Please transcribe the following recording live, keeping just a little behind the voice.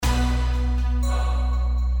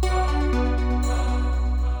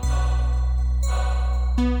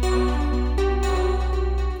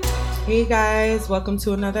Hey guys, welcome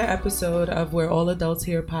to another episode of We're All Adults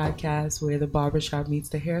Here podcast, where the barbershop meets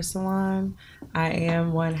the hair salon. I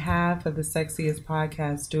am one half of the sexiest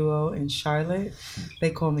podcast duo in Charlotte. They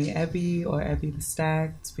call me Ebby or Ebby the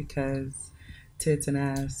Stacked because tits and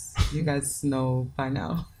ass, you guys know by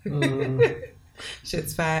now.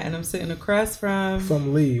 Shit's fat, and I'm sitting across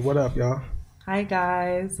from Lee. What up, y'all? Hi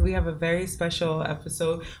guys, we have a very special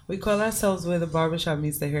episode. We call ourselves Where the Barbershop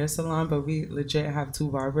Meets the Hair Salon, but we legit have two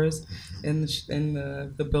barbers in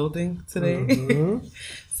the building today.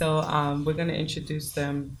 So we're gonna introduce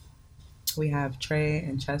them. We have Trey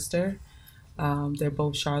and Chester. They're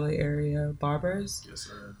both Charlotte area barbers. Yes,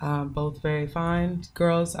 sir. Both very fine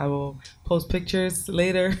girls. I will post pictures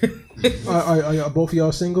later. Are both of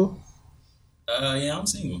y'all single? Yeah, I'm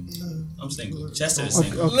single. Chester is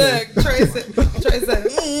single. Okay. Look, Trey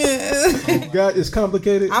said, God, it's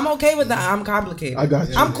complicated. I'm okay with the I'm complicated. I got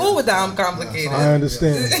you. I'm cool with the I'm complicated. I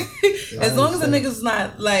understand. As long as the nigga's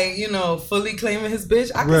not like, fully claiming his bitch,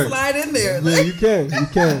 I can Right. slide in there. Yeah, Like, you can.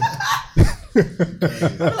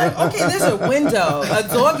 like, okay, there's a window, a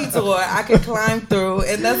doggy door I can climb through,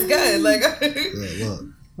 and that's good. Like,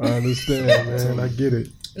 I understand, man. I get it.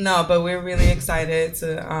 no, but we're really excited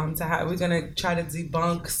to have. We're gonna try to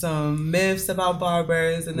debunk some myths about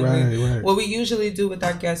barbers, and then Right. what we usually do with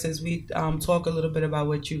our guests is we talk a little bit about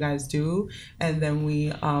what you guys do, and then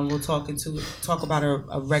we will talk about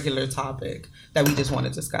a regular topic that we just want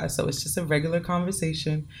to discuss. So it's just a regular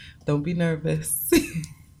conversation. Don't be nervous.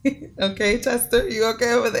 Okay, Chester, you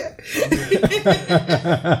okay over there?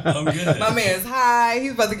 I'm good. My man's high.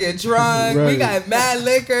 He's about to get drunk. Right. We got mad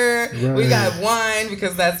liquor. Right. We got wine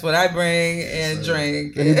because that's what I bring and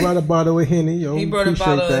drink. And he brought a bottle of Henny. Yo, He brought a appreciate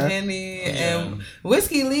bottle that. of Henny and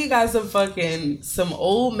Whiskey Lee got some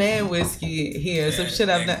old man whiskey here. Some shit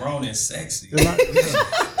I've never. Grown and sexy.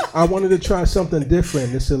 I wanted to try something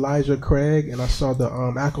different. It's Elijah Craig, and I saw the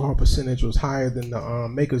alcohol percentage was higher than the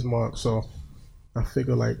Maker's Mark, so I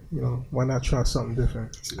figure, why not try something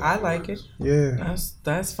different? I like it. Yeah.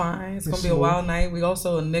 That's fine. It's gonna It's be a wild night. We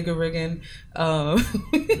also a nigga rigging.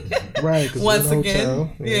 Right. 'Cause Once we're in a again,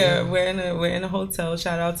 hotel. yeah, we're in a hotel.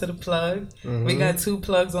 Shout out to the plug. We got two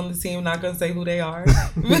plugs on the team. Not gonna say who they are.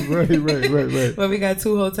 Right. But we got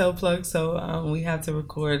two hotel plugs, so we have to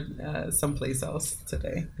record someplace else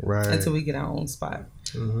today. Right. Until we get our own spot.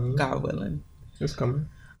 God willing. It's coming.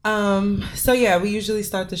 So yeah, we usually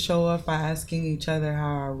start the show off by asking each other how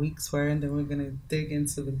our weeks were, and then we're gonna dig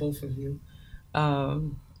into the both of you.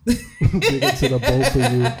 Dig into the both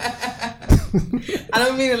of you. I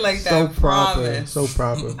don't mean it like that. So I proper. promise. So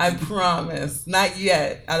proper. I promise. Not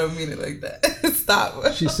yet. I don't mean it like that.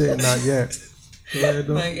 Stop. She said not yet. Yeah,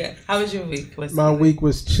 Not yet. How was your week? My week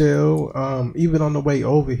was chill. Even on the way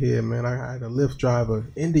over here, man, I had a Lyft driver,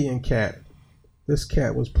 Indian cat. This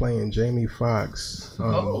cat was playing Jamie Foxx.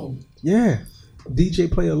 Yeah.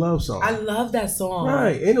 DJ play a love song. I love that song.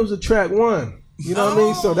 Right. And it was a track one. You know what I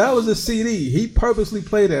mean? So that was a CD. He purposely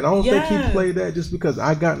played that. I don't think he played that just because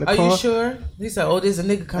I got in the car. Are you sure? He said, there's a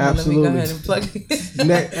nigga coming. Absolutely. Let me go ahead and plug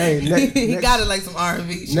it. He got it like some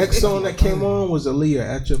R&B shit. Next song that came on was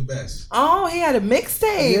Aaliyah, At Your Best. Oh, he had a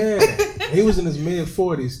mixtape. Yeah. He was in his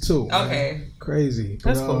mid-40s too. Okay. Man. Crazy.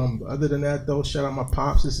 That's cool. Other than that, though, shout out my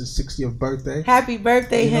pops. This is his 60th birthday. Happy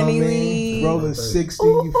birthday, You know Henny what I Lee. mean? Rolling 60,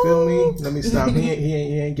 you feel me? Let me stop. He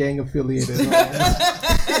ain't gang affiliated.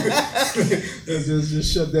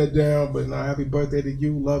 just shut that down. But nah, happy birthday to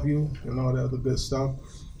you, love you, and all that other good stuff.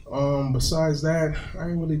 Besides that, I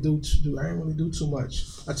ain't really do too much.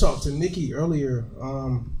 I talked to Nikki earlier,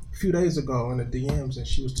 a few days ago in the DMs, and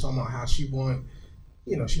she was talking about how she wanted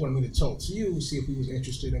me to talk to you, see if we was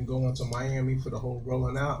interested in going to Miami for the whole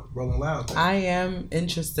Rolling Loud thing. I am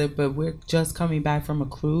interested, but we're just coming back from a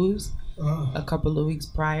cruise a couple of weeks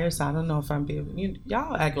prior, so I don't know if I'm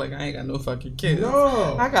y'all act like I ain't got no fucking kids.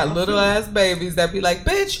 No, I got little ass babies that be like,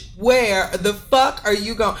 bitch, where the fuck are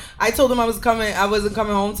you going? I told them I wasn't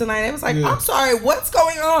coming home tonight. It was like, I'm sorry, what's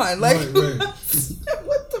going on? Like, right.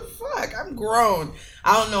 what the fuck? I'm grown.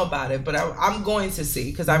 I don't know about it, but I'm going to see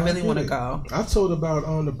because I really want to go. I told about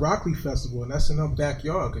the Broccoli Festival, and that's in her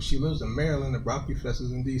backyard because she lives in Maryland. The Broccoli Festival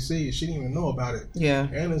is in D.C. She didn't even know about it. Yeah.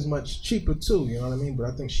 And it's much cheaper too, you know what I mean? But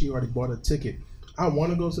I think she already bought a ticket. I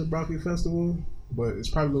want to go to the Broccoli Festival, but it's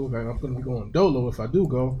probably looking like I'm going to be going dolo if I do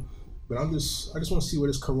go. But I just want to see where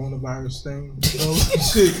this coronavirus thing goes.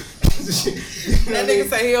 That nigga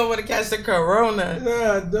say he don't want to catch the corona.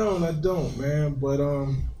 Nah, I don't, man. But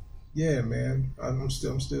yeah, man. I'm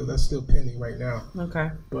still that's still pending right now. Okay.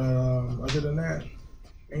 But other than that,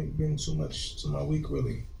 ain't been too much to my week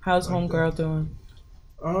really. How's homegirl doing?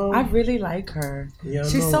 I really like her. Yeah,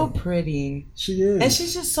 she's so pretty. She is. And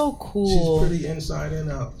she's just so cool. She's pretty inside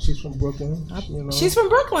and out. She's from Brooklyn. You know. She's from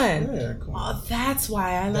Brooklyn. Yeah, come on. Oh, that's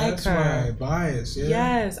why I like her. That's why. Biased, yeah.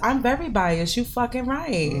 Yes, I'm very biased. You fucking right.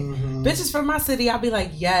 Mm-hmm. Bitches from my city, I'll be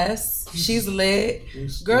like, yes, she's lit.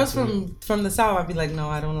 Girls from the South, I'll be like, no,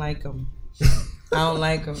 I don't like them. I don't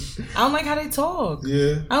like them. I don't like how they talk.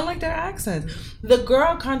 Yeah. I don't like their accents. The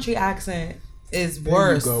girl country accent is There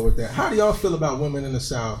worse. you go with that. How do y'all feel about women in the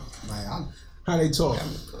South? Like, How they talk?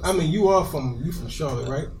 I mean, you from Charlotte,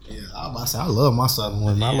 right? yeah, I was about to say, I love my Southern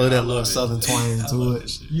women. I love that little Southern twang to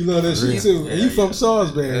it. You love that shit too. And you from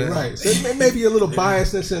Salisbury, right? So it may be a little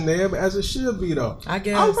biasness in there, but as it should be though. I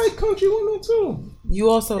guess. I like country women too. You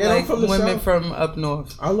also And I'm like from the women South. from up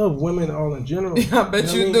north. I love women all in general. I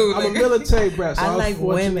bet you what I mean? do, I'm a nigga. military brat. So I was like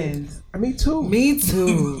fortunate- women. Me too. Me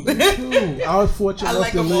too. Me too. I was fortunate I enough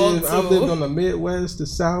like to them all, live. I've too. lived on the Midwest, the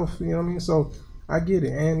South. You know what I mean? So I get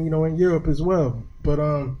it, and in Europe as well. But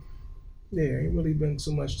yeah, ain't really been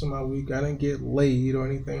too much to my week. I didn't get laid or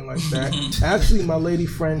anything like that. Actually, my lady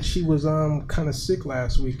friend, she was kind of sick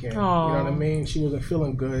last weekend. Aww. You know what I mean? She wasn't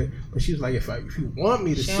feeling good, but she was like, if you want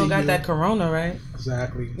me to She see don't got you, that corona, right?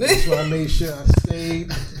 exactly. That's why I made sure I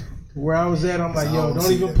stayed where I was at. I'm like, yo, don't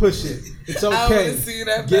even push it. It's I okay. wanna see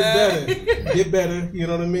that Get bad. better. Get better. You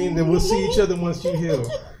know what I mean? Then we'll see each other once you heal.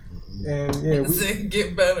 And yeah, we,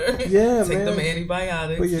 Get better. Yeah, Take man. them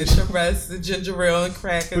antibiotics, But yeah. get your rest, the ginger ale and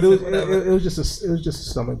crackers, but it was, and whatever. it was just a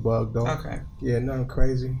stomach bug though. Okay. Yeah, nothing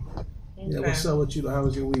crazy. Yeah, Okay. what's up with you? How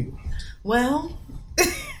was your week? Well,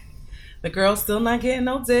 the girl's still not getting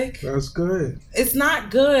no dick. That's good. It's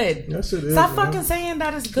not good. Yes, it is. Stop man. fucking saying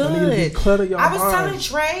that it's I need to good. declutter your I was mind. telling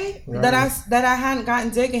Trey Right. that I hadn't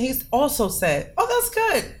gotten dick, and he's also said, "Oh, that's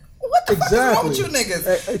good." What the fuck is wrong with you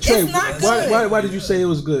niggas? Hey, Trey, It's not good. why did you say it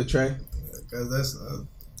was good, Trey? Because that's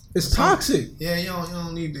It's toxic. yeah, you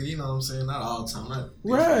don't need to, you know what I'm saying? Not all the time. Not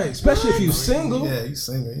Right. Especially if you single. Yeah, you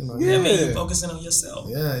single, you know. Yeah. I mean, you focusing on yourself.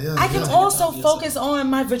 Yeah. I can yeah. also focus on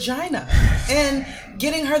my vagina and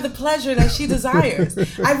getting her the pleasure that she desires.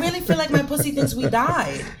 I really feel like my pussy thinks we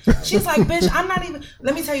died. She's like, bitch, I'm not even.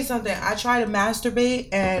 Let me tell you something. I try to masturbate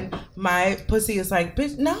and my pussy is like,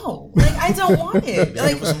 bitch, no. Like, I don't want it.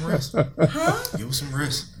 Like, Give us some rest. huh? Give us some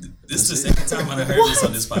rest. This is the second time I heard this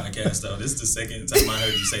on this podcast, though. This is the second time I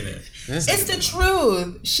heard you say that. It's the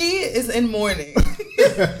truth. She is in mourning.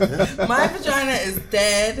 My vagina is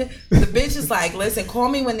dead. The bitch is like, listen, call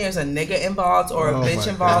me when there's a nigga involved or a Oh bitch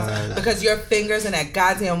my involved God. because your fingers in that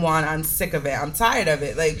goddamn wand, I'm sick of it. I'm tired of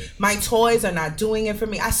it. Like, my toys are not doing it for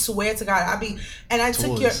me. I swear to God,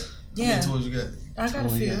 took your, How many toys you got? I got a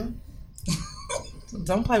Toys you few.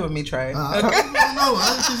 Don't play with me, Trey. I don't know.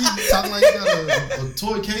 I think you talking like you got a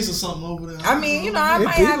toy case or something over there. I mean, you know, I It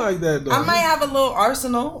might be have, like that though. I might have a little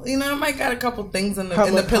arsenal. You know, I might got a couple things in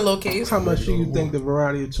the pillowcase. How much do you think the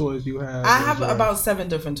variety of toys you have? I have is worth? about 7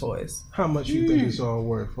 different toys. How much you think it's all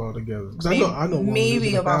worth altogether? 'Cause I know one Maybe is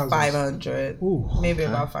in the about thousands. 500. Ooh, Maybe okay.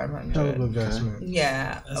 about Hell of 500. investment.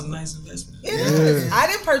 Yeah. That's a nice investment. It is. Yeah. I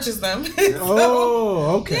didn't purchase them.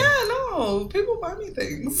 Oh, okay. Yeah, no. People buy me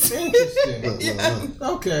things. Interesting. Yeah.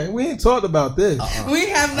 Okay, we ain't talked about this. We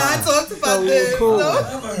have not talked about Oh, this. cool. No.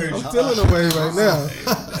 Never heard I'm you. feeling away right now.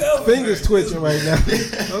 Fingers twitching right now.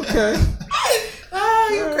 Okay. Oh,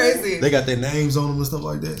 you crazy. They got their names on them and stuff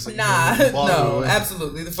like that. So you Nah, know, bother no, away.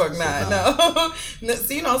 absolutely the fuck not. No. No,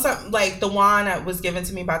 so, you know, something like the wand that was given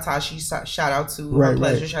to me by Tashi, shout out to Right,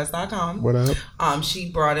 pleasureshots.com. What up?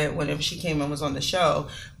 She brought it whenever she came and was on the show.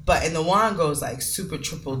 But and the wand goes like super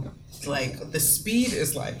triple, like the speed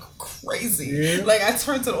is like crazy. Yeah. Like I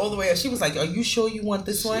turned it all the way up. She was like, "Are you sure you want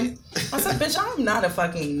this one?" I said, "Bitch, I'm not a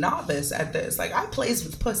fucking novice at this. Like I plays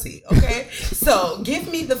with pussy, okay? So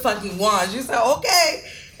give me the fucking wand." She said, "Okay."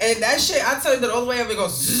 And that shit, I turned it all the way up and it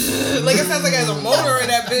goes, zzz. Like it sounds like it has a motor in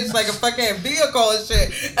that bitch, like a fucking vehicle and shit.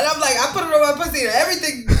 And I'm like, I put it on my pussy and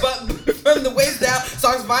everything but from the waist down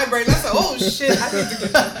starts vibrating. I said, oh shit, I need to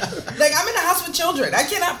get that. Like I'm in a house with children. I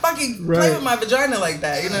cannot fucking play Right. with my vagina like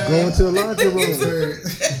that, you know? Go into the laundry room.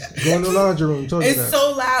 Go in the laundry room. Told you It's that.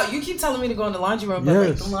 so loud. You keep telling me to go in the laundry room, but like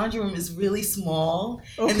Yes. the laundry room is really small,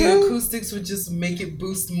 and Okay. the acoustics would just make it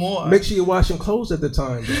boost more. Make sure you're washing clothes at the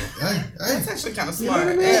time, though. Hey, That's actually kind of You know what I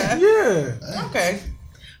smart. mean? Yeah. Yeah. Okay.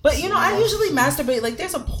 But you know, I usually masturbate. Like,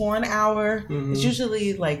 there's a porn hour. Mhm. It's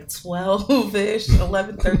usually like 12-ish,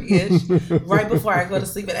 11:30ish, right before I go to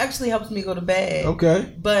sleep. It actually helps me go to bed.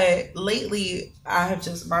 Okay. But lately, I have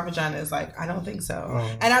just my vagina is like, I don't think so. Oh.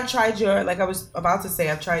 And I've tried your, like I was about to say,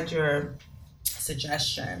 I've tried your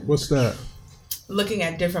suggestion. What's that? Looking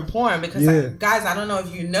at different porn because Yeah. guys, I don't know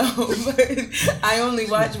if you know, but I only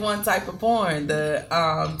watch one type of porn, the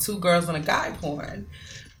 2 girls and a guy porn.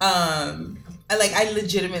 I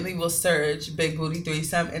legitimately will search big booty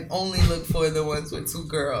threesome and only look for the ones with 2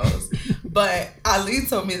 girls. But Ali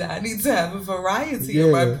told me that I need to have a variety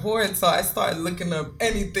in my porn, so I started looking up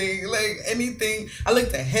anything. I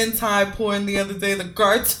looked at hentai porn the other day, the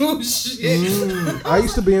cartoon shit. I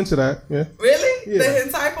used to be into that. Yeah. Really? Yeah. The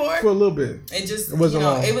hentai porn? For a little bit. It wasn't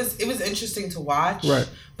long. It was interesting to watch. Right.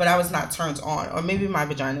 But I was not turned on, or maybe my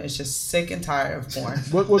vagina is just sick and tired of porn.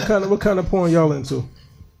 What kind of porn y'all into?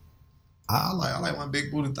 I like my big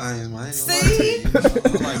booty things, man. See?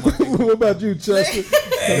 What about you, Chester?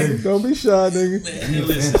 Don't be shy, nigga. Man,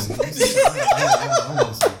 listen.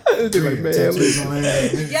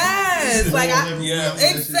 Yes, like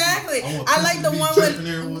exactly. I like the one with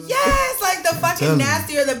like the fucking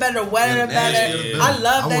nastier the better, wetter the better. Yeah. I love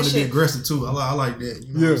that I want to be shit. aggressive too. I like that.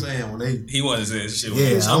 You know what I'm saying? When He wanted to say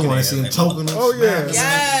shit. I want to see him choking them. Oh yeah.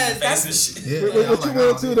 Yes, Face and that's shit. What you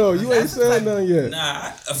want to though? You ain't said nothing yet.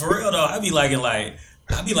 Nah, for real though, I be liking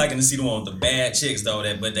to see the one with the bad chicks though.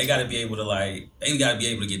 But they gotta be able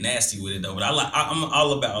to get nasty with it though. But I'm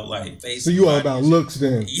all about like face. So you all about looks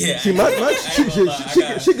then? Yeah. See,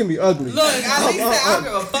 she can be ugly. look. At least I don't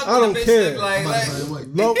give a fuck I don't what the bitch care. look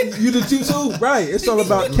like. You the two too, right? It's all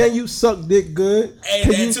about can you suck dick good? Hey,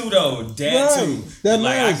 Can that you- too though. That Right. too. That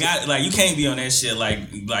Like I matters. got like you can't be on that shit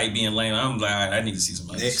like being lame. I'm like I need to see some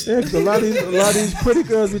other shit. Yeah, 'cause a lot of these pretty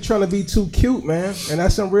girls be trying to be too cute, man, and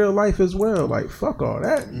that's in real life as well. Like fuck all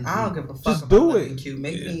that. I don't give a fuck Just about do looking it. cute.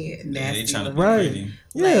 Make me They nasty. trying to be Right. pretty.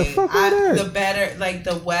 Yeah, Like, fuck all that. The better, like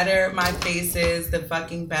the wetter my face is, the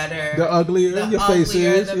fucking better. The uglier The your face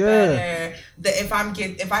uglier, is, the yeah. better. If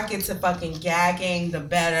I get to fucking gagging, the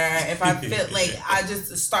better. If I feel like I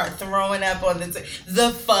just start throwing up on the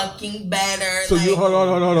fucking better. So like, you hold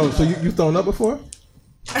on. So you thrown up before?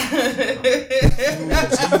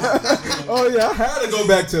 Oh yeah, I had to go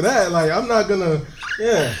back to that. Like I'm not gonna.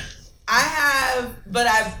 Yeah. I have, but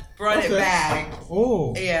I brought it back.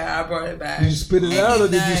 Oh. Yeah, I brought it back. Did you spit it out or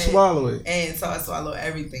did you swallow it? And so I swallow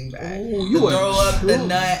everything back. Oh, The you a throw up, the trooper.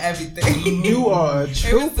 nut, everything. You are a It was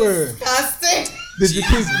trooper. disgusting. Did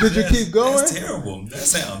you keep going? That's terrible. That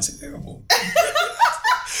sounds terrible.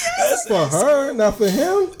 For her, not for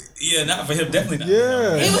him. Yeah, not for him. Definitely not.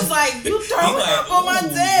 Yeah. He was like, "You throwing like, up on my ooh,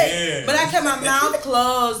 dick," yeah. but I kept my mouth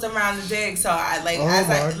closed around the dick, so I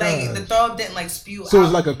God. the throw up didn't like spew So out. it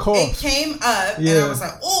was like a cough. It came up, and Yeah. I was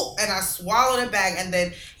like, "Oh!" and I swallowed it back, and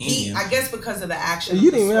then I guess because of the action, You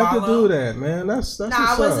of the didn't even have to swallow, do that, man. That's Nah, I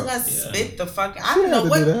what's wasn't up. gonna spit the fucking. I You don't didn't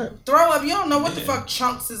know have to do what that. throw up. You don't know what the fuck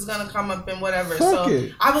chunks is gonna come up and whatever. Fuck so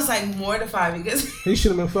it. I was like mortified because He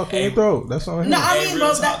should have been fucking your throat. That's on him. no, I Hey, mean,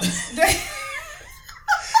 real bro, that.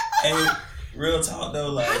 Hey, real talk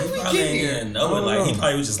though, like How did he we probably get ain't here? even know it. Like he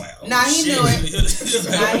probably was just like, oh Nah, he shit. knew it. He was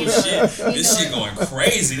like, Nah, he oh knew shit, it. He this knew shit it. going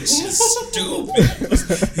crazy. This shit's stupid.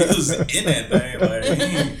 He was in that thing.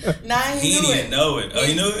 Like Nah, he he knew didn't it. know it. Oh,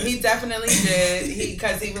 he knew it. He definitely did.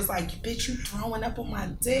 Because he was like, "Bitch, you throwing up on my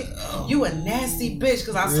dick? You a nasty bitch."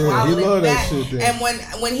 Because I swallowed he it love that back. shit then.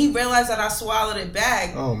 And when he realized that I swallowed it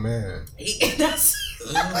back, Oh man. that's.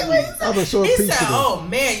 I've been so He said, appreciative. "Oh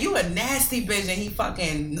man, you a nasty bitch," and he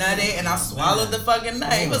fucking nutted, and I swallowed the fucking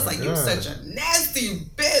nut. He was my like, "You God. such a nasty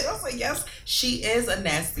bitch." I was like, "Yes, she is a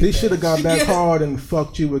nasty." He bitch. should have got back Yeah. hard and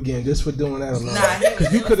fucked you again just for doing that alone. Nah, he was-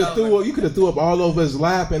 Because you it could was have over. threw up all over his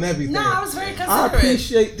lap and everything. No, I was very considerate. I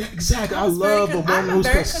appreciate that. Exactly. I was very love a con- woman I'm a who's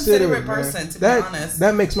very considerate, considerate man. person, to be that, honest.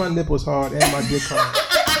 That makes my nipples hard and my dick hard.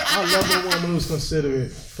 I love a woman who's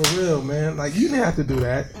considerate. For real, man. Like, you didn't have to do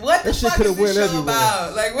that. What the that shit fuck could is have went this show everywhere.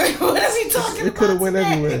 about? Like, what is he talking about? It could have went today?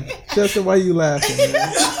 everywhere. Chester, why you laughing,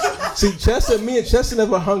 man? See, me and Chester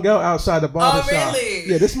never hung out outside the barber shop. really?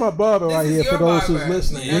 Yeah, this is my barber This right is here for your those who's barber.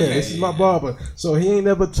 listening. Yeah, Yeah, okay, this is my yeah. barber. So he ain't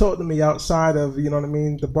never talked to me outside of, you know what I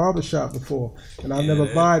mean, the barber shop before. And I never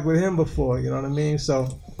vibed with him before, you know what I mean?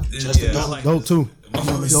 So, Chester I dope, like dope too.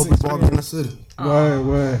 Dope barber in the city.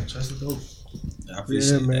 right. Chester dope. I Yeah,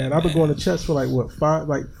 appreciate man. that, I've been going to Chess for like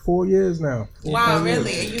 4 years now. 4 or Wow, 5 years.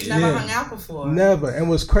 really? And you've never Yeah. hung out before? Never. And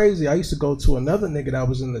what's crazy, I used to go to another nigga that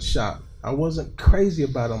was in the shop. I wasn't crazy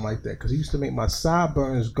about him like that because he used to make my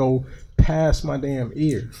sideburns go past my damn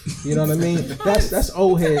ear. You know what I mean? That's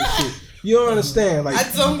old head shit. You don't understand? Like,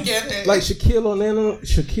 I don't get it. like Shaquille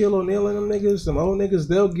O'Neal and them niggas, them old niggas,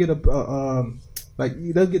 they'll get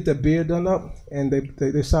they'll get their beard done up and their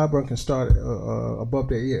sideburn can start above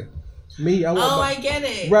their ear. Me, I get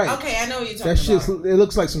it. Right. Okay, I know what you're talking that shit. about. It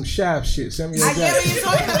looks like some Shaft shit. Samuel I get what Jackson. you're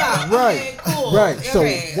talking about. Right. Okay, cool. Right. So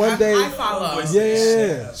Okay, one day, I follow.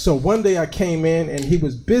 yeah. So one day I came in and he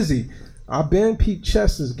was busy. I been Pete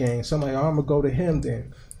Chester's game, so I'm like, I'm gonna go to him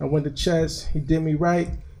then. I went to Chess. He did me right.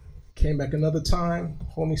 Came back another time.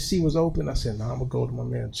 Homie C was open. I said, nah, I'm gonna go to my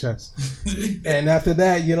man Chess. And after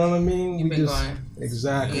that, you know what I mean? You've been going.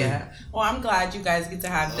 Exactly. Yeah. Well, I'm glad you guys get to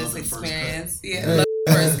have this experience. Yeah. Hey.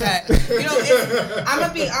 First cut. You know, I'm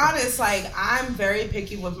gonna be honest. Like, I'm very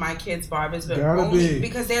picky with my kids' barbers, but only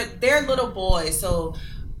because they're little boys. So,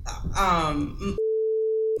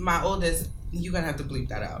 my oldest. You're gonna have to bleep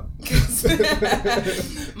that out.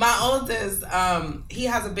 My oldest, he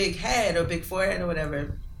has a big head or big forehead or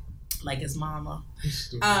whatever, like his mama.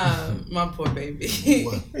 My poor baby. He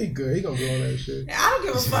good. He gonna go on that shit. I don't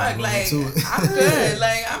give a fuck. Like, I'm good.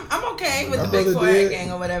 Like, I'm okay with the big forehead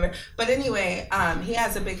gang or whatever. But anyway, he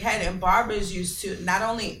has a big head, and barbers used to not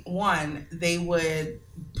only they would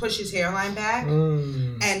push his hairline back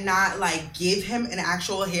and not like give him an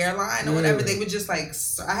actual hairline or whatever. They would just like,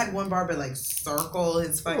 I had one barber like circle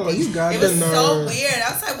his fucking. You got it was so weird.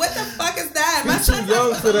 I was like, what the fuck is that? He's too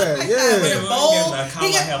young for that. Like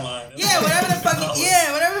yeah. Whatever the fuck.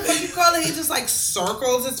 Whatever the fuck you call it. He just like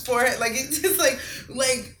circles his forehead. Like it just like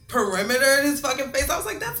perimeter in his fucking face. I was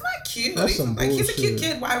like, that's not cute. That's some bullshit. He's a cute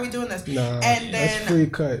kid. Why are we doing this? Nah, and then, that's free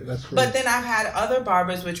cut. That's free. But then I've had other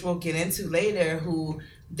barbers, which we'll get into later, who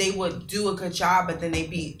they would do a good job, but then they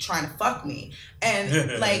be trying to fuck me.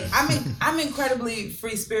 And like, I'm incredibly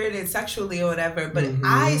free spirited sexually or whatever, but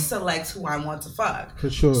I select who I want to fuck. For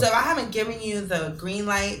sure. So if I haven't given you the green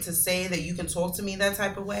light to say that you can talk to me that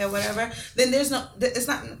type of way or whatever, then it's not,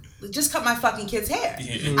 just cut my fucking kid's hair.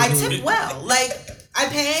 I tip well. Like, I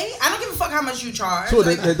pay. I don't give a fuck how much you charge. So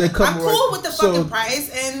like, they come I'm cool with the fucking price,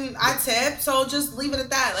 and I tip. So just leave it at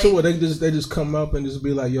that. Like, so they just come up and just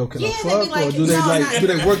be like, "Yo, can I fuck?" Like, or do they do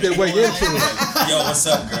they work their way into it? Yo, what's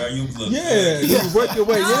up, girl? You look good. You work your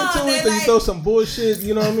way into it. Then you throw some bullshit.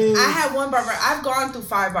 You know what I mean? I had one barber. I've gone through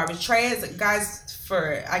 5 barbers. Trey is I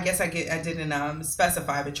guess I didn't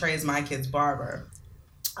specify, but Trey is my kid's barber.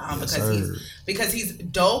 Because he's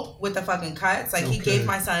dope with the fucking cuts. Like, he gave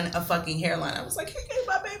my son a fucking hairline. I was like, he gave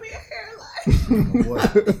my baby a hairline.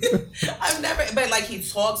 I've never, but like, he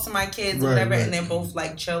talks to my kids or whatever, and they're both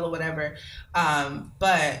like chill or whatever.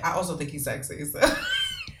 But I also think he's sexy. So.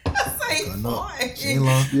 Of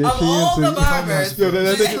all the barbers, that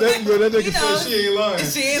nigga said she ain't lying.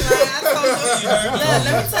 She ain't lying.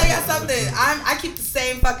 Let me tell y'all something. I keep the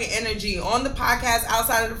same fucking energy on the podcast,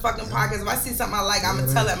 outside of the fucking podcast. If I see something I like, I'm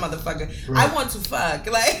gonna tell that motherfucker. Right. I want to fuck.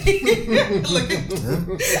 Like, look at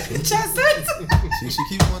Chester. She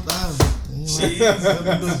keep on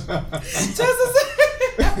Chester.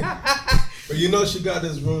 But you know she got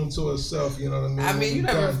this room to herself, you know what I mean? I mean, you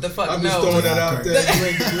never the fuck know. I'm just throwing that out there.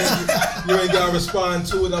 You ain't got to respond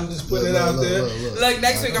to it. I'm just putting it out there. Look,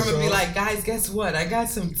 next week I'm going to be like, guys, guess what? I got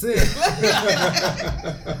some tips.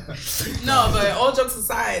 No, but all jokes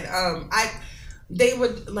aside, they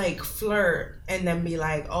would like flirt and then be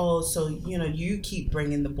like, oh, so, you know, you keep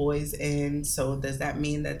bringing the boys in, so does that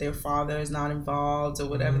mean that their father is not involved or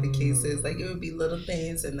whatever the case is? Like, it would be little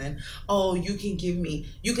things, and then, oh, you can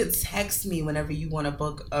text me whenever you want to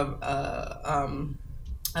book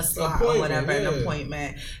a slot or whatever, an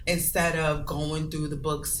appointment, instead of going through the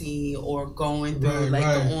Booksy or going through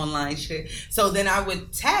the online shit. So then I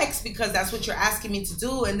would text, because that's what you're asking me to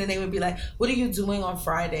do, and then they would be like, what are you doing on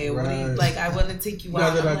Friday? What are you, like, I want to take you out.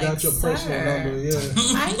 Now that I got your personal number,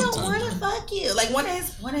 I don't want to fuck you. Like, one of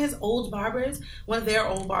his old barbers, one of their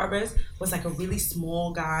old barbers was like a really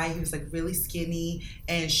small guy. He was like really skinny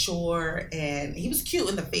and short, and he was cute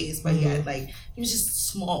in the face, but he had like, he was just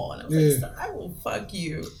small, and I was like, I will fuck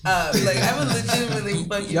you. Like, I would legitimately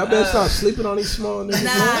fuck you. Y'all better stop sleeping on these small niggas.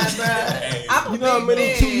 Nah, bro. You know how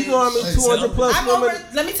many 200 plus women?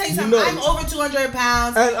 Let me tell you something. I'm over 200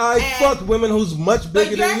 pounds. And I fuck women who's much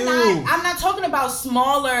bigger than you. I'm not talking about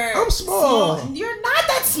smaller. I'm small. You're not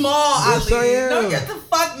that small, yes, Ali. I am. No, you're the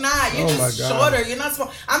fuck not. You're just shorter. You're not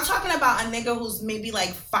small. I'm talking about a nigga who's maybe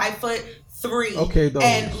like 5'3". Okay, though.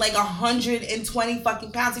 And like 120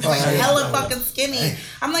 fucking pounds. He's like hella fucking skinny.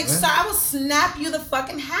 I'm like, sir, I will snap you the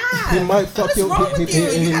fucking half. He might fuck your wrong with you?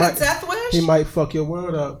 You got a death wish? He might fuck your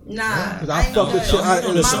word up. Nah. Cause I fucked a chick. I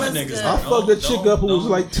fucked a chick up who was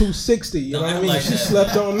like 260. You know what I mean? She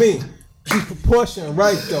slept on me. She's proportion,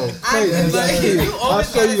 right though. I'll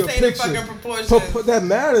show you a picture. That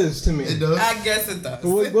matters to me. It does. I guess it does.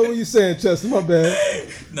 What were you saying, Chester? My bad.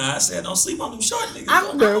 Nah, I said don't sleep on them short niggas. I'm a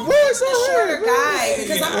shorter guy.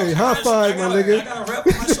 Hey, high five, my nigga. I gotta rep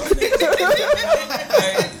with my short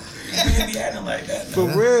niggas. You can't be acting like that. For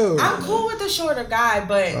real. I'm cool with the shorter guy,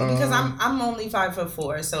 but because I'm only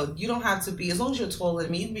 5'4", so you don't have to be, as long as you're taller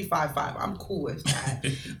than me, you can be 5'5". I'm cool with that.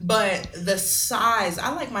 But the size,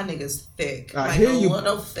 I like my niggas thick. I like hear a you.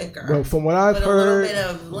 little thicker. Well, from what I've heard, a little bit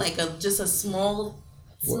of like just a small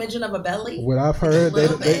smidgen of a belly. What I've heard,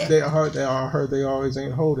 Little they bit. heard they always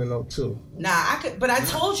ain't holding no too. Nah, but I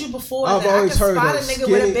told you before I've that I always can heard spot a that nigga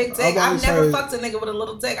with a skinny- big dick. I've I've always never heard- fucked a nigga with a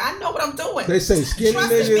little dick. I know what I'm doing. They say skinny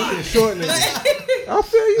Trust niggas me. and short niggas. I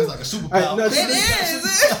feel you. That's like a superpower. No, It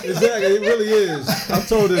is. Exactly, it really is. I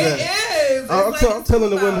told her that. It is. It's I'm like telling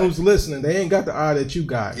the women superpower. who's listening, they ain't got the eye that you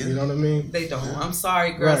got. You know what I mean? They don't. I'm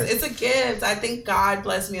sorry, girls. Right. It's a gift. I think God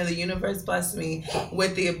blessed me, or the universe blessed me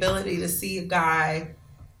with the ability to see a guy.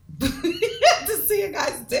 To see a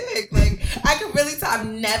guy's dick. Like, I can really tell. I've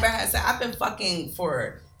never had sex. I've been fucking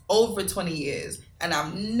for over 20 years, and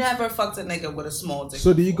I've never fucked a nigga with a small dick.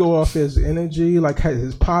 So do you go off his energy, like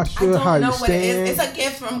his I posture, don't how know you what it stand? is. It's a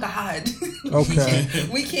gift from God. Okay.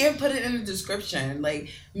 we can't put it in a description. Like,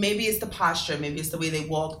 maybe it's the posture, maybe it's the way they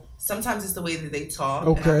walk. Sometimes it's the way that they talk.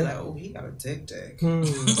 Okay. And I'm like, oh, he got a dick. Hmm.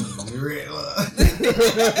 He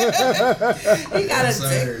got a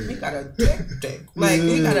dick. He got a dick. Like,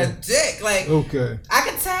 he got a dick. Like, Okay. I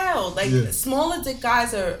can tell. Like, Yeah. smaller dick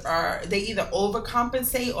guys are they either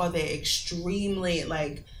overcompensate or they're extremely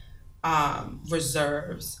like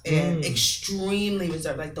reserves and extremely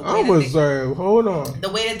reserved. Like the way I'm that reserved. Hold on. the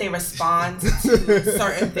way that they respond to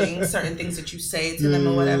certain things that you say to them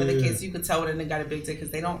or whatever the case, you could tell when they got a big dick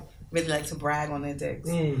because they don't really like to brag on their dicks.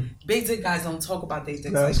 Big dick guys don't talk about their dicks.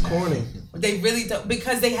 That's like corny. that. They really don't,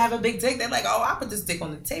 because they have a big dick. They're like, oh, I put this dick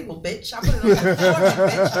on the table, bitch. I put it on your forehead,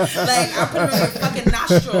 bitch. Like, I put it on your fucking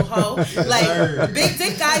nostril, hoe. Like, big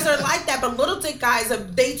dick guys are like that, but little dick guys,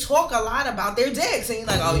 they talk a lot about their dicks, and you're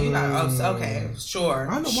like, oh, you got, oh, okay, sure,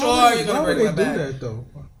 I know, sure, you're gonna why would bring they my do back. that though?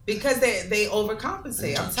 Because they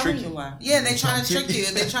overcompensate. I'm telling you why. Yeah, they trying to trick you.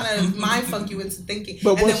 They trying to mind fuck you into thinking.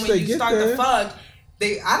 But and once then they when you get start there- to fuck,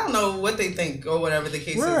 I don't know what they think or whatever the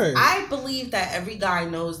case Right. is. I believe that every guy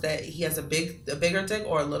knows that he has a bigger dick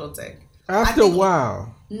or a little dick. After a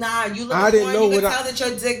while. Nah, you look I at didn't porn, know you can what tell that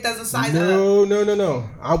your dick doesn't size up. No.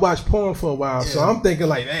 I watched porn for a while, so I'm thinking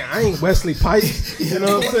like, man, I ain't Wesley Pipes. You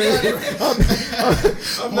know what I'm saying?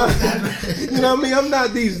 I'm not. You know what I mean? I'm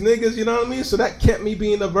not these niggas. You know what I mean? So that kept me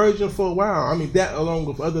being a virgin for a while. I mean, that along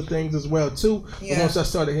with other things as well too. Yeah. But once I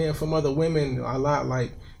started hearing from other women a lot,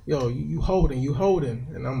 like, yo, you holding,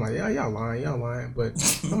 and I'm like, yeah, y'all lying, but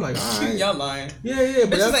I'm like, all right, Y'all lying. yeah,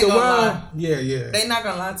 but Bitches after ain't a gonna while, lie. yeah, They not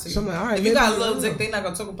gonna lie to you. So I'm like, all right, if you got a maybe little I dick, know. they not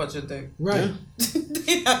gonna talk about your dick. right.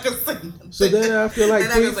 They not gonna say nothing. So then after like They're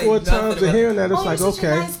not 3-4 gonna say times nothing of about hearing that, it's oh, like, you're such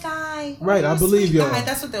okay. a nice guy. Oh, Right, you're I a believe sweet y'all. guy.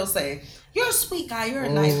 That's what they'll say. You're a sweet guy. You're a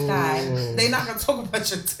nice guy. They not gonna talk about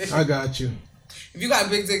your dick. I got you. If you got a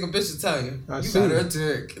big dick, a bitch will tell you. I You see. got a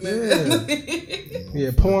dick.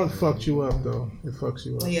 Yeah, porn fucks you up though. It fucks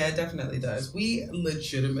you up. Yeah, it definitely does. We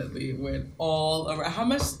legitimately went all around. How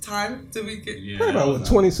much time did we get? Yeah. Probably about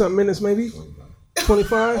 20-something minutes, maybe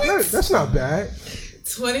 25. That's not bad.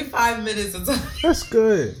 25 minutes of time. That's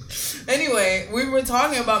good. Anyway, we were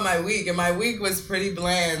talking about my week, and my week was pretty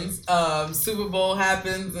bland. Super Bowl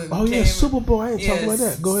happens, and Oh yeah, Super Bowl. I ain't talking about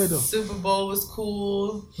that. Go ahead though. Super Bowl was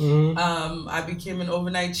cool. Mm-hmm. I became an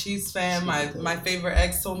overnight Chiefs fan. My favorite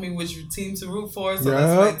ex told me which team to root for, so Yep.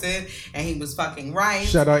 that's what I did, and he was fucking right.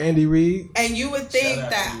 Shout out Andy Reid. And you would think Shout out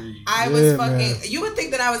that to Reed. I Yeah, was fucking. man. You would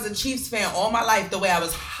think that I was a Chiefs fan all my life. The way I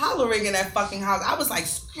was hollering in that fucking house, I was like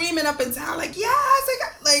screaming up and down, like yes,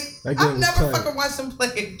 like That game I've was never tight. fucking watched them play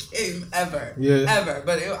a game ever, Yeah. ever.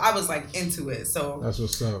 But I was like into it. So, That's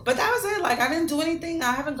what's up. but that was it. Like I didn't do anything.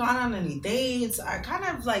 I haven't gone on any dates. I kind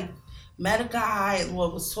of like met a guy.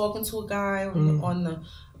 Well, was talking to a guy on the.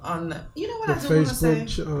 You know what The I do want to say?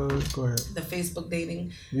 Facebook. Go ahead. The Facebook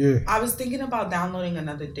dating. Yeah. I was thinking about downloading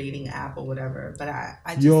another dating app or whatever, but I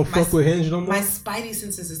just, You don't fuck with Hinge no more. my spidey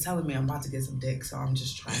senses is telling me I'm about to get some dick, so I'm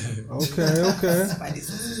just trying to. Okay. Spidey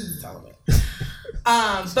senses is telling me.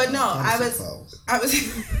 But no, I was, I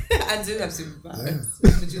do have superpowers.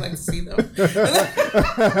 Would you like to see them?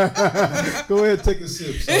 Go ahead, take a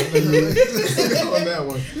sip. So on that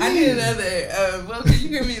one. I need another. Well, can you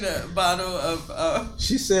give me the bottle of?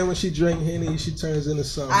 She said when she drink Henny, she turns into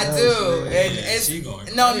something. I else, do, man. and Yeah, it's she going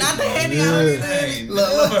no, crazy. not the Henny. I Yeah. don't need the Hey, Henny.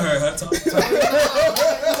 love her. Her talk.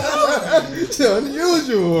 It's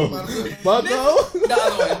unusual. But no. The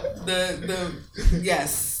other one. The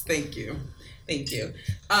yes, thank you.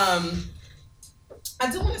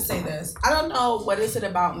 I do want to say this. I don't know what is it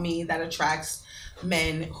about me that attracts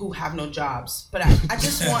men who have no jobs, but I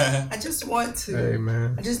just want to. Hey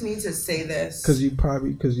man. I just need to say this. Because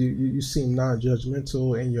you seem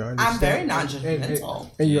non-judgmental and you're I'm very understanding. non-judgmental.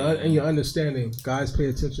 And you're understanding. Guys pay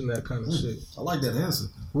attention to that kind of shit. I like that answer.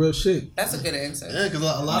 Real shit. That's a good answer. Yeah, because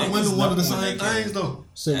a lot of women wanted the same things though.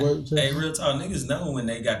 Say what? Hey, real talk, niggas know when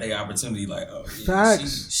they got their opportunity. Like, oh, yeah,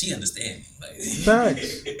 Facts. she understand me. Like,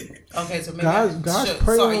 Facts. Okay, so maybe Guys should,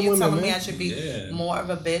 prey so are on you women, telling me man. I should be Yeah. more of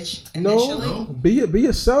a bitch initially? No, be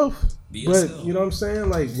yourself. Be But yourself. you know what I'm saying?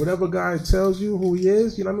 Like whatever guy tells you who he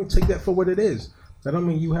is, you know what I mean? Take that for what it is. That don't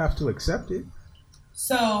mean you have to accept it.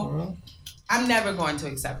 So I'm never going to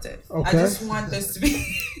accept it. Okay. I just want this to be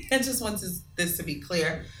this to be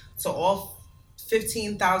clear. So all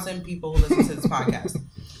 15,000 people who listen to this podcast.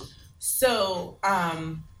 So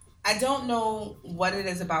I don't know what it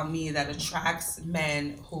is about me that attracts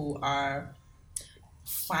men who are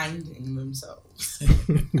finding themselves. I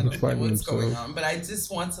don't know Finding what's going themselves. on, but I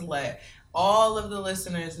just want to let all of the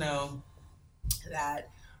listeners know that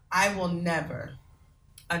I will never,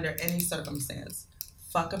 under any circumstance,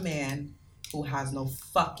 fuck a man who has no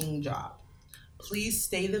fucking job. Please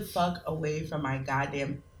stay the fuck away from my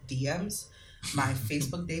goddamn DMs, my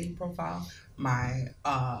Facebook dating profile, my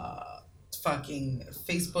fucking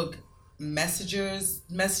Facebook messages,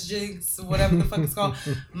 whatever the fuck it's called,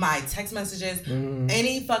 my text messages,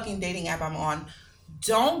 any fucking dating app I'm on.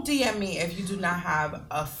 Don't DM me if you do not have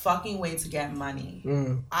a fucking way to get money.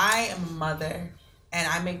 I am a mother and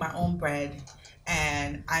I make my own bread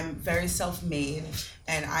and I'm very self-made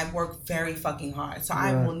and I work very fucking hard. So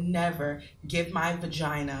I will never give my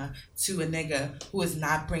vagina to a nigga who is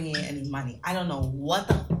not bringing in any money. I don't know what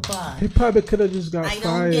the fuck. He probably could have just got I don't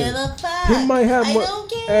fired. give a fuck. He might have I more.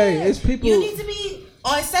 don't care. Hey, it's people. You need to be.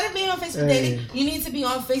 Or instead of being on Facebook Hey. dating, you need to be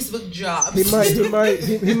on Facebook Jobs. He might.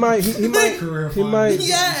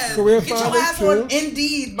 Yes. Career Get your finder, ass true. on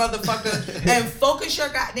Indeed, motherfucker, and focus your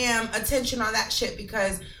goddamn attention on that shit.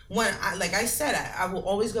 Because when like I said, I will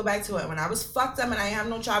always go back to it. When I was fucked up and I have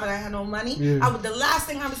no job and I had no money, the last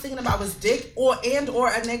thing I was thinking about was dick or a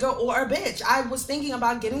nigga or a bitch. I was thinking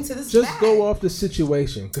about getting to this. Just bag. go off the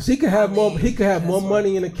situation, because he could have more. He could have more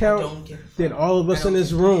money in account than all of us in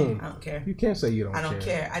this room. I don't care. You can't say you don't. I don't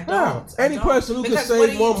care. I How? don't. Any I don't. person who because can what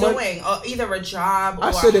save are more you money. doing? Either a job or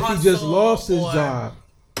I said a if he just hustle lost his or- job.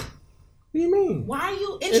 What do you mean? Why are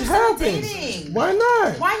you It interested in happens. dating? Why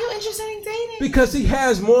not? Why are you interested in dating? Because he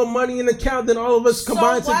has more money in the account than all of us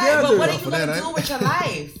combined so what? together. But what are you For going that, to do eh? with your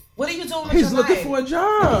life? What are you doing with He's your looking life? for a Let me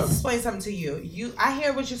job. explain something to you. I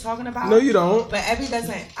hear what you're talking about. No, you don't. But Abby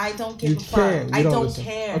doesn't. I don't give You a fuck. can. You I don't don't listen.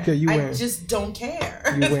 care. Okay, you I win. just don't care.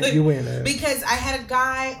 You win, Abby. Because I had a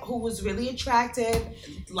guy who was really attractive,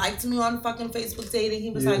 liked me on fucking Facebook dating.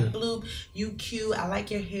 He was Yeah. like, "Blue, you cute. I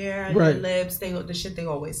like your hair and Right. your lips." The shit they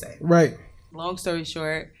always say. Right. Long story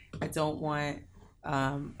short, I don't want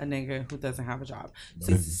a nigga who doesn't have a job.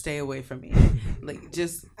 So stay away from me. Like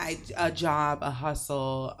just a job, a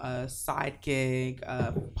hustle, a side gig,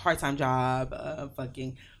 a part-time job,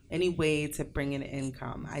 fucking any way to bring in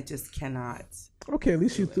income. I just cannot. Okay, at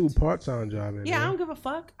least you threw a part-time job in Yeah, I there. don't give a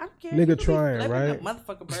fuck. I don't care. Nigga You could be trying, flipping right? the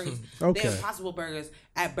motherfucking burgers. Okay. They're Impossible Burgers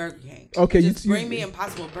at Burger King. Okay, just you bring me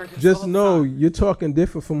Impossible Burgers. Just all the know time. you're talking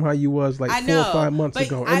different from how you was like I 4 know, or 5 months but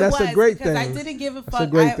ago, I and that's a great because thing. I didn't give a That's a fuck.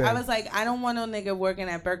 great I thing. was like, I don't want no nigga working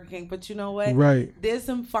at Burger King, but you know what? Right. There's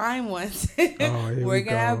some fine ones here we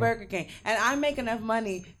working at go. Burger King, and I make enough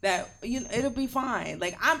money that it'll be fine.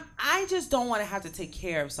 Like I just don't want to have to take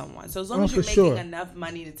care of someone. So as long as Oh, you're for making sure. enough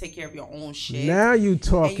money to take care of your own shit. Now you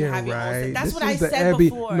talking have your own right. stuff. That's This what is I the said Abby.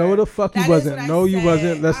 before. No, the fuck you That is wasn't. what I No, you said.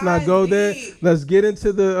 wasn't. Let's not go there. Ali. Let's get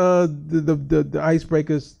into the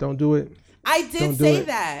icebreakers. Don't do it. I Don't did do say it.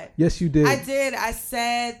 that. Yes, you did. I did. I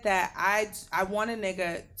said that I want a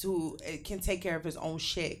nigga who can take care of his own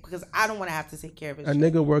shit because I don't want to have to take care of his A shit.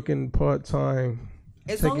 nigga working part-time.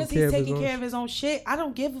 As long as he's taking care of his own shit, I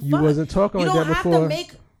don't give a fuck. You wasn't talking You like don't that have before. to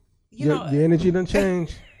make. You know. The energy done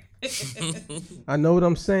changed. I know what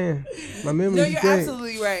I'm saying. My memory No, is you're great.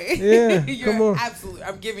 absolutely right. Yeah, you're come on. absolutely.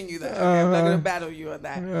 I'm giving you that. Okay, I'm not Uh-huh. gonna battle you on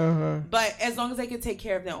that. Uh-huh. But as long as they can take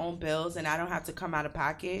care of their own bills and I don't have to come out of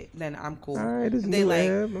pocket, then I'm cool. All right, this they new like,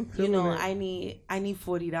 Ab, I'm feeling you know, it. I need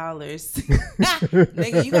 $40.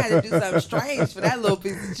 Nigga, you gotta do something strange for that little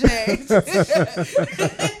piece of change. Damn,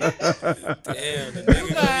 the nigga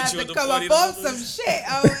You gonna have you to with come the up on some $40. shit.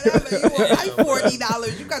 You want like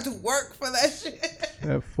 $40. You got to work for that shit.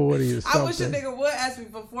 That 40 is I wish a something. nigga would ask me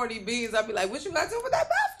for 40 beans. I'd be like, what you got to do with that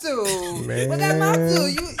mouth to? Man. What that mouth to?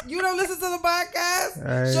 You don't listen to the podcast?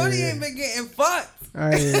 Hey. Shorty ain't been getting fucked.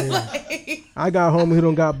 I got homie who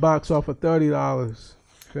done got boxed off for $30.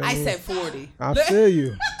 Feel I me? said 40. I feel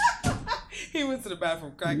you. He went to the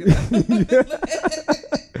bathroom cracking up.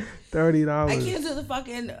 $30. I can't do the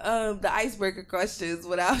fucking the icebreaker questions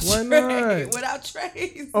without Why Trey. not? Without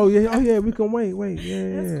Trace. Oh yeah, we can wait.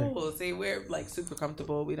 Yeah, That's yeah. cool. See, we're like super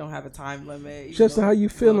comfortable. We don't have a time limit. You Chester, know, how you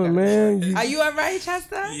feeling, man? Are you alright,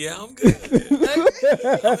 Chester? Yeah, I'm good.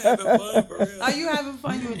 I'm having fun for real. Are you having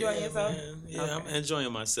fun? You enjoying yourself? Man. Yeah, Okay. I'm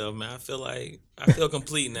enjoying myself, man. I feel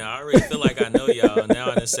complete now. I already feel like I know y'all.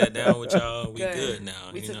 Now I done sat down with y'all. We good now.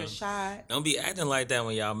 We took a shot. Don't be acting like that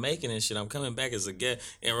when y'all making and shit. I'm coming back as a guest.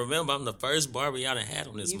 And remember, I'm the first barber y'all done had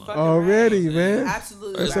on this You month. fucking Already, right. man.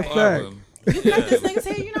 Absolutely That's a right. fact. You got this nigga's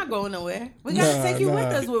hair. You're not going nowhere. We gotta take you with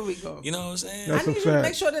us where we go. You know what I'm saying? That's I a need you to fact.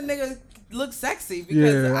 make sure the nigga looks sexy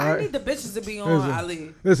because Yeah, I I- need the bitches to be on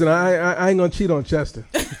Ali. Listen, I ain't gonna cheat on Chester.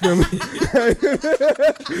 You feel me?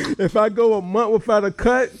 If I go a month without a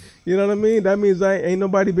cut, you know what I mean? That means ain't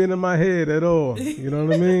nobody been in my head at all. You know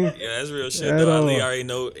what I mean? Yeah, that's real shit. At Though. all. Ali already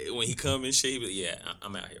know when he come and shit. He be, yeah,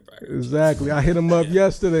 I'm out here, bro. Exactly. I hit him up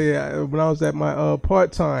yesterday when I was at my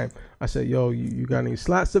part time. I said, "Yo, you got any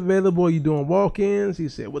slots available? You doing walk-ins?" He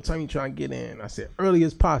said, "What time you trying to get in?" I said, "Early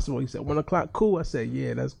as possible." He said, 1 o'clock, cool. I said,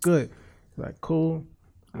 "Yeah, that's good." Like, cool.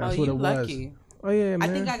 And that's Oh, what you it lucky. was. Oh yeah, man.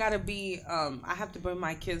 I think I gotta be. I have to bring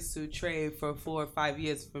my kids to Trey for 4 or 5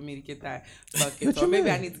 years for me to get that bucket. What So you maybe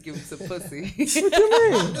mean? I need to give him some pussy. What you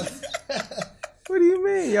mean? What do you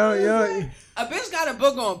mean? Y'all. A bitch got a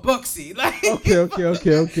book on Booksy. Like, Okay. I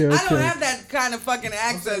don't have that kind of fucking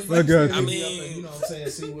access. I got you. I mean, you know what I'm saying?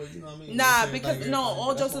 See what, you know what I mean? Nah, Saying, because like, no, everything.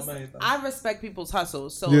 all That's jokes my aside, main thing. I respect people's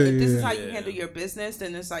hustles. So Yeah, if this is yeah. how you handle your business,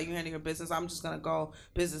 then this is how you handle your business. I'm just gonna go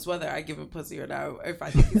business whether I give him pussy or not, or if I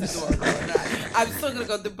think he's adorable or not. I'm still gonna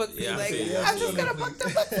go the Booksy. Yeah, I Like, feel you. I'm just gonna book the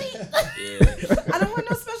Booksy. yeah. I don't want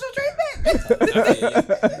no special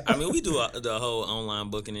treatment. I mean, we do the whole online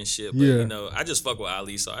booking and shit, but Yeah. you know, I just fuck with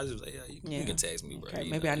Ali, so I just like, yeah, you Yeah. can text me, bro. Okay,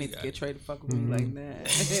 You maybe know, I need to got get it. Trey to fuck with me like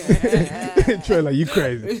that. Trey, like, you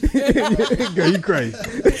crazy. Girl, you crazy.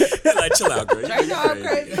 Like, chill out, girl. Trey know I'm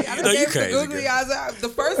crazy. I You know done you gave him crazy, the googly girl. eyes. The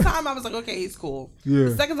first time I was like, okay, he's cool. Yeah.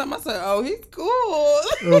 The second time I said, oh, he's cool.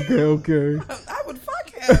 Okay. I would fuck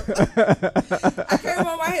him. I came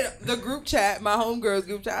on my head, the group chat, my homegirls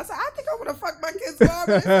group chat. I said, I think I want to fuck my kid's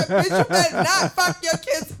barber. They said, bitch, you better not fuck your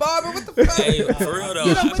kid's barber. What the fuck? Hey, for real though.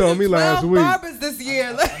 You know, She told me last week. barbers this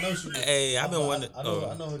year. Like, I know she. Hey, I've been wondering. I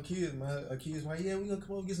Oh. know her kids, man. Her kids, like, yeah, we gonna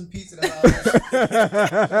come over and get some pizza.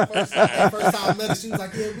 First time I met her, she was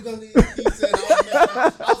like, yeah, we gonna need pizza. And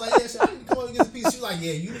I was like, yeah, shit, I need to come over and get some pizza. She was like,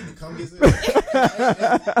 yeah, you need to come get some.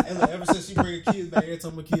 And like, ever since she bring her kids back, every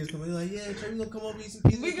time my kids come in, like, yeah, Trey, we gonna come over and eat some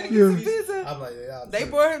pizza. we gonna Yeah. get some pizza. I'm like, yeah, They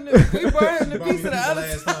brought him we brought him the Brought me pizza the other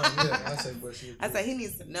last time. time. Yeah, I said, but she. I said, he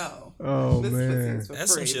needs to know. Oh, This man. pussy is for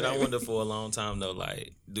That's free, some shit I baby. wonder for a long time though.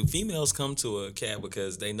 Like, do females come to a cat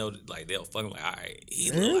because they know that, like, they'll fucking like, all right,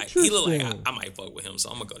 he look like Interesting. I might fuck with him, so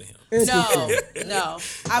I'm gonna go to him. No.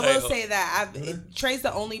 I will Like, say that Trey's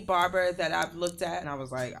the only barber that I've looked at and I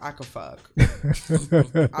was like, I could fuck.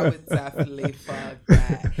 I would definitely fuck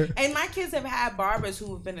that. And my kids have had barbers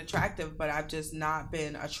who have been attractive, but I've just not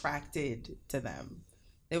been attracted to them.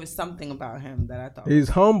 There was something about him that I thought. He's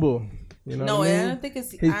humble. You know no, what I I mean? don't think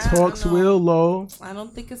it's. He I talks don't know. real low. I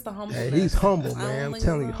don't think it's the humble. Hey, he's humble, man. I'm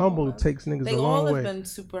telling you, humble takes. takes niggas They a all long have way. been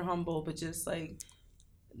super humble, but just like.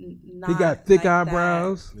 Not He got thick like that.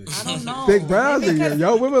 eyebrows. I don't know. Thick brows. Maybe because-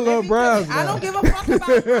 Y'all women love maybe brows. because I now. don't give a fuck about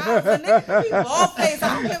brows. The nigga can be bald face.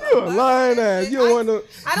 I don't give a You a fuck. lying about that ass. shit. You don't want to.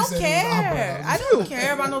 I don't said it was care. eyebrows. I don't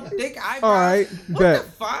care about no thick eyebrows. All right, What bet.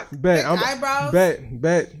 the fuck? Bet. Thick eyebrows.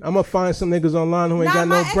 Bet. I'm gonna find some niggas online who ain't got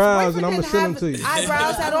no my brows, and I'm gonna ex-boyfriend send them to didn't you. have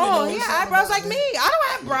Eyebrows at all. He had eyebrows like me. I don't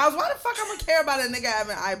have brows. Why the fuck I'm gonna care about a nigga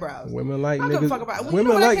having eyebrows? Women like I don't give a niggas. fuck about. You Women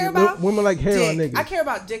know what like I care about? women like hair on Dick. niggas. I care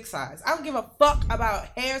about dick size. I don't give a fuck about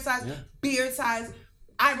hair size, beard size,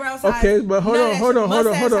 eyebrow size. Okay, but hold none on, of that hold shit. on, hold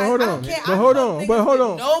on, Mustache hold on, size, hold I on. don't care. But I hold fuck on, niggas but hold with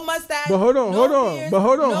on. No mustache. But hold on, no hold on, beard, but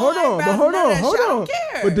hold on, no hold on, eyebrows, but hold none of on, that hold shit. I on. don't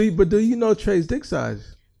care. But do you know Trey's dick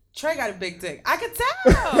size? Trey got a big dick. I could tell.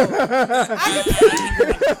 I could tell.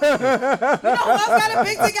 You know who else got a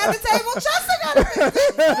big dick at the table? Chester got a big dick.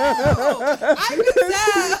 too. I could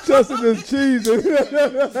tell. Justin is cheesing.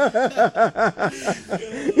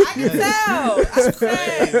 I can tell. I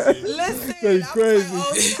said, listen. They I was crazy. like,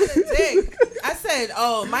 oh, he got a dick. I said,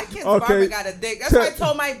 oh, my kid's Okay. barber got a dick. That's why I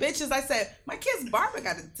told my bitches, I said, my kid's barber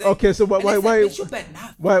got a dick. Okay, so And they why said, why bitch, you better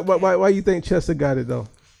not. why you think Chester got it though?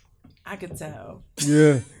 I could tell.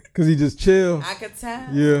 Yeah, cause he just chill. I could tell.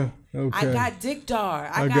 Yeah. Okay. I got dick dar.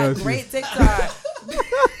 I I got got you. great dick dar.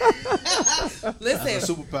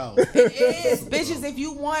 Listen, Superpower. it is, bitches. If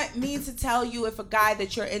you want me to tell you if a guy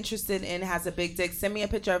that you're interested in has a big dick, send me a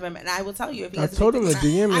picture of him, and I will tell you if he has. I told him to big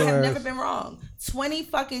dick. DM I your have ass. never been wrong. 20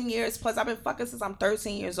 fucking years plus. I've been fucking since I'm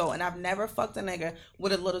 13 years old, and I've never fucked a nigga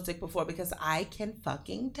with a little dick before because I can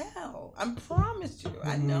fucking tell. I promise you.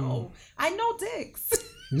 I know dicks.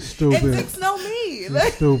 You stupid. And dicks know me. You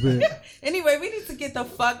stupid. Anyway, we need to get the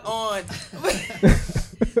fuck on.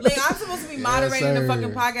 Like, I'm supposed to be moderating the sir.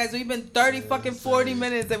 fucking podcast. We've been 40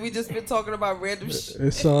 minutes and we just been talking about random shit.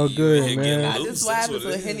 It's all good, man. Nah, this is what happens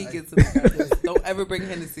when Henny gets in the podcast. Don't ever bring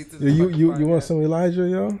Hennessy to the You fucking want podcast. some Elijah,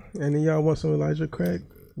 yo? Any of y'all want some Elijah Craig?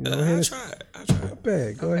 You know, I Hennessy? tried.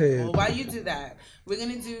 Bad. Go Okay, ahead. well, while you do that,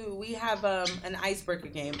 we have an icebreaker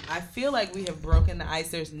game. I feel like we have broken the ice.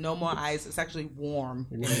 There's no more ice. It's actually warm.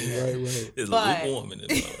 Right. It's But- lukewarm in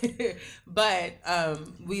this. But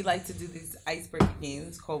we like to do these icebreaker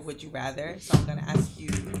games called Would You Rather. So I'm gonna ask you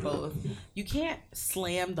both. You can't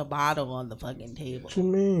slam the bottle on the fucking table. What you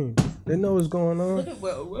mean? They know what's going Look on. at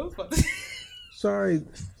what Sorry,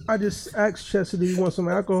 I just asked Chester, do you want some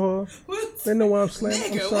alcohol? They know why I'm slamming.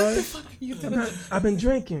 Nigga, I'm what sorry. the fuck are you doing? I've been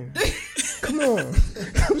drinking. Come on.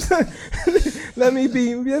 I'm sorry. let me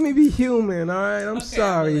be human, all right? I'm Okay,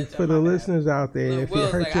 sorry I'm gonna for the let you- listeners out there. Look, If it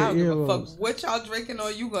Will's hurt like, I your don't give a fuck earlobes. what y'all drinking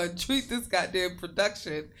on. You gonna treat this goddamn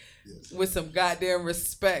production with some goddamn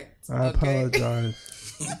respect. I Okay? apologize.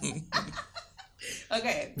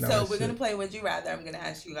 Okay, No, so that's we're gonna it. play Would You Rather. I'm gonna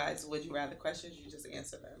ask you guys Would You Rather questions. You just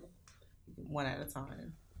answer them one at a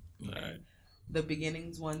time. All right. The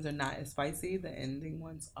beginnings ones are not as spicy. The ending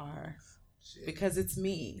ones are. Because it's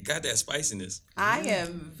me. Got that spiciness. I'm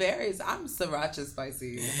sriracha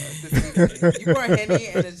spicy. This week. You pour Henny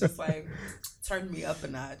and it's just like turned me up a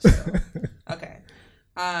notch. So. Okay.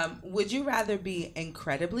 Would you rather be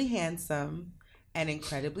incredibly handsome and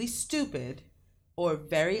incredibly stupid, or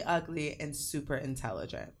very ugly and super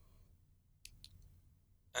intelligent?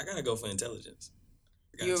 I gotta go for intelligence.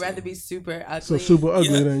 You would rather be super ugly. So super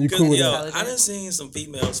ugly then. You 'cause, cool with yo, that? I done seen some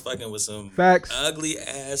females fucking with some Facts. ugly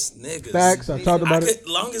ass niggas. Facts. I talked about it.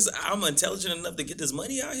 Long as I'm intelligent enough to get this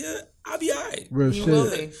money out here, I'll be alright. Real You will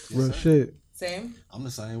shit. be. Real shit. Same. I'm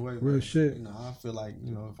the same way. Real man. shit. You know, I feel like,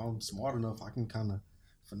 you know, if I'm smart enough, I can kind of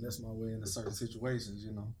finesse my way into certain situations,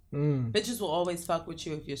 you know. Bitches will always fuck with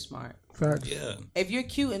you if you're smart. Facts. Yeah. If you're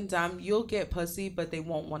cute and dumb, you'll get pussy, but they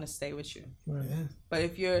won't want to stay with you. Right. Yeah. But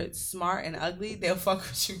if you're smart and ugly, they'll fuck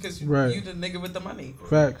with you because Right. you the nigga with the money.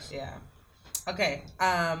 Facts. Yeah. Okay.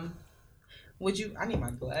 Would you? I need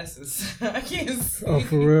my glasses. I can't see. Oh,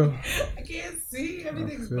 for real? I can't see.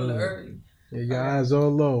 Everything's feel it. blurry. Yeah, your eyes all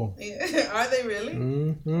low. Yeah. Are they really?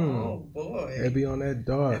 Mm-hmm. Oh boy. They be on that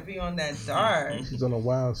dark. They be on that dark. She's on the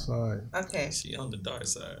wild side. Okay. She on the dark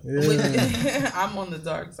side. Yeah. I'm on the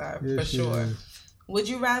dark side Yeah, for she sure. is. Would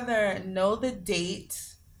you rather know the date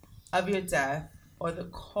of your death or the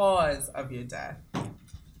cause of your death?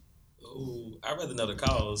 Ooh, I'd rather know the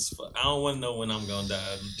cause. I don't want to know when I'm gonna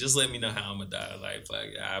die. Just let me know how I'm gonna die. Like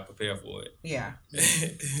I prepare for it. Yeah.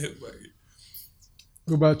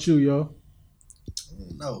 What about you, yo?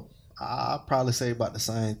 No, I'll probably say about the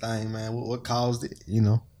same thing, man. What caused it, you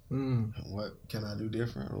know? What can I do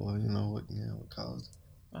different, or you know what caused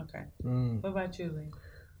it? Okay. Mm. What about you, Lee?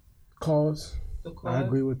 Cause. The cause? I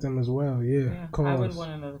agree with them as well. Yeah. Yeah, Cause. I would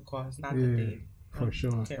want to know the cause, not the Yeah, date. I for don't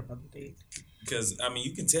sure. care about the date. Because I mean,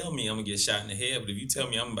 you can tell me I'm gonna get shot in the head, but if you tell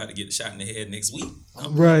me I'm about to get shot in the head next week,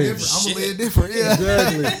 Right. I'm gonna live different. Yeah.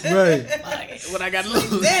 Exactly. Right. What I got to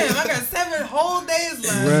lose? Damn, I got 7 whole days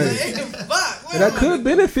left. Right. Fuck. And that could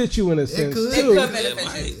benefit you in a sense could. It too. could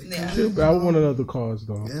benefit you. Yeah. True, but I would want another cause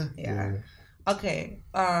though. Yeah. Yeah. Okay.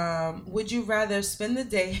 Would you rather spend the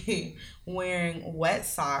day wearing wet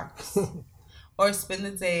socks or spend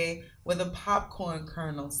the day with a popcorn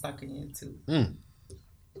kernel stuck in your tooth?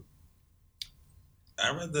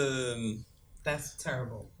 I'd rather That's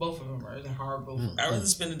terrible. Both of them are horrible. I'd rather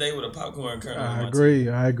spend the day with a popcorn kernel.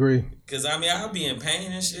 I agree. Because I mean, I'll be in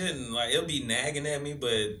pain and shit, and like it'll be nagging at me.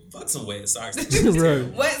 But fuck some wet socks.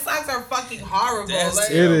 Right. Wet socks are fucking horrible. That's Like,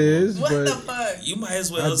 It is, what but the fuck? You might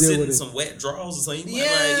as I well deal sit with in it. some wet drawers or something. You Yeah,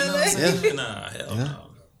 might, you know what I'm man. saying? Nah, hell no.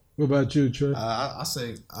 What about you, Trey? I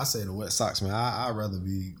say the wet socks, man. I'd rather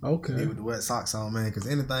be Okay. with the wet socks on, man, because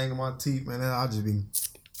anything in my teeth, man, I'll just be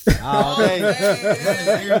Oh, all day. man.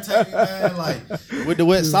 That irritate me, man. Like with the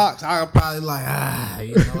wet socks, I'll probably like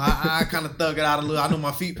you know, I kind of thug it out a little. I know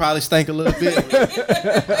my feet probably stink a little bit.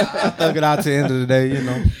 I thug it out to the end of the day, you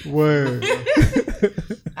know. Word.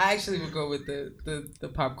 I actually would go with the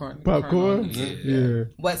popcorn. Popcorn? kernel. Yeah.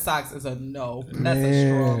 Wet socks is a no. That's Man. a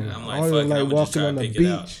strong. I'm no. like, I fuck don't it, like I'm gonna just walking try on to the pick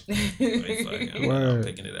it out. beach. Like, fuck it, I'm Word.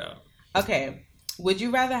 picking it out. Okay. Would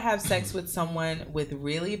you rather have sex with someone with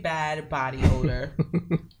really bad body odor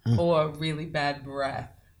or really bad breath?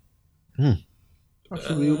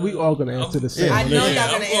 Actually, we all gonna answer the same. I know y'all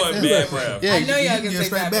I'm gonna going answer bad this. breath. Yeah, I know y'all you can get say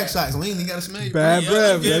straight bad back breath. shots. We ain't even got to smell you. Bad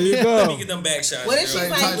breath. There you Let me go. get them back shots. What if she's bro.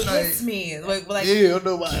 like, Tight. kiss me? Like Yeah,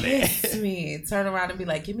 nobody. kiss me. Turn around and be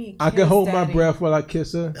like, give me a kiss, I can hold my daddy. breath while I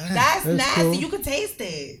kiss her. That's nasty. cool. You can taste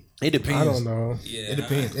it. It depends. I don't know. Yeah, It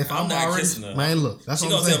depends. If I'm I'm not already, kissing her. man, look, that's She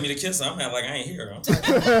what I'm gonna tell saying. me to kiss her. I'm not like I ain't here. I'm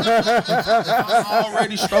If I'm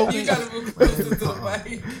already You stroking, gotta move closer to the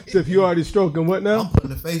mic. So if you already stroking, what I'm now?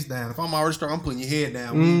 putting the face down. If I'm already stroking, I'm putting your head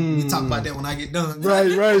down. We talk about that when I get done.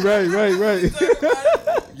 Right.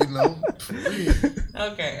 You know, for real.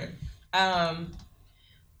 Okay.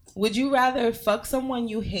 Would you rather fuck someone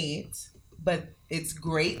you hate, but it's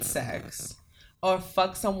great sex, or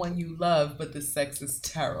fuck someone you love, but the sex is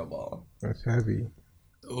terrible? That's heavy.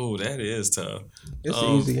 Oh, that is tough. It's an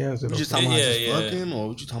easy answer. We Though. just talking about just Yeah. fucking, or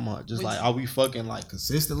what you talking about? Just like, are we fucking like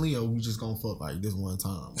consistently, or we just gonna fuck like this one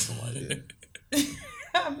time or something like that?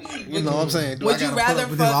 I mean, You know what I'm saying? Do Would I you gotta rather put up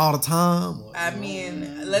with this fuck- all the time? Or, I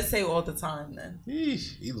mean, let's say all the time then.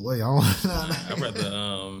 either way, I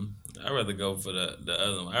don't. I'd rather go for the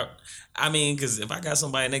other one. I mean, because if I got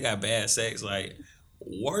somebody and they got bad sex, like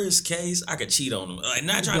worst case, I could cheat on them. Like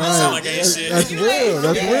not trying to sound like ain't shit. That's real.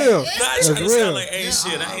 That's real. Not That's trying to real. sound like ain't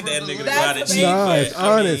shit. I ain't that nigga to go out and That's cheat. Nah, but, it's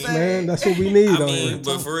honest, man. That's what we need I on mean, here.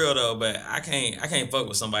 but for real though, but I can't fuck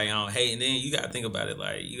with somebody I don't hate, and then you gotta think about it.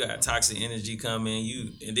 Like you got toxic energy coming,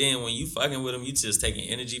 and then when you fucking with them, you just taking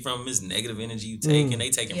energy from them. It's negative energy you taking. They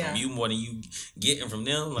taking from you more than you getting from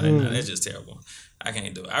them. Like nah, that's just terrible. I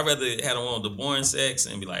can't do it. I'd rather have one with the boring sex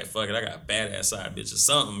and be like, fuck it, I got a badass side bitch or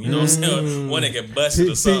something. You know what I'm saying? One that can bust it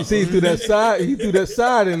or something. See, through that side, he threw that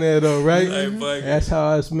side in there though, right? Like, fuck it. That's how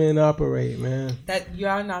us men operate, man. That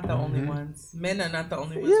y'all not the only ones. Men are not the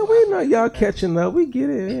only ones. Yeah, who we operate know y'all catching up. We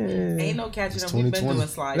get it. Yeah. Ain't no catching up. We've been 2020. doing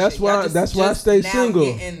slide That's shit. why- Y'all that's why I stay now single.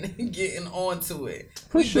 Getting onto it.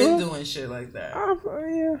 For We've sure. been doing shit like that.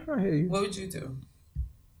 Yeah, I hear you. What would you do?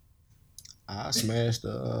 I smash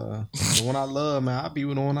the one I love, man. I be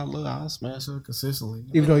with the one I love. I smash her consistently.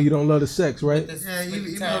 Even though you don't love the sex, right? This, Yeah, with the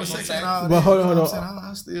even though terrible the sex sex? and all But that, hold you on, know hold what I'm on.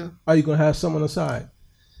 saying? I still. Are you gonna have some on the side?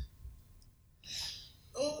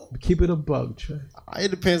 Keep it a bug, Trey.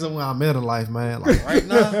 It depends on where I'm at in life, man. Like right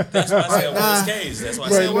now. That's why I said Right worst now. case. That's why I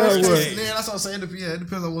Right said now, worst what? case. Yeah, that's what I'm saying. It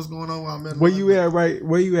depends on what's going on where I'm at. in Where life. you at right?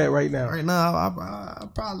 Where you at right now? Right now, I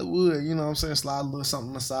probably would, you know what I'm saying, slide a little something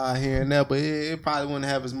on the side here and there, but it probably wouldn't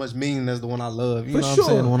have as much meaning as the one I love. You For know what sure. I'm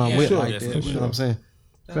saying? The one I'm Yeah, with sure, like that. definitely. You know what I'm saying?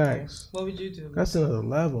 Facts. What would you do? That's another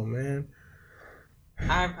level, man.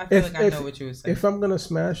 I feel like I know what you would say. If I'm gonna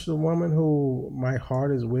smash the woman who my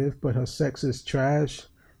heart is with, but her sex is trash,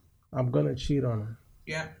 I'm gonna cheat on her.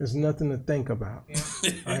 Yeah. There's nothing to think about.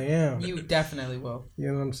 Yeah. I am. You definitely will. You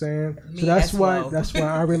know what I'm saying? Me So that's as why well. that's why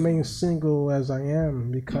I remain single as I am,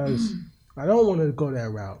 because I don't want to go that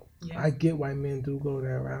route. Yeah. I get why men do go that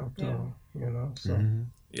route though. You know, so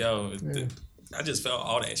Yo, I just felt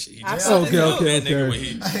all that shit. He I just felt said it Okay, too. that nigga okay.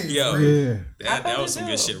 when he, yo, yeah. that felt was it some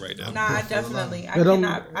too. good shit right there. Nah, I definitely. I That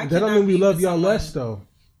don't mean we be love with y'all someone less though.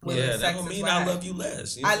 when Yeah, the that sex don't is mean I whack. love you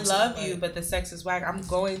less. You know I what I'm love saying? you, but the sex is whack. I'm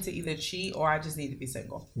going to either cheat or I just need to be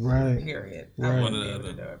single. Right. Period. Right. I One wouldn't or be the able to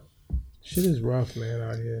other. do it. Shit is rough, man,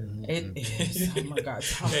 out here. It is. Oh my god.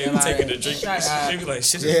 Tell me Hey, we about taking it. the drink. Shut up. She be like,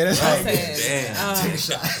 shit. Yeah, that's right. right.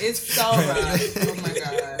 Listen, it's so rough. Oh my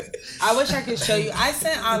god. I wish I could show you. I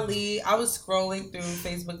sent Ali. I was scrolling through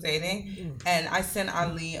Facebook dating, and I sent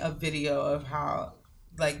Ali a video of how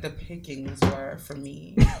like the pickings were for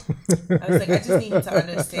me. I was like, I just need to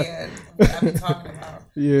understand what I've been talking about.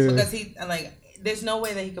 Yeah. Because he like. There's no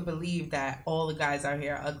way that he could believe that all the guys out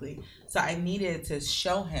here are ugly. So I needed to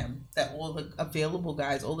show him that all the available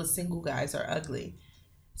guys, all the single guys are ugly.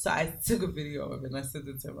 So I took a video of it and I sent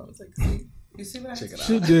it to him. I was like, see, you see what I Check it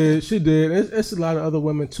said? out. She did. It's a lot of other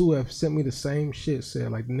women too have sent me the same shit.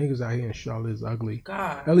 Said like the niggas out here in Charlotte is ugly.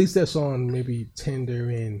 God. At least that's on maybe Tinder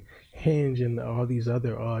and Hinge and all these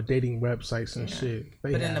other dating websites and shit.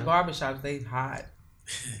 They But in the have- barbershops, they hot.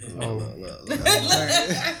 Look.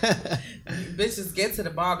 Bitches get to the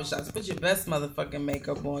barbershops. Put your best motherfucking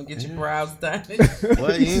makeup on. Get your brows done.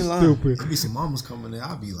 Well, you ain't lying. Stupid. There be some mamas coming in.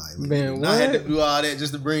 I'll be like, Man, I had to what? do all that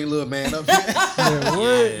just to bring little man up here. Man,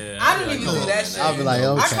 what? Yeah, I don't even do that shit. I'll be like,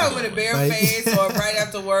 okay. I come with a bare Like- face or right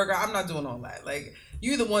after work. I'm not doing all that. Like,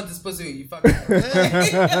 you the one that's pussy you fucking. I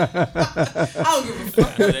don't give a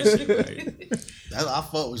fuck. that shit right. That's I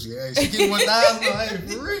fuck with you. Hey, she give 1,000. Hey,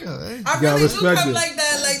 for real. Hey. I gotta really do respect come it. like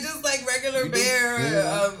that, like just like regular bear,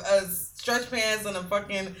 stretch pants and a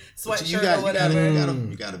fucking sweatshirt you got, or whatever.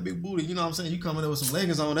 You got a big booty. You know what I'm saying? You coming there with some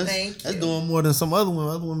leggings on. That's doing more than some other women.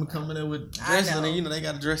 Other women coming there with dresses and then, they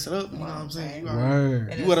got to dress it up. You know what I'm saying?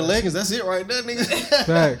 You wear the leggings. That's it right there, nigga.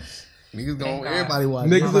 Facts. Niggas going, everybody watch.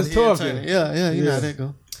 Niggas is talking. Yeah, you know how that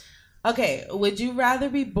go. Okay, would you rather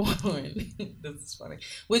be born? This is funny.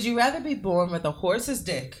 Would you rather be born with a horse's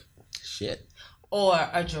dick? Shit. Or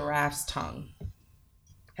a giraffe's tongue?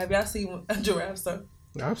 Have y'all seen a giraffe's tongue?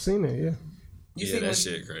 I've seen it, yeah. That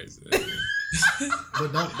shit crazy.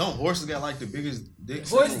 But don't horses got like the biggest dicks?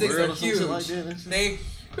 Horse dicks are huge. huge.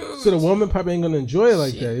 So the woman probably ain't gonna enjoy it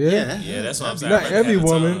like that, yeah? Yeah, that's what I'm saying. Not every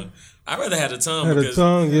woman. I'd rather have a tongue. Had a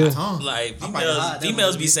tongue, yeah. Like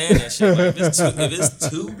females be saying that shit. Like, if it's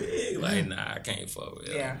too big, like nah, I can't fuck with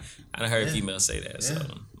it. Yeah. I done heard females say that. So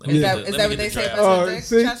is that what they say? Oh,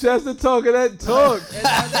 see, Chester talking that talk. He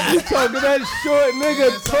talking that short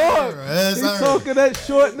nigga talk. He talking that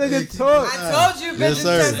short nigga talk. I told you, bitches,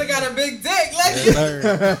 Chester got a big dick.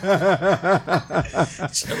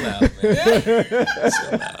 Chill out, man.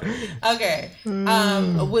 Chill out. Okay.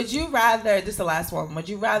 Would you rather? This is the last one. Would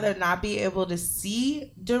you rather not be able to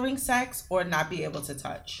see during sex or not be able to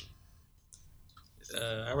touch?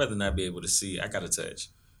 I'd rather not be able to see. I gotta touch.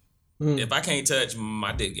 If I can't touch,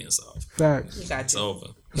 my dick getting soft. Facts. It's over.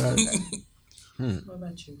 What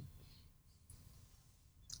about you?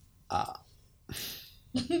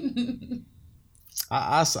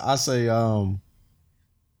 I say I'd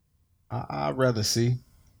rather see.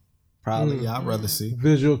 Probably, I'd rather see.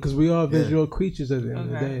 Visual, because we are visual creatures at the end of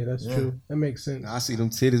the day. That's true. That makes sense. I see them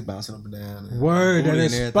titties bouncing up and down. Word, that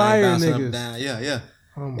inspire niggas. Yeah.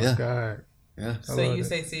 Oh my God. Yeah. So you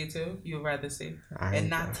say see too? You would rather see and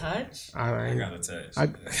not touch? I gotta touch. I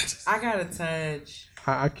gotta touch.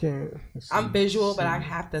 I can't. I'm visual, but I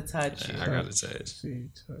have to touch. I gotta touch. See,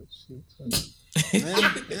 touch.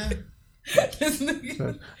 Yeah.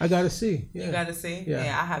 I gotta see. Yeah. You gotta see.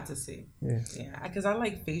 Yeah, I have to see. Yeah, because I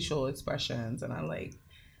like facial expressions and I like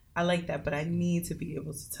that, but I need to be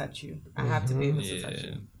able to touch you. I have to be able to touch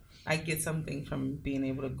you. I get something from being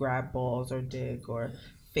able to grab balls or dick or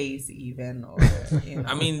face even, or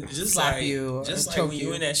I mean, just slap like you, just like when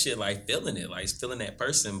you in that shit, like feeling it, like feeling that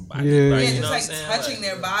person body, yeah, like, you just know like what I'm saying? touching like,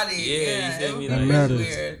 their body. Yeah, you feel me? That Like, matters.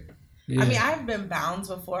 Weird. Yeah. I mean, I've been bound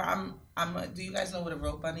before. Do you guys know what a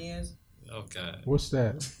rope bunny is? Oh God, what's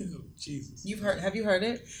that? Jesus, Have you heard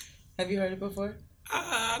it? Have you heard it before?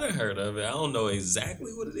 I done heard of it. I don't know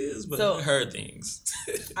exactly what it is, but So, I heard things.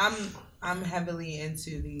 I'm heavily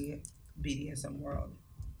into the BDSM world.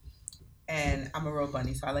 And I'm a rope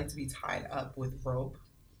bunny, so I like to be tied up with rope.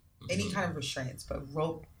 Any kind of restraints, but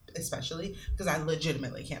rope especially, because I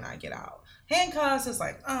legitimately cannot get out. Handcuffs, it's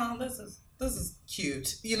like, oh, this is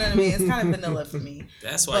cute. You know what I mean? It's kind of vanilla for me.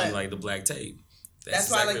 That's why you like the black tape. That's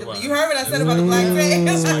why I like the. You heard what I said about the black tape?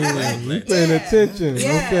 You paying attention?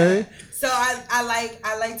 Yeah. Okay. So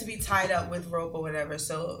I like to be tied up with rope or whatever.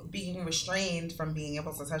 So being restrained from being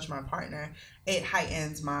able to touch my partner, it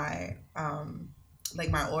heightens my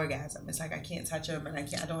my orgasm. It's like I can't touch him and I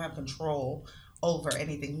don't have control over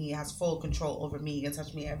anything. He has full control over me. He can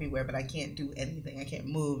touch me everywhere, but I can't do anything. I can't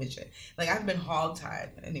move and shit. Like, I've been hogtied.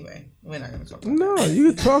 Anyway, we're not going to talk about No, that.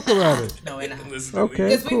 you can talk about it. No, we're not. Okay,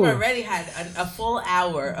 Because cool. we've already had a full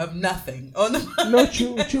hour of nothing on the No,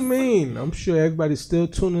 what you mean? I'm sure everybody's still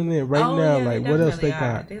tuning in right now. Yeah, like, what else they definitely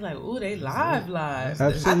are. got? They like, ooh, they live.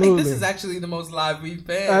 Absolutely. I think this is actually the most live we've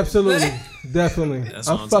been. Absolutely. Definitely. That's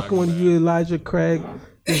what I'm I'm fucking talking with about. you, Elijah Craig.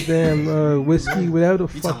 This damn whiskey, whatever the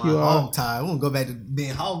fuck you are. Hog tied. We won't go back to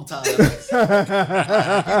being hog tied. You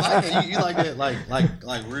like that,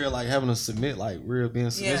 like real, like having to submit, like real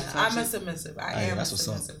being submissive. Yeah, I'm a submissive. I am a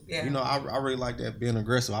submissive. Yeah. You know, I really like that being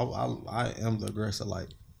aggressive. I am the aggressor. Like,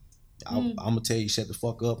 I'm gonna tell you shut the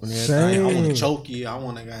fuck up and everything. Same. I want to choke you. I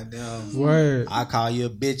want to goddamn. Word. I call you a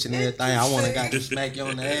bitch and everything. I want to goddamn smack you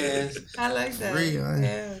on the ass. I like that. Real,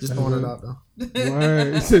 Yeah. just throwing it out though.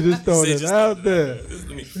 Word. So just throwing it out there.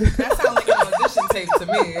 That sounds like an audition tape to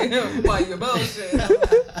me. While you're bullshit.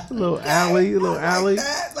 A little alley, Like little alley.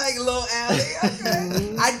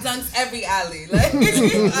 Okay. I dunks every alley. Like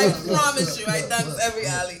I promise you, I dunks every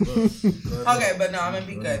alley. Okay, but no, I'm gonna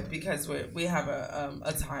be good because we have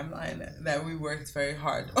a timeline that we worked very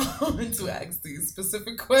hard on to ask these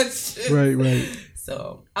specific questions. Right.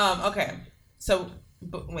 So, okay. So,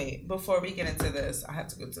 wait, before we get into this, I have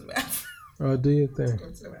to go to the bathroom. Oh, do your thing.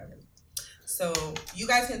 So you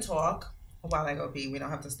guys can talk while I go pee. We don't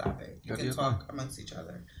have to stop it. You can talk amongst each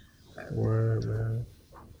other. Word, man.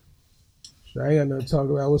 I ain't got nothing to talk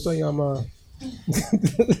about. What's on your mind?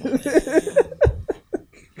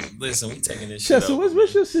 Listen, we taking this shit. So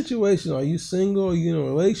what's your situation? Are you single? Are you in a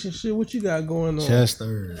relationship? What you got going on?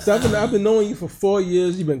 Chester. So I've been knowing you for 4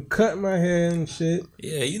 years. You've been cutting my hair and shit.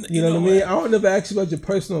 Yeah, you know what I mean. I don't never ask you about your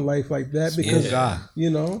personal life like that because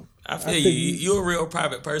you know. I feel you're a real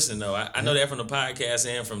private person though. I know that from the podcast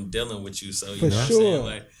and from dealing with you. So you know what I'm saying?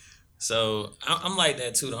 Like, so I'm like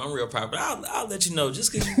that too. Though. I'm real private. I'll let you know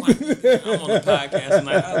just because I'm on the podcast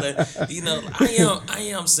tonight. I'll let you know I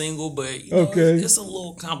am single, but you know, it's a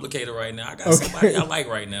little complicated right now. I got somebody I like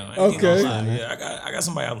right now. Yeah, I got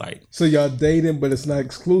somebody I like. So y'all dating, but it's not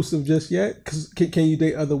exclusive just yet. Cause can you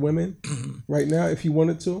date other women right now if you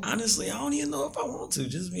wanted to? Honestly, I don't even know if I want to.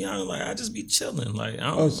 Just be honest, like I just be chilling. Like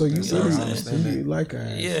I don't. So you like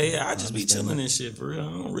her? Yeah. I just be chilling and shit for real.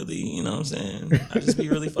 I don't really, you know what I'm saying. I just be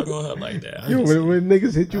really fucking with her like that. Yo, when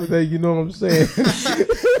niggas hit you with that, you know what I'm saying?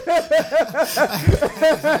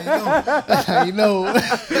 That's how you know.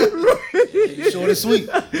 Short and sweet.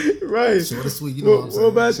 Right. Short and sweet. You know what I'm saying?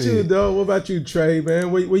 What about you, dog? What about you, Trey,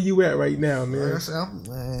 man? Where you at right now, man?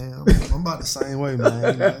 I'm about the same way,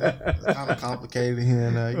 man. You know, it's kind of complicated here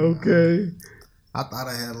and there. Okay. I thought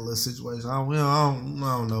I had a little situation. I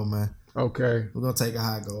don't know, man. Okay. We're gonna take it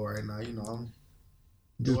how I go right now. You know, I'm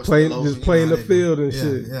just playing the field and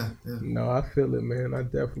shit. Yeah. No, I feel it, man. I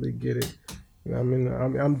definitely get it. I mean,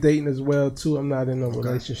 I'm dating as well too. I'm not in a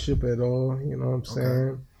relationship at all. You know what I'm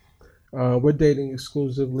saying? We're dating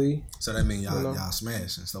exclusively. So that means y'all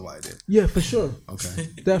smash and stuff like that. Yeah, for sure. Okay.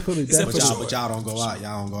 Definitely. But y'all don't go out.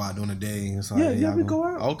 Y'all don't go out doing a day and stuff. Yeah, we go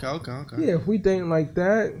out. Okay. Yeah, if we dating like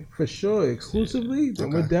that, for sure, exclusively,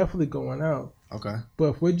 then we're definitely going out. Okay.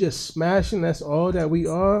 But if we're just smashing, that's all that we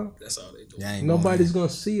are. That's all they do. Nobody's gonna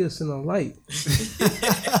see us in the light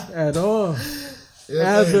at all.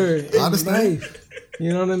 Ever in life.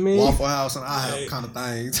 You know what I mean? Waffle House and IHOP kind of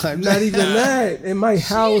thing. Not even that. In my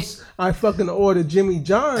house, I fucking order Jimmy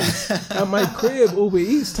John's at my crib, Uber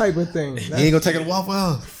Eats type of thing. You ain't gonna take it to Waffle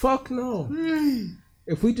House? Fuck no.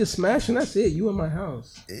 If we just smashing, that's it. You in my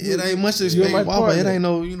house. It ain't much to expect Waffle. It ain't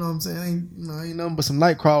no, you know what I'm saying? Ain't nothing but some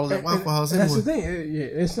night crawlers at Waffle House anyway. That's the thing.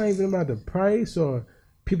 It's not even about the price or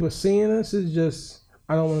people seeing us. It's just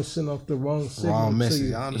I don't want to send off the wrong signal. Wrong message.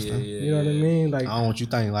 You. I understand. You know what I mean? Like I don't want you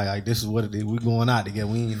think like this is what it is. We going out together.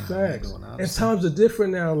 We ain't going out. And times are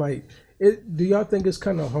different now. Like, do y'all think it's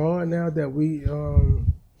kind of hard now that we?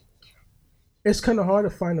 It's kind of hard to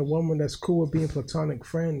find a woman that's cool with being platonic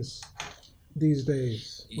friends these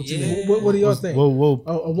days. What do y'all think? A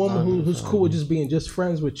woman who's cool with just being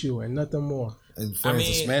friends with you and nothing more. And friends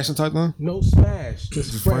to smashing type thing? No smash,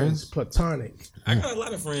 just friends, platonic. I got a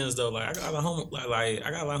lot of friends though. Like I got a lot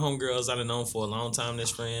of homegirls I've known for a long time as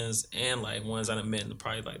friends, and like ones I've met in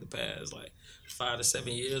probably like the past 5 to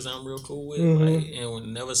 7 years. I'm real cool with,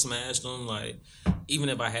 and never smashed them. Like even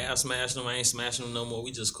if I have smashed them, I ain't smashing them no more.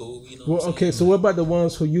 We just cool, you know. Well, okay. So what about the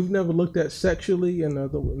ones who you've never looked at sexually, and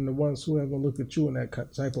the ones who haven't looked at you in that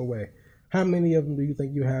type of way? How many of them do you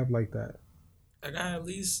think you have like that? I got at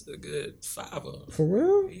least a good 5 of them. For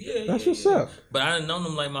real? Yeah. That's what's up. But I done known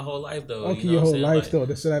them like my whole life though. Okay, you know your whole life like, though.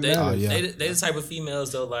 That's what matters. They the type of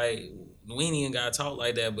females though, like we ain't even gotta talk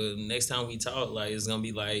like that, but next time we talk, like it's gonna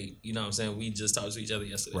be like, you know what I'm saying, we just talked to each other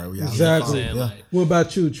yesterday. Right, exactly. You know what, what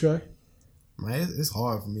about you, Trey? Man, it's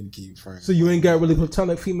hard for me to keep friends. So you ain't got really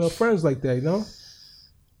platonic female friends like that, you know?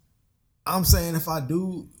 I'm saying if I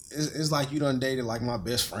do, it's like you done dated like my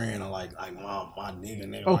best friend or like my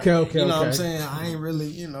nigga. Okay. You know what I'm saying? I ain't really,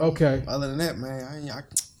 you know. Okay. Other than that, man,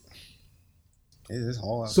 it's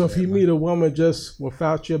hard. So if you meet a woman just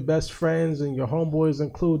without your best friends and your homeboys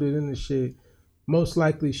included in the shit, most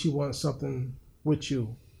likely she wants something with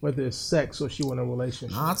you, whether it's sex or she want a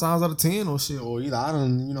relationship. 9 times out of 10 or shit, or either I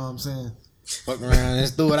don't, you know what I'm saying? Fuck around and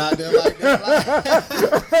just threw it out there like that.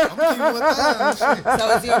 I'm keeping with that.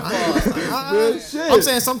 So it's your fault. I'm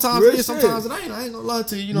saying sometimes it is, sometimes it ain't. I ain't gonna lie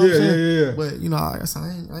to you. You know what I'm saying? Yeah. But you know, I guess I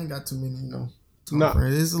ain't got too many. You know,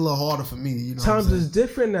 friends. It's a little harder for me. You know, times is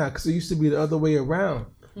different now because it used to be the other way around.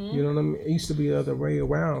 You know what I mean? It used to be the other way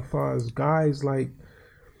around. As far as guys, like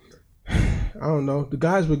I don't know, the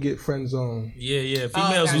guys would get friend zoned. Yeah.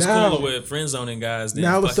 Females was cooler with friend zoning guys than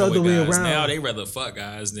now it's the other way around. Now they rather fuck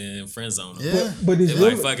guys than friend zone them. Yeah, but these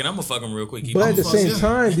women, like fucking, I'm gonna fuck them real quick. But at the same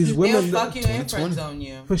time, these women they'll fuck you and friend zone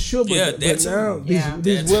you for sure. But now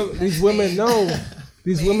these women know.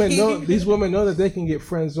 These women know that they can get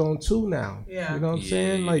friend zoned too now. Yeah. You know what I'm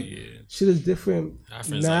saying? Like shit is different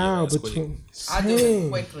now between. I do it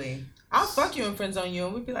quickly. I'll fuck you and friend zone you,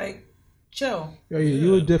 and we'd be like, chill. Yeah,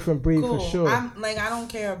 you a different breed Cool. for sure. I don't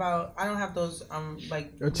care about. I don't have those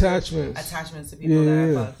like attachments to people that I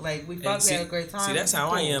yeah. fuck. Like we fuck, we had a great time. See, that's how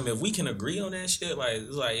cool. I am. If we can agree on that shit, like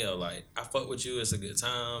it's like yo, like I fuck with you, it's a good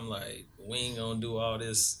time. Like we ain't gonna do all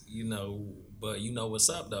this, you know. But you know what's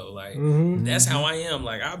up though, like that's how I am.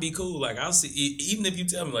 Like I'll be cool. Like I'll see, even if you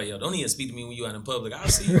tell me like yo, don't even speak to me when you out in public. I'll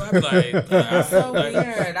see you. I'll be like, that's so weird.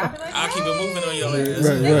 I'll be like, I'll keep it moving on your ass.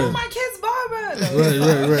 They know my kid's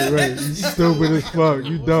barber. Right. You stupid as fuck.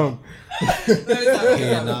 You dumb.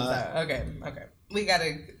 Okay. We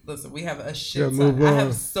gotta listen. We have a shit ton. I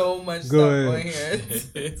have so much stuff going here.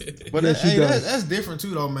 But that's different too,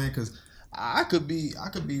 though, man. Because I could be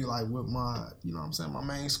like with my, you know what I'm saying, my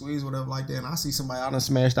main squeeze, whatever like that, and I see somebody out and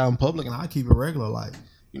smashed out in public, and I keep it regular, like.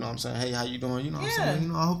 You know what I'm saying? Hey, how you doing? You know what I'm saying? You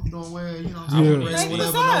know, I hope you doing well. You know what I'm saying? Like,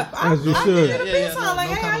 whatever. what's up? As you should. No like,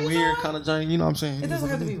 hey, kind of weird kind of joint. You know what I'm saying? It doesn't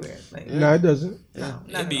have to be weird. Like, No, it doesn't. Yeah.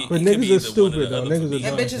 But niggas are stupid though. Niggas are and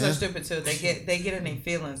dumb. bitches are stupid too. They get in their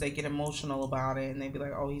feelings. They get emotional about it, and they be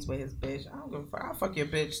like, "Oh, he's with his bitch." I don't give a fuck. I'll fuck your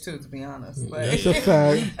bitch too, to be honest. Like, That's a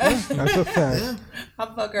fact. That's a fact.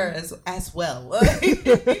 I'll fuck her as well. We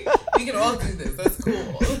can all do this. That's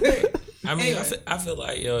cool. I mean, Anyway. I feel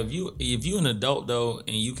like yo, if you an adult though,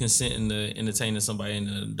 and you consent into entertaining somebody in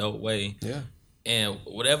an adult way, Yeah. and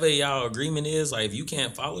whatever y'all agreement is, like if you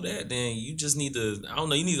can't follow that, then you just need to, I don't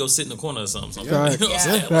know, you need to go sit in the corner or something. Fact. You know what I'm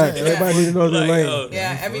saying? Fact. Everybody need to know their lane.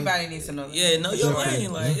 Yeah, everybody needs to know. Yeah, know your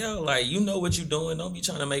lane. Like, yo, like, you know what you're doing. Don't be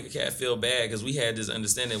trying to make a cat feel bad because we had this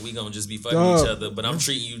understanding we going to just be fucking each other, but I'm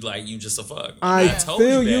treating you like you just a fuck. I told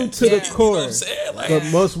feel you that. to the Yeah. core. You know what I'm saying? Like,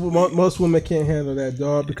 But most women can't handle that,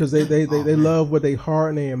 dog, because they love what they heart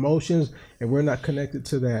and their emotions, and we're not connected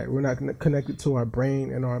to that. We're not connected to our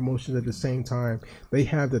brain and our emotions at the same time. They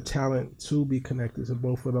have the talent to be connected to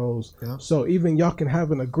both of those. Yeah. So even y'all can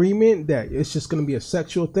have an agreement that it's just gonna be a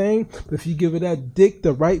sexual thing, but if you give it that dick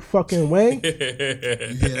the right fucking way,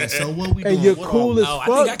 Yeah. So what we doing? and you're What cool are as Oh, I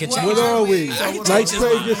think I fuck, can what change are it. we? I can Like change Trey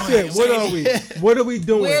it. just said, what are we? What are we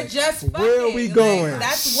doing? We're just fucking. Where are we Like, going?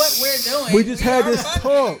 that's what we're doing. We just had are this fucking.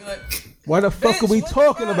 talk. Like, Why the fuck bitch, are we what the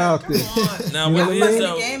talking fuck? about Come this? on. now, You know what what I it is mean?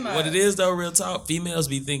 though, The game up. what it is though, real talk, females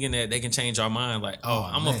be thinking that they can change our mind. Like, oh,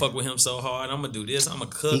 I'm gonna man. fuck with him so hard. I'm gonna do this. I'm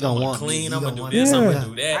gonna cook. He I'm gonna gonna want me. clean. He I'm gonna gonna do want this. me. I'm Yeah. gonna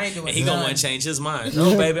do that. I ain't doing And he gonna none. want to change his mind.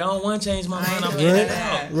 No, baby, I don't want to change my I mind. ain't I'm doing getting it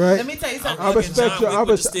that. out. Right. Let me tell you something. I respect John you. Wick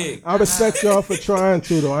with the stick. I respect y'all for trying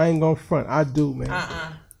to though. I ain't gonna front. I do, man.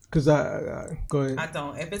 Uh-uh. Cause I go ahead. I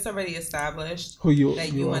don't. If it's already established Who you?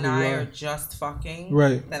 that you you are and who I you are are. just fucking,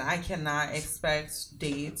 Right. then I cannot expect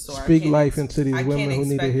dates or Speak I can't life into these I women can't who need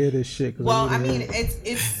to expect- hear this shit. 'Cause Well, they I need to mean, hear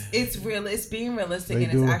it. it's real. It's being realistic They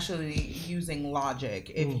and do. it's actually using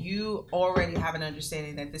logic. If you already have an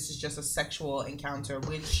understanding that this is just a sexual encounter,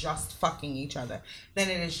 we're just fucking each other, then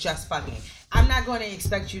it is just fucking. I'm not going to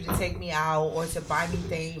expect you to take me out or to buy me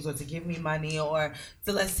things or to give me money or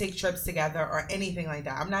to let's take trips together or anything like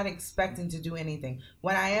that. I'm not expecting to do anything.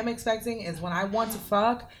 What I am expecting is when I want to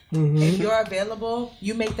fuck, if you're available,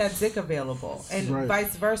 you make that dick available, and Right.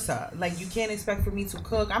 vice versa. Like you can't expect for me to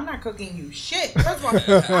cook. I'm not cooking you shit. First of all, I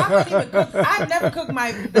don't even cook. I've never cooked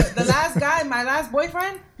the last guy, my last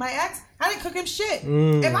boyfriend, my ex. I didn't cook him shit.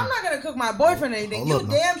 If I'm not gonna cook my boyfriend anything, you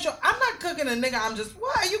damn sure I'm not cooking a nigga. I'm just,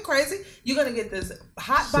 what? Are you crazy? You're gonna get this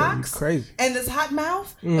hot So you box crazy. and this hot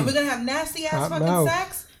mouth, and we're gonna have nasty ass Hot fucking mouth.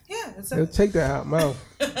 sex. Yeah, it's They'll take that hot mouth.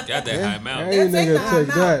 Got that high mouth. Hey, They'll take nigga, the hot take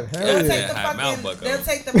mouth. that. They'll Hell take yeah. the Hot mouth, fucking. bucko. They'll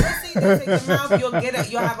take the pussy. They'll take the mouth. You'll get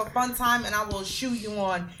it. You'll have a fun time, and I will shoo you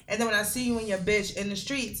on. And then when I see you and your bitch in the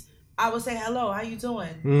streets, I will say hello. How you doing?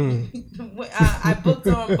 I booked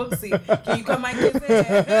on Booksy. Can you come my kids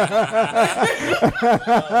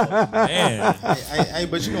Man. Hey,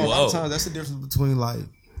 but you know, a lot of Whoa. times that's the difference between like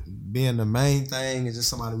being the main thing and just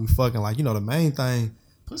somebody we fucking. Like, you know, the main thing,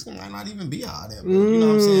 pussy might not even be all that. But you know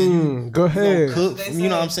what I'm saying? You Go gonna ahead. cook. They You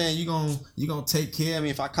know what say. I'm saying? You gonna take care of me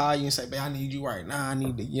if I call you and say, "Babe, I need you right now. I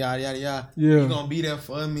need to yada yada yada." Yeah. You gonna be there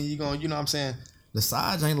for me. You gonna, you know what I'm saying? The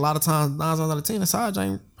side ain't a lot of times 9 times out of 10. The side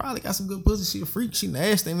ain't probably got some good pussy. She a freak. She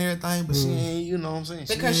nasty and everything, but she ain't. You know what I'm saying?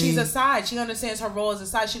 Because she she's a ain't- side. She understands her role as a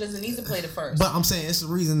side. She doesn't need to play the first. But I'm saying it's the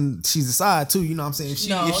reason she's a side too. You know what I'm saying? If she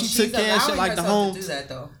she's took care of shit allowing like the herself home. to do that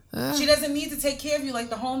though. She doesn't need to take care of you like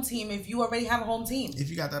the home team if you already have a home team. If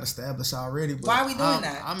you got that established already, but Why are we doing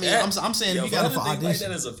that? I mean, I'm saying Yo, if you got it for think like audition.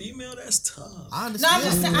 that as a female, that's tough. I No, I'm understand.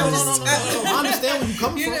 just saying. I understand where you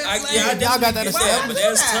coming You from. just like- I y'all got definitely that get Why but would I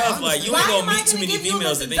that's do that? tough. Like you Why ain't am gonna I meet too gonna many give you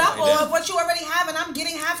females the that think like double that. of what you already have, and I'm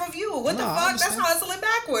getting half of you? What the fuck? That's hustling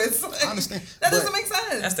backwards. Like, I understand. That doesn't make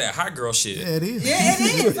sense. That's that hot girl shit. Yeah, it is. Yeah,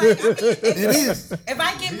 it is. Like, I mean, It is. if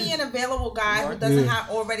I get me an available guy who doesn't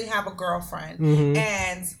already have a girlfriend,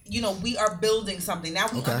 and we are building something. Now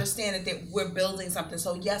we understand that we're building something.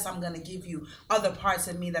 So yes, I'm gonna give you other parts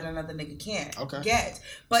of me that another nigga can't get.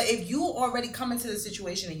 But if you already come into the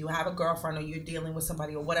situation and you have a girlfriend or you're dealing with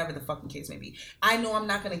somebody or whatever the fucking case may be, I know I'm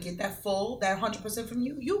not gonna get that 100% from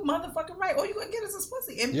you. You motherfucking right. All you gonna get is this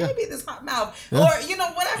pussy and maybe this hot mouth or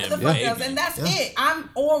whatever the fuck else. And that's it. I'm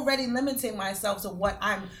already limiting myself to what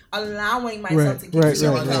I'm allowing myself to give you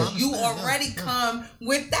because you already come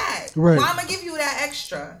with that. Right. Well, I'm gonna give you that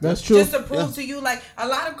extra. That's true. Just to prove to you, like a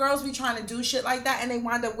lot of girls be trying to do shit like that and they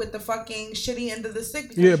wind up with the fucking shitty end of the stick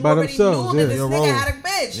because you by already themselves. knew that this You're nigga wrong. had a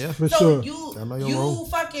bitch. Yeah, for so sure. you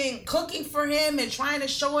fucking cooking for him and trying to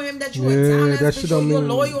show him that you're Yeah, a that talent, shit that don't you're mean-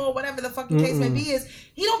 loyal or whatever the fucking case may be is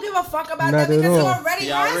he don't give a fuck about Not that because at he all. already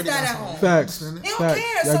has that at home. Facts. He don't Facts.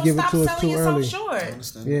 care. Y'all So give it stop to us selling too yourself early.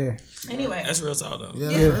 short. Yeah. Anyway. That's real talk though.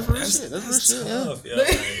 Yeah, that's real That's shit. That's real shit. tough, yo.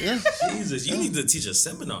 Like, Jesus, you need to teach a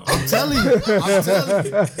seminar. I'm telling you. Yes,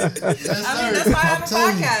 I mean, that's why I have a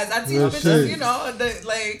podcast. I teach Real bitches,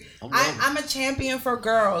 shit. I'm a champion for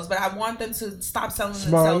girls, but I want them to stop selling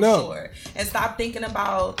Smart themselves enough. short and stop thinking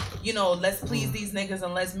about, let's please these niggas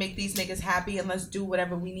and let's make these niggas happy and let's do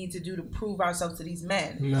whatever we need to do to prove ourselves to these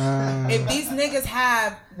men. Nah. If these niggas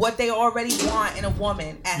have what they already want in a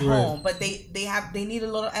woman at home, but they need a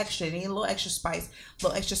little extra, they need a little extra spice, a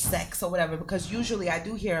little extra sex or whatever, because usually I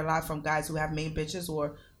do hear a lot from guys who have main bitches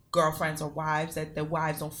or girlfriends or wives that their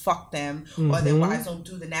wives don't fuck them or their wives don't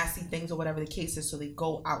do the nasty things or whatever the case is, so they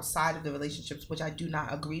go outside of the relationships, which I do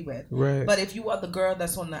not agree with. Right. But if you are the girl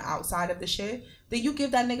that's on the outside of the shit, then you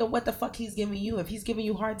give that nigga what the fuck he's giving you. If he's giving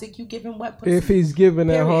you hard dick, you give him wet pussy. If he's giving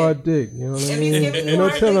that Period. hard dick, you know what I If mean? he's giving you And don't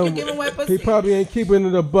hard tell dick, you him give him wet pussy. he probably ain't keeping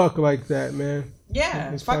it a buck like that, man.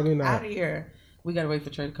 Yeah, It's fuck probably not. out of here. We gotta wait for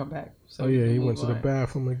Trey to come back. So Oh yeah, he we went to the can-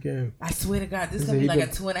 bathroom again. I swear to God, this is He gonna be like been-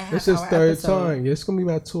 a 2.5 It's his hour third episode. time. Yeah, it's gonna be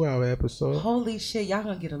about 2-hour episode. Holy shit, y'all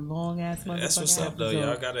gonna get a long ass motherfucking That's what's up though. episode.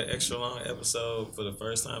 Y'all got an extra long episode for the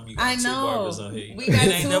first time. You got I two know. barbers on here. We got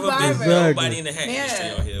it ain't two never barbers. been nobody in the hat Yeah. industry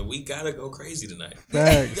on here. We gotta go crazy tonight.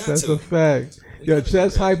 Facts. got That's to. a fact. Yo,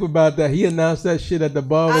 Chet's hype about that. He announced that shit at the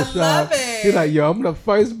barber I shop. love it. He's like, yo, I'm the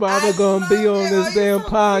first barber I gonna be love on it. this Oh, damn you're so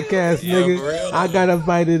podcast, cute. Yeah, nigga. for real, I though. got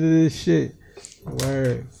invited to this shit.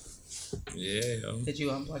 Word. Yeah, yo. Did you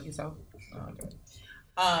unplug yourself? Oh,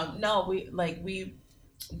 okay. No, we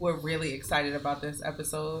were really excited about this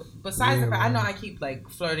episode. Besides the fact, I know I keep like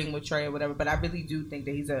flirting with Trey or whatever, but I really do think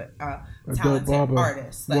that he's a dope talented barber.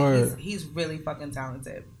 Artist. Like Word. he's really fucking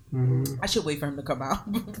talented. Mm-hmm. I should wait for him to come out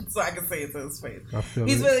so I can say it to his face. I feel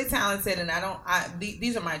He's it. really talented, and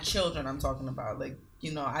these are my children I'm talking about. Like,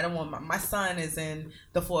 I don't want my son is in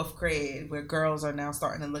the 4th grade where girls are now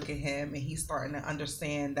starting to look at him and he's starting to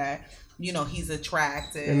understand that, he's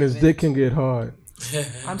attractive. And his dick can get hard.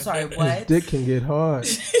 I'm sorry, His what? dick can get hard.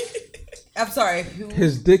 I'm sorry, who?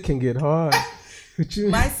 His dick can get hard. What you-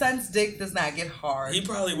 My son's dick does not get hard. He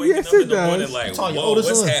probably waking Yes, up in it the morning does. like, Talk your whoa, oldest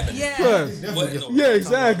what's son. happening? Yeah. Trust. What in the- Yeah,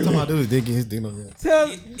 exactly. Talking about dude, dick his dick on that. Tell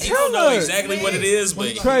He don't know her. exactly what it is,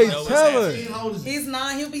 but Trey, he know what's tell her. happening. He's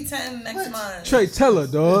not. He'll be 10 next month. Trey, tell her,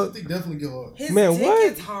 dog. Dick definitely get hard. His Man, dick what?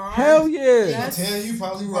 gets hard. Hell yeah. Yes. Tell you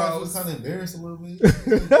probably Gross. feel kind of embarrassed a little bit.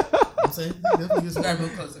 I'm saying he definitely gets You gotta hard.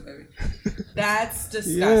 move closer, baby. That's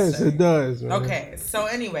disgusting. Yes, it does, man. Okay, so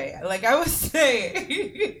anyway, like I was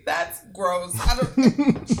saying, that's gross. I don't.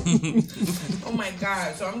 Oh my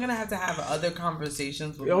god! So I'm gonna have to have other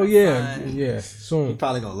conversations with. Oh my yeah, son. yeah. He Soon.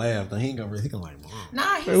 probably gonna laugh. Though. He ain't gonna really. He gonna like.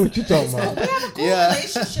 Nah, he's, Hey, what you talking we about? have a cool Yeah.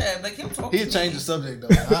 relationship. Like he'll talk. He'll to change me. the subject though.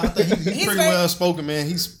 I think he's He's pretty very- well spoken, man.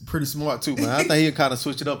 He's pretty smart too, man. I think he'll kind of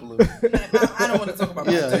switch it up a little bit. I don't want to talk about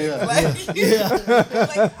my Yeah, dick. yeah, Like, yeah.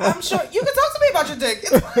 like, I'm sure you can talk to me about your dick.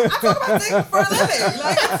 It's fine. I talk about dick for a living.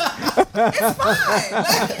 Like, it's fine.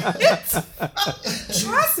 Like,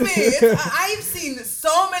 trust me. I've seen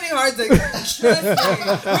so many hard dicks. Trust me.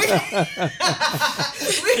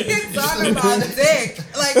 We can talk about dick.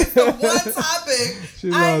 Like, it's the one topic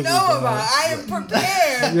She I loves know it, dog. about. I am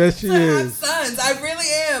prepared Yes, she to have is. sons. I really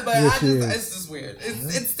am. But Yes, she is. it's just weird.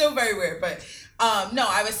 It's still very weird. But no,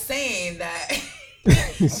 I was saying that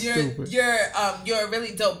Stupid. you're a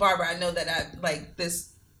really dope barber. I know that I like this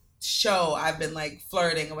show. I've been like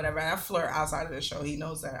flirting or whatever, and I flirt outside of the show. He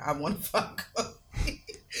knows that I want to fuck.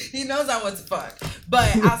 He knows I want to fuck.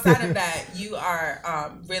 But outside of that, you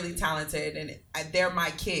are really talented, and they're my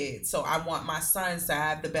kids. So I want my sons to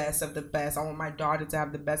have the best of the best. I want my daughter to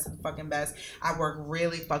have the best of the fucking best. I work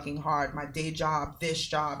really fucking hard. My day job, this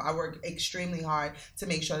job, I work extremely hard to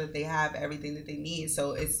make sure that they have everything that they need.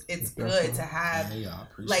 So it's good to have,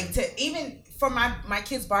 like, to even for my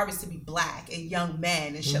kids' barbers to be black and young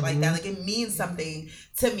men and shit like that. Like, it means something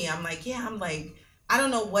to me. I'm like, I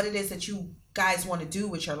don't know what it is that you guys want to do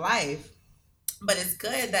with your life, but it's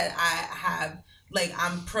good that I have, like,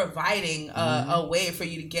 I'm providing a way for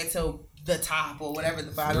you to get to the top or whatever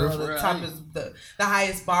the I don't know, the top is the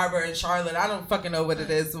highest barber in Charlotte. I don't fucking know what it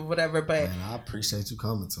is or whatever, but man, I appreciate you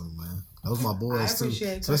coming to me, man. Those my boys too,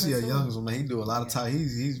 especially your youngest one, man. He do a lot of time.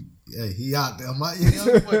 He out there.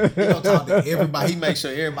 He don't talk to everybody. He make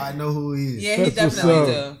sure everybody know who he is. Yeah, he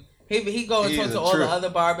definitely do. He go and talk to all the other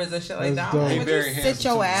barbers and shit like that. I'm like, sit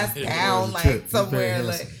your ass down like somewhere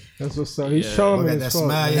like. That's what's up. He's charming. That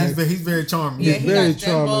smile. He's very charming. Yeah, he's very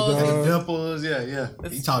charming. And dimples. Yeah. He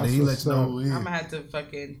let you know who he is. I'm gonna have to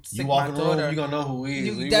fucking stick you walk my in the room, daughter. you gonna know who he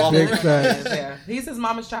is. You definitely yeah. He's his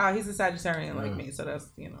mama's child. He's a Sagittarian like me, so that's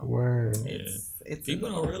Word. It's people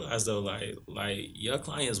don't realize though, like your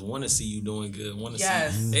clients want to see you doing good. Want to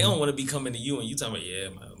yes. see. They don't want to be coming to you and you talking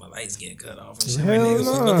about, my lights getting cut off and shit. Hell Niggas,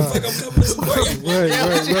 no. what the fuck I'm coming to support you? Right.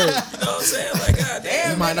 You know what I'm saying? Like, God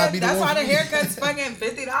damn, you might not be that's the why one. the haircut's fucking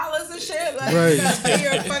 $50 and shit. Like, Right.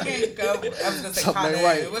 you're fucking go. I was gonna say Con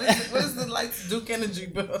Ed. What is the lights Duke Energy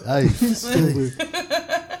bill? Hey, Stupid.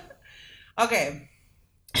 Okay.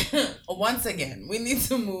 Once again, we need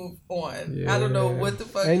to move on. Yeah. I don't know what the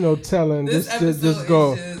fuck. Ain't no telling. This Just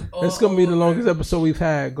go. It's gonna be the longest episode. episode we've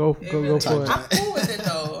had. Go for it. I'm cool with it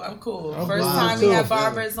though. I'm cool. I'm First cool time too. we had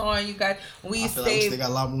barbers on, you guys. We I feel like we stayed. still got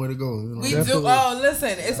a lot more to go. We Definitely. do. Oh,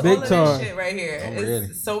 listen, it's Big all of time. this shit right here. I'm It's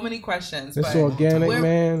ready. so many questions. It's but organic, we're-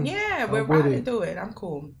 man. Yeah, we're I'm with riding it. through it. I'm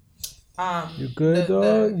cool. You good,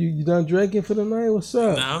 dog? You done drinking for the night? What's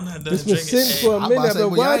up? Nah, I'm not done It's been drinking. sitting for a I'm minute. about to I've say,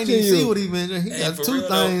 been well, y'all ain't watching even see you. what he been. He got for two real,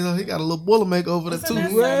 things. He got a little bullet make over the Listen, two.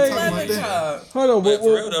 that's Right. some Like that. club. Hold on. But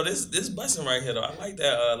for real though, this busting right here though, I like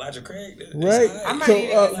that Elijah Craig. It's Right. high. I'm So, ready to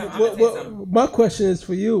get some. I'm gonna take some. my question is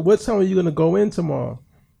for you. What time are you gonna go in tomorrow?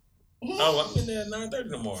 Oh, I'm in there at 9:30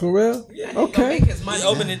 tomorrow. For real? Yeah. He gonna Okay. make his money. We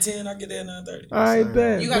open at 10. I get there at 9:30. I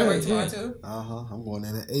bet. You gotta bet, work tomorrow bet. too. I'm going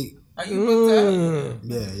in at 8. Are you booked up?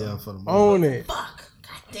 Yeah, for the moment. Own it. Fuck.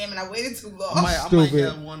 God damn it! I waited too long. I might Stupid.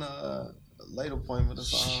 get one late appointment or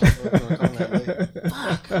something. Come that late.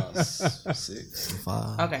 Fuck. 6,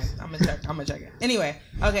 5. Okay, I'm gonna check it. Anyway,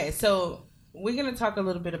 okay, so we're gonna talk a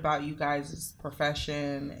little bit about you guys'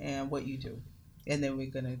 profession and what you do, and then we're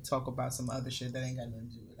gonna talk about some other shit that ain't got nothing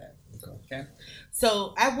to do with that. Okay.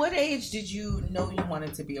 So, at what age did you know you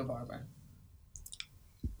wanted to be a barber?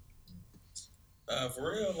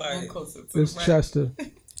 For real, like It's Chester.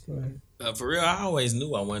 Right. for real, I always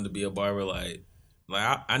knew I wanted to be a barber. Like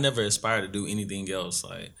I never aspired to do anything else.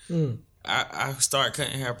 Like I started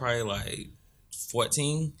cutting hair probably like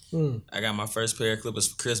 14. I got my first pair of clippers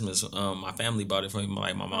for Christmas. My family bought it for me,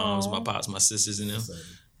 like my moms, my pops, my sisters, and them.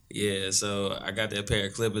 Yeah, so I got that pair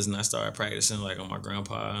of clippers and I started practicing like on my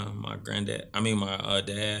grandpa, my granddad. I mean my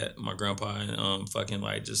dad, my grandpa, and fucking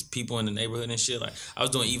like just people in the neighborhood and shit. Like I was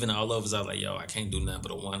doing even all overs. I was like, yo, I can't do nothing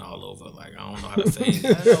but a one all over. Like I don't know how to fade. I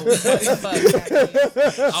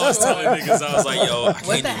was telling niggas, I was like, yo, I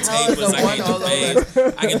can't do tapers, I can't do fades.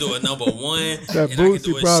 I can do a number one and I can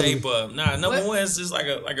do a shape up. Nah, number one is just like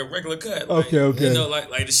a regular cut. Like, Okay. You know, like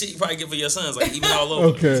the shit you probably get for your sons, like even all over.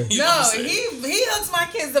 Okay. You know No, what I'm saying? he hooks my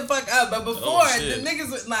kids the fuck up, but before shit. the niggas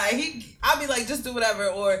would like I'll be like just do whatever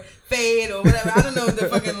or fade or whatever. I don't know what the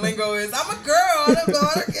fucking lingo is. I'm a girl. I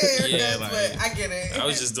don't care. Yeah, like, but I get it. I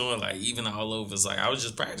was just doing like even all overs. Like I was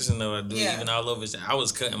just practicing though. I do even all overs. I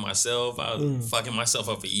was cutting myself. I was fucking myself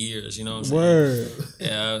up for years. You know what I'm saying? Word.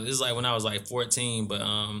 Yeah, it was like when I was like 14. But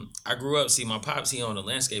I grew up. See, my pops he owned a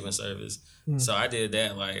landscaping service, so I did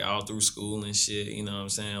that like all through school and shit. You know what I'm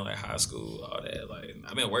saying? Like high school, all that. Like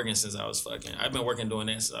I've been working since I was fucking. I've been working doing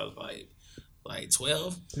that since I was like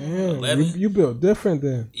 12, Damn, 11. you built different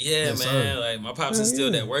then. Yeah, Yes, man. sir. Like my pops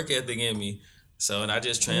instilled that work ethic in me. So and I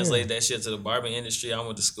just translated that shit to the barber industry. I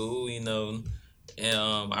went to school, you know,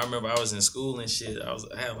 and I remember I was in school and shit. I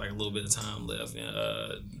had like a little bit of time left,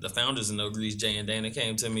 and the founders of No Grease, Jay and Dana,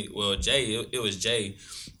 came to me. Well, Jay, it was Jay.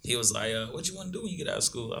 He was like, "What you want to do when you get out of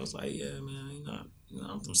school?" I was like, "Yeah, man,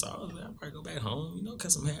 I'm from South. I'll probably go back home,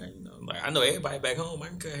 cut some hair, Like, I know everybody back home. I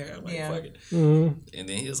can cut hair. I'm like, fuck it. Mm-hmm. And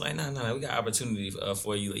then he was like, nah, we got opportunity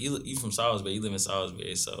for you. You from Salisbury. You live in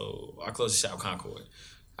Salisbury. So I close the shop Concord.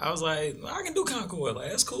 I was like, I can do Concord.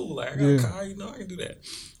 Like, that's cool. Like, I got a car, I can do that.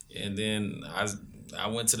 And then I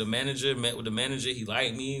went to the manager, met with the manager. He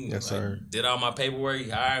liked me. Yes, sir. Did all my paperwork. He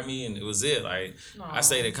hired me, and it was it. Like I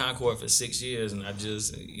stayed at Concord for 6 years, and I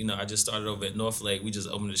just started over at Northlake. We just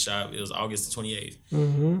opened the shop. It was August the 28th.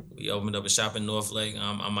 Mm-hmm. We opened up a shop in Northlake.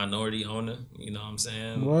 I'm a minority owner. You know what I'm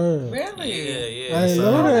saying? Word. Really? Yeah. I didn't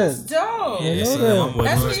know that. That's dope. Yeah, know so that. I'm with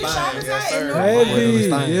That's where North your shop is Stein. at in Heavy,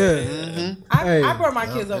 North. yeah. I brought my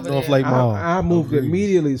kids over Northlake there. Mall. I moved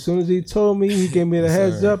immediately. As soon as he told me, he gave me the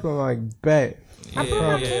heads up. I'm like, bet. I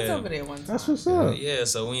brought my kids over there one time. That's what's up. Yeah,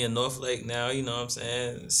 so we in Northlake now, you know what I'm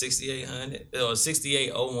saying? 6800 or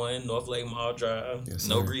 6801 Northlake Mall Drive. Yes,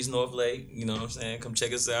 No sir. Grease Northlake, you know what I'm saying? Come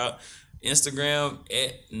check us out. Instagram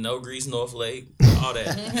at No Grease Northlake. All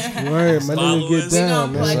that. Word, my Follow nigga get us. We're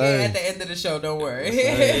down, gonna plug man. it at the end of the show. Don't worry.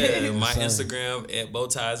 Yeah, my Instagram at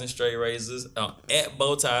Bowties and Straight Razors. At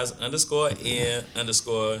Bowties _and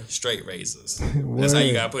 _straight razors. That's how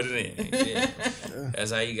you gotta put it in. Yeah.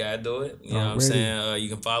 That's how you gotta do it. You know what I'm saying? You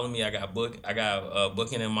can follow me. I got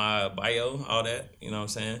booking in my bio, all that. You know what I'm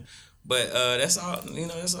saying? But that's all. You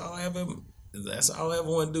know, that's all I ever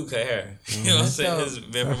want to do. Cut hair. You know what I'm saying? It's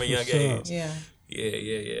been from a young age. Yeah.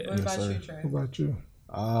 Yeah. What about you, Trey? What about you?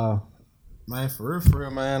 Man, for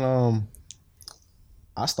real, man.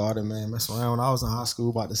 I started, man, messing around when I was in high school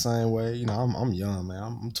about the same way. You know, I'm young, man.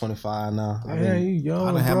 I'm 25 now. Yeah, you young,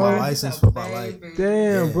 I done had bro. my license for about like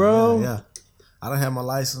Damn, bro. Yeah. I done had my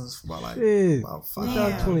license for about like Shit. about 5 You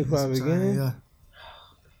got 25 again. Yeah.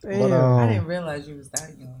 Damn. But, I didn't realize you was that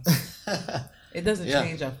young. It doesn't Yeah.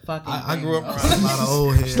 change a fucking I thing. grew up around a lot of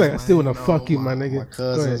old heads. She's like, I still man, wanna you fuck you, my nigga. My Go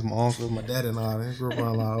cousins, ahead. my uncles, my dad, and all. They grew up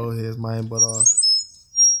around a lot of old heads, man. But Oh,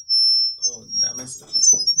 that messed up.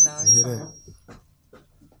 No, you it's hear fine. that?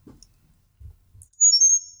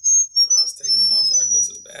 I was taking them off so I could go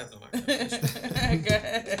to the bathroom. I couldn't. Go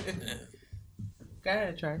ahead. Go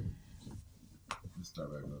ahead, Trey.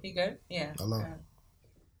 You good? Yeah. Hello. Go ahead.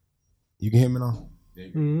 You can hear me now?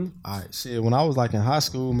 Mm-hmm. All right, shit. When I was like in high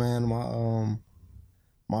school, man,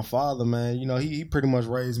 my father, man, you know, he pretty much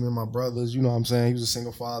raised me and my brothers. You know what I'm saying? He was a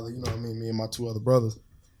single father. You know what I mean? Me and my 2 other brothers.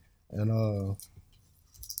 And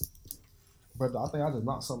but I think I just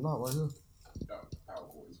knocked something out right here.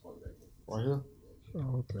 Right here.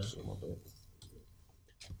 Oh, okay. Shit, my bad.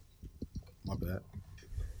 My bad.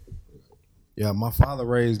 Yeah, my father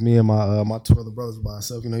raised me and my 2 other brothers by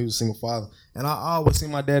himself. You know, he was a single father. And I always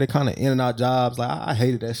seen my daddy kind of in and out jobs. Like, I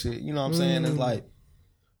hated that shit. You know what I'm saying? It's like,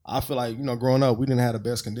 I feel like, you know, growing up, we didn't have the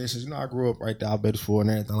best conditions. You know, I grew up right there out Bedford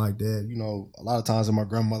and everything like that. You know, a lot of times in my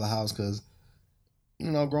grandmother's house because,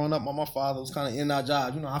 you know, growing up, my father was kind of in and out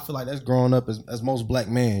jobs. You know, I feel like that's growing up as most black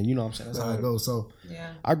men. You know what I'm saying? That's how it goes. So,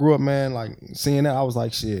 Yeah. I grew up, man, like seeing that, I was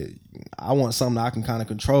like, shit, I want something that I can kind of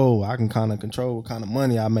control. I can kind of control what kind of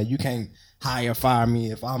money I make. You can't hire or fire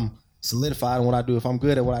me if I'm solidified in what I do. If I'm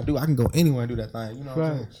good at what I do, I can go anywhere and do that thing. You know what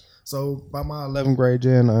I'm saying? So by my 11th grade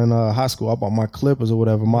year in high school, I bought my Clippers or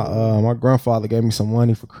whatever. My grandfather gave me some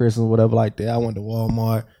money for Christmas, whatever like that. I went to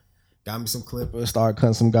Walmart, got me some Clippers, started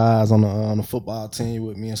cutting some guys on the football team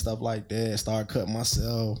with me and stuff like that. Started cutting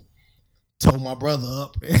myself. Told my brother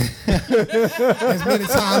up as many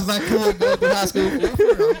times as I could go to high school.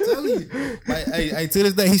 I'm telling you. Like, hey, to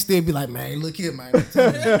this day, he still be like, man, look here, man. I'm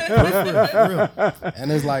telling you. For real.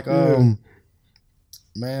 And it's like, I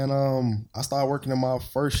started working in my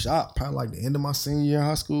first shop, probably like the end of my senior year in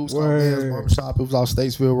high school. Started barbershop. It was off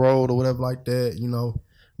Statesville Road or whatever like that. You know,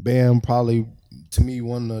 Bam probably, to me,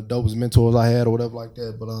 one of the dopest mentors I had or whatever like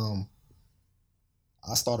that. But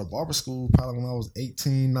I started barber school probably when I was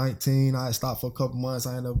 18, 19. I had stopped for a couple months.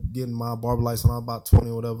 I ended up getting my barber license when I was about 20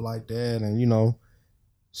 or whatever like that. And, you know,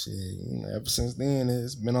 shit, ever since then,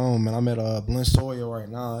 it's been on, man. I'm at Blend Sawyer right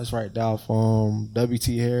now. It's right down from WT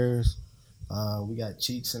Harris. We got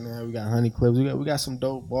Cheeks in there. We got Honey Clips. We got some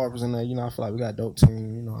dope barbers in there. You know, I feel like we got a dope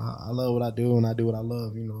team. You know, I love what I do and I do what I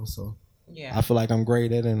love, you know. So Yeah. I feel like I'm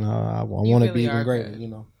great at it and I want to really be even are greater, good. you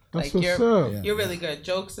know. That's Like what's you're up. you're really good.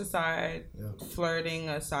 Jokes aside, Yeah. flirting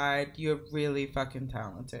aside, you're really fucking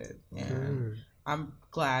talented. And I'm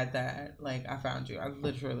glad that like I found you. I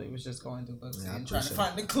literally was just going through books and trying to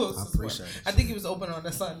find the closest one. I think he was open on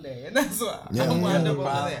a Sunday, and that's why I wound up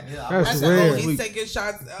over there. That's I said, rare. oh, he's taking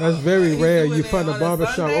shots. That's very he's rare. doing You it find a on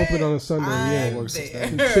barbershop Sunday? open on a Sunday. I'm Yeah.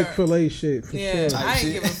 there. Chick-fil-A shit for Yeah, sure. I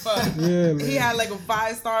ain't give a fuck. Yeah, man. He had like a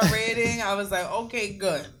 5-star rating. I was like, okay,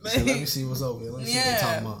 good. So let me see what's over here. Let me see what they're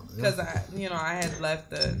talking Yeah, about. Yeah. because I had left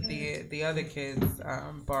the other kid's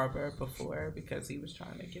barber before because he was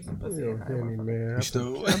trying to get some pussy. Yo, And I Danny, didn't man. still-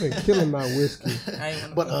 I've been killing my whiskey.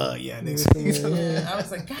 But next I was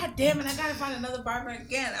like, God damn it! I gotta find another barber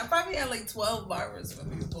again. I probably had like 12 barbers for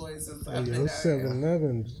these boys since I've been Yo, out.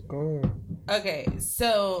 7-Eleven's gone. Okay,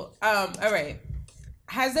 so all right.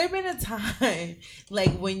 Has there been a time,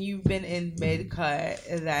 like when you've been in mid cut,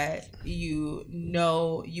 that you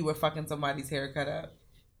know you were fucking somebody's haircut up?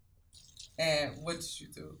 And what did you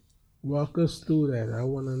do? Walk us through that. I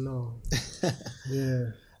want to know. Yeah.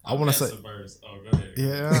 I want to say. First. Oh, go ahead.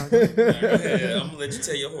 Yeah. Go ahead. I'm gonna let you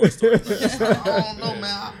tell your horror story. I don't know,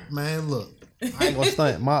 man. Man, look, I ain't gonna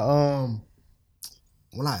stunt.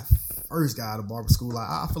 When I first got out of barber school, like,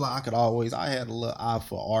 I feel like I had a little eye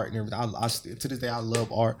for art and everything. I still, to this day, I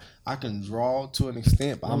love art. I can draw to an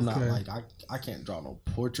extent, but I'm not like, I can't draw no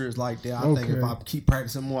portraits like that. I think if I keep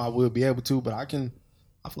practicing more, I will be able to, but I feel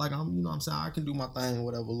like I'm, you know what I'm saying, I can do my thing or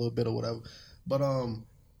whatever, a little bit or whatever. But, I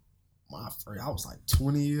was like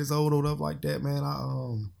 20 years old or whatever like that, man.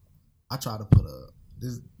 I tried to put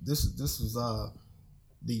this was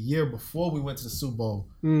the year before we went to the Super Bowl,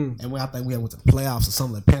 and I think we had went to the playoffs or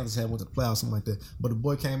something. Like Panthers had went to the playoffs, something like that. But the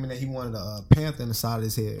boy came in there, he wanted a panther in the side of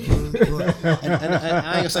his head, and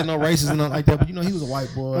I ain't gonna say no racism, nothing like that. But he was a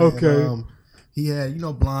white boy. Okay. And, he had,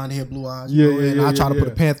 blonde hair, blue eyes. And I tried to put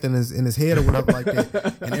a panther in his head or whatever like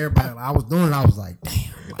that. And everybody, I was doing it. I was like,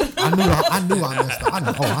 damn. Like, I knew I messed up. I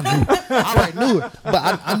already knew it.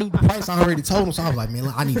 But I knew the price. I already told him. So I was like, man,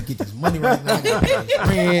 I need to get this money right now. I got to pay this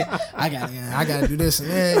rent. I got to do this and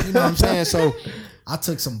that. You know what I'm saying? So I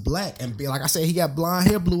took some black and like I said, he got blonde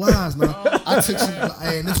hair, blue eyes. Now I took some,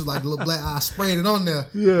 and this was like a little black. I sprayed it on there.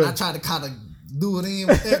 Yeah. And I tried to kind of do it in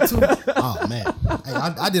with that too. Oh man, hey,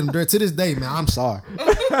 I did him dirty to this day, man. I'm sorry. I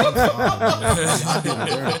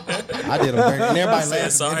did him dirty. And everybody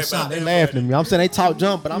laughed. They laughed at me. I'm saying they talk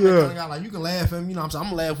jump, but I'm the kind of guy like, you can laugh at me. You know what I'm saying?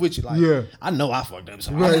 I'm gonna laugh with you. Like, I know I fucked up.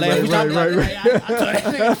 So I'm gonna laugh with you. I'm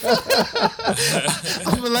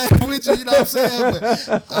gonna laugh with you. You know what I'm saying? But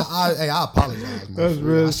I apologize, man. That's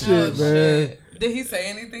real shit, man. Did he say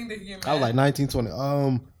anything? Did he get mad? I was like 19,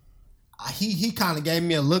 20. He kind of gave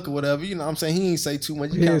me a look or whatever. You know what I'm saying? He didn't say too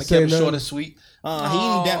much. He kind of kept it short and sweet. He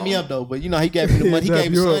didn't dap me up though, but he gave me the money. He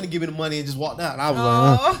gave his son to give me the money and just walked out. And I was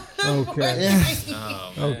like, okay. Yeah. He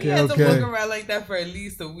had to walk around like that for at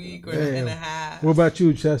least a week or and a half. What about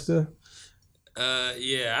you, Chester?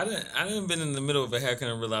 Yeah, I didn't been in the middle of a haircut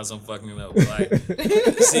and realize I'm fucking it up. Like,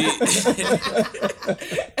 see,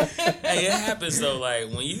 hey, it happens though.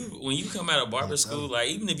 Like when you come out of barber school, like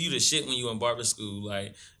even if you the shit when you in barber school,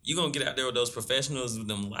 like you gonna get out there with those professionals with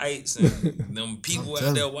them lights and them people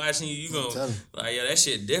out there watching you. You gonna like, yeah, that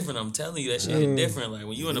shit different. I'm telling you, that shit is different. Like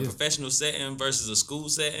when you in a professional setting versus a school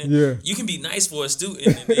setting, you can be nice for a student,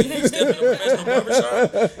 and then you step in a professional barbershop,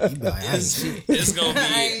 it's gonna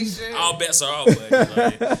be all bets are off, buddy.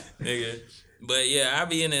 Like, nigga. But yeah, I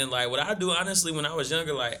be in there, like, what I do, honestly, when I was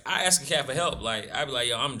younger, like, I ask a cat for help. Like, I be like,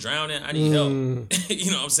 yo, I'm drowning. I need help.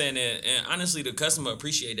 You know what I'm saying? And honestly, the customer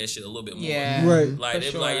appreciate that shit a little bit more. Yeah. Right. Like,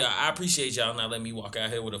 they be like, yo, I appreciate y'all not letting me walk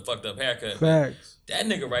out here with a fucked up haircut. Facts. That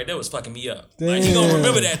nigga right there was fucking me up. Damn. Like, he gonna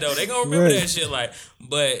remember that, though. They gonna remember that shit. Like,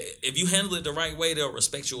 but if you handle it the right way, they'll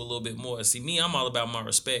respect you a little bit more. See, me, I'm all about my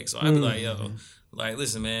respect. So I be like, yo, like,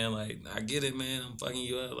 listen, man, like, I get it, man. I'm fucking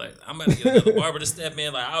you up. Like, I'm about to get another barber to step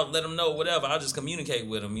in. Like, I'll let them know whatever. I'll just communicate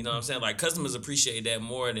with them. You know what I'm saying? Like, customers appreciate that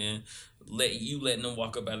more than letting them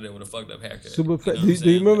walk up out of there with a fucked up haircut. Do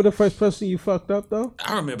you remember the first person you fucked up, though?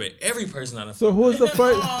 I remember every person I done So who's the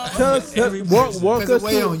first? Walk us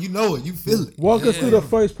through. You know it. You feel it. Walk us through the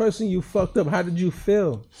first person you fucked up. How did you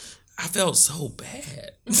feel? I felt so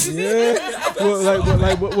bad. Yeah.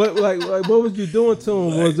 What was you doing to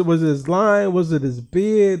him? Was it his line? Was it his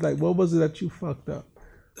beard? Like, what was it that you fucked up?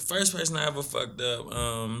 The first person I ever fucked up,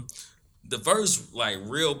 the first like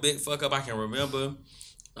real big fuck up I can remember,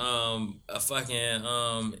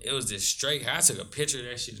 it was this straight hair. I took a picture of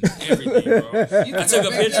that shit and everything, bro. I took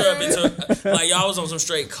a picture of it like y'all was on some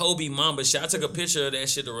straight Kobe Mamba shit. I took a picture of that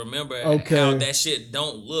shit to remember how that shit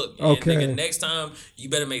don't look. And nigga, next time you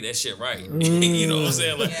better make that shit right. You know what I'm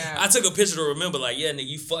saying? Like I took a picture to remember, like, yeah, nigga,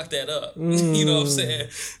 you fucked that up. You know what I'm saying?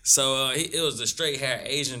 So it was the straight hair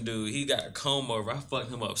Asian dude. He got a comb over. I fucked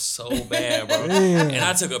him up so bad, bro. And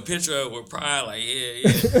I took a picture of it with pride, like,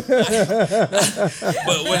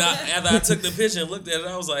 But after I took the picture and looked at it,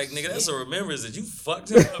 I was like, nigga, that's a remembrance that you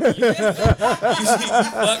fucked him up. You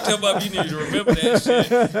fucked him up. You need to remember that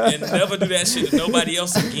shit and never do that shit to nobody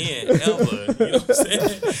else again, ever. You know what I'm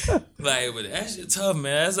saying? Like, but that shit tough,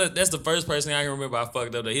 man. That's the first person I can remember I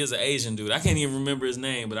fucked up. He was an Asian dude. I can't even remember his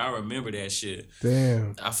name, but I remember that shit.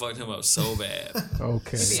 Damn. I fucked him up so bad.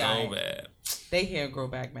 Okay. So bad. They hair grow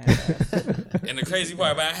back, man. Fast. And the crazy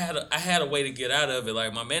part, but I had a way to get out of it.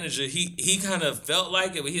 Like my manager, he kind of felt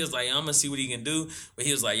like it, but he was like, I'm gonna see what he can do. But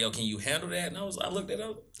he was like, yo, can you handle that? And I looked at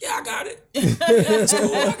him, yeah, I got it. Yeah, that's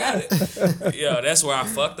cool, I got it. Yeah, that's where I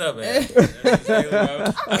fucked up at.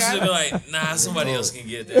 I should have been like, nah, somebody else can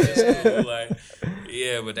get that. That's cool. Like,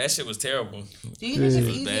 yeah, but that shit was terrible. Do you think it's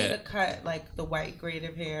easier to cut like the white grade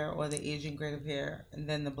of hair or the Asian grade of hair and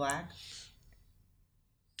then the black?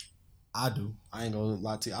 I do. I ain't gonna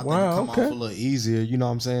lie to you. I think it come off a little easier. You know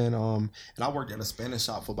what I'm saying? And I worked at a Spanish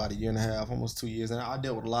shop for about a year and a half, almost 2 years, and I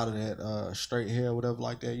dealt with a lot of that straight hair, whatever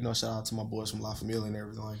like that. You know, shout out to my boys from La Familia and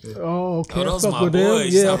everything like that. Oh, okay. Oh, those are my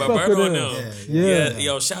boys. Yeah, I fuck with them. Yeah.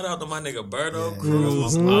 Yo, shout out to my nigga Berto,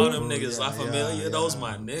 Cruz, all them niggas, La Familia. Those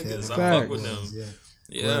my niggas. I fuck with them.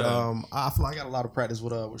 Yeah. But, I feel like I got a lot of practice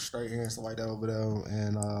with straight hair and stuff like that over there,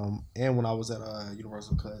 and when I was at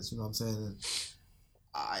Universal Cuts, you know what I'm saying.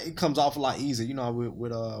 It comes off a lot easier, you know,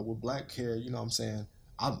 with black hair, you know what I'm saying.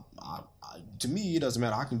 To me, it doesn't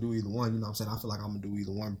matter. I can do either one, you know what I'm saying. I feel like I'm gonna do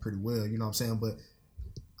either one pretty well, you know what I'm saying. But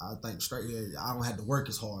I think straight hair, I don't have to work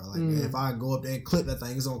as hard. Like if I go up there and clip that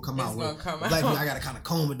thing, it's gonna come out. Black people, I gotta kind of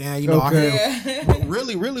comb it down, you know. But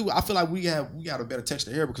really, I feel like we got a better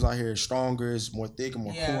texture hair because our hair is stronger, it's more thick and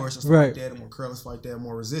more coarse and stuff like that, and more curly stuff like that,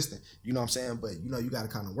 more resistant. You know what I'm saying? But you know, you gotta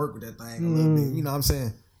kind of work with that thing a little bit. You know what I'm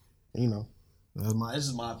saying? You know. This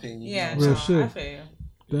is my opinion. Yeah, you know? I feel you.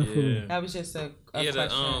 Definitely. Yeah. That was just a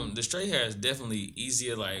question. The straight hair is definitely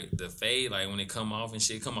easier. Like the fade, like when it come off and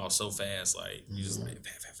shit, come off so fast. Like you just like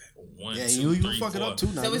one, two, you three, fuck it four. up too.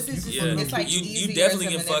 Now. So it's like you definitely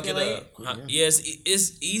to can fuck it manipulate. up. Yes,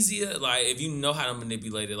 it's easier. Like if you know how to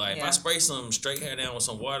manipulate it. Like if I spray some straight hair down with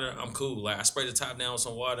some water, I'm cool. Like I spray the top down with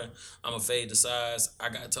some water, I'm gonna fade the sides. I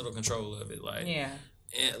got total control of it. Like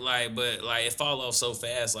And but it fall off so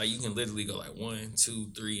fast, like you can literally go like 1, 2,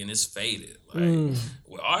 3, and it's faded. Like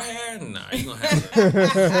with our hair, nah, you gonna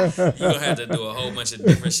have to do a whole bunch of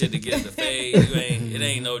different shit to get the fade. It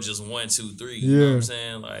ain't no just 1, 2, 3. You know what I'm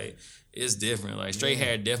saying? Like it's different. Like straight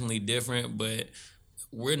hair definitely different, but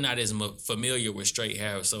we're not as familiar with straight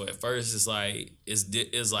hair, so at first it's like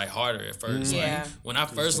it's like harder at first. Like when I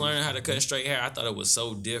first learned how to cut straight hair, I thought it was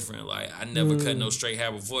so different. Like I never cut no straight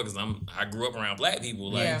hair before because I grew up around black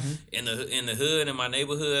people. Like in the hood in my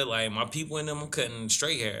neighborhood, like my people in them are cutting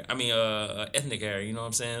straight hair. I mean ethnic hair. You know what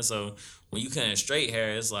I'm saying? So when you cutting straight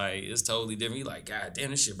hair, it's like it's totally different. You like, God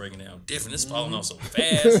damn, this shit breaking down different. It's falling off so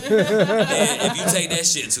fast. And if you take that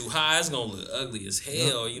shit too high, it's gonna look ugly as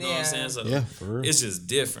hell. You know what I'm saying? So for real. it's just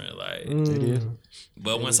different. Like it is.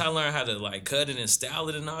 But once I learned how to like cut it and style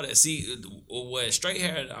it and all that, see what straight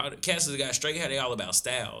hair, all the cats that got straight hair, they all about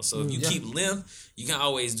style. So if you keep length, you can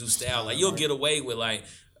always do style. Like you'll get away with like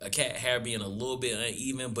a cat hair being a little bit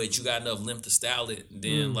uneven, but you got enough length to style it.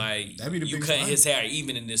 Then like you cutting his hair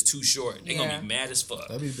even and it's too short, they gonna be mad as fuck.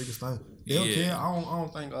 That'd be the biggest thing. They don't care. I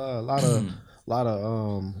don't think a lot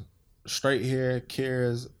of straight hair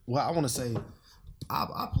cares. Well, I want to say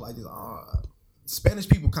I feel like this. Spanish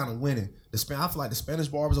people kind of winning. I feel like the Spanish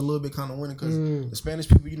barbers a little bit kind of winning because the Spanish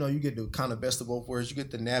people, you know, you get the kind of best of both worlds. You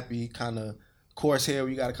get the nappy kind of coarse hair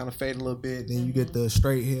where you got to kind of fade a little bit. Then you get the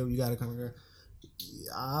straight hair where you got to kind of.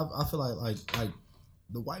 I feel like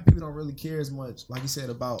the white people don't really care as much, like you said,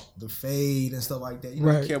 about the fade and stuff like that. You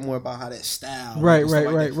know, they care more about how that style. Right.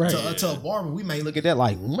 To a barber, we may look at that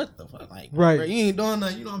like, what the fuck? Like, bro, you ain't doing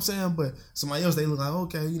nothing, you know what I'm saying? But somebody else, they look like,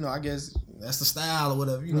 okay, you know, I guess that's the style or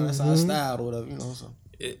whatever. You know, that's our style or whatever, you know, so.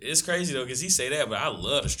 It's crazy though, cause he say that, but I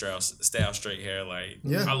love the style straight hair. Like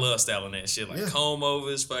I love styling that shit, like comb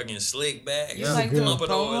overs, fucking slick back, like lump it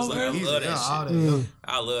overs. Like I love that shit.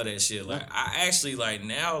 I love that shit. Like I actually like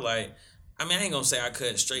now, like I mean, I ain't gonna say I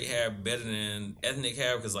cut straight hair better than ethnic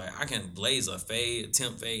hair because like I can blaze a fade,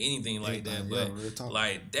 temp fade, anything like that. But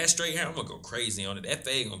like that straight hair, I'm gonna go crazy on it. That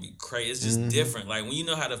fade gonna be crazy. It's just different. Like when you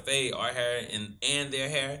know how to fade our hair and their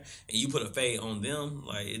hair, and you put a fade on them,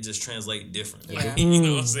 like it just translates different. Yeah. You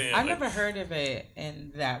know what I'm saying? I've never heard of it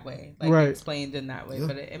in that way, like explained in that way,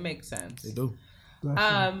 but it makes sense. They do.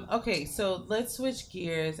 Okay, so let's switch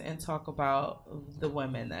gears and talk about the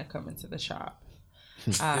women that come into the shop.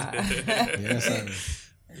 The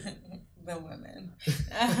women,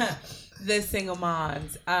 the single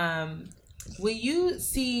moms. When you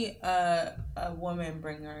see a woman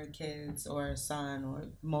bring her kids or a son or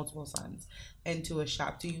multiple sons into a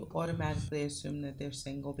shop, do you automatically assume that they're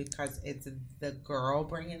single because it's the girl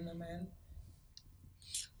bringing them in?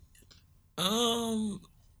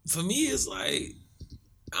 For me, it's like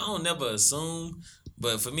I don't never assume.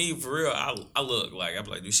 But for me, for real, I look like I'm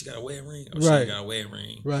like, do she got a wedding ring? Or Right. she got a wedding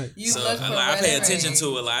ring? Right. You So look for I pay wedding attention ring.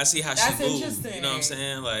 to it. Like I see how That's she moves. interesting. You know what I'm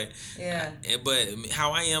saying? Like, Yeah. but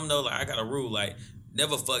how I am though, like I got a rule, like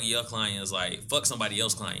never fuck your clients, like fuck somebody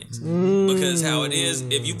else clients. Because how it is,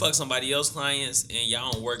 if you fuck somebody else clients and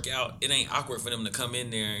y'all don't work out, it ain't awkward for them to come in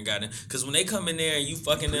there and got it. Because when they come in there and you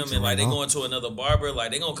fucking them and like they going to another barber,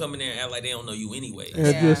 like they gonna come in there and act like they don't know you anyway.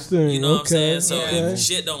 Interesting. You know what I'm Okay. saying? So okay. if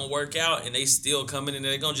shit don't work out and they still coming in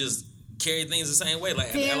there, they gonna just carry things the same way,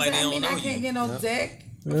 like Damn, like they I don't mean, know I can't you. get no dick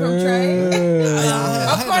from Trey.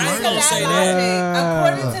 According to gonna say that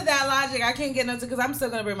logic, according to that logic, I can't get no because I'm still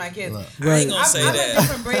gonna bring my kids. I ain't gonna say I'm that. a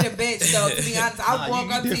different breed of bitch, though. To be honest, I'll Nah, walk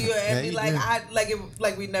you up to you different. and Yeah, be you like, different.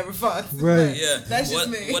 like we never fucked. Right. Yeah, That's just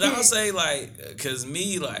me. What I'll say, like, cause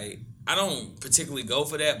me, like, I don't particularly go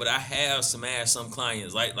for that, but I have smashed some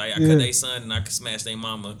clients, like I cut their son and I could smash their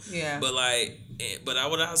mama. Yeah. But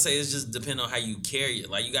what I'll say is just depend on how you carry it.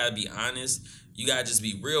 Like, you gotta be honest. You gotta just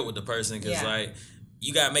be real with the person, cause Yeah. like.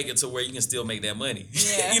 You gotta make it to where you can still make that money.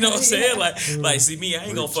 Yeah. You know what I'm saying? Yeah. Like, see me, I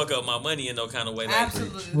ain't gonna fuck up my money in no kind of way. Like,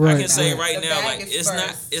 Absolutely. Right. I can say The right now, bag like is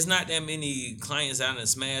first. it's not that many clients out in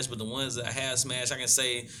smash, but the ones that I have smashed, I can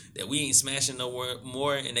say that we ain't smashing no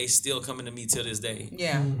more, and they still coming to me till this day.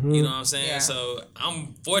 Yeah. You know what I'm saying? Yeah. So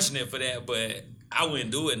I'm fortunate for that, but I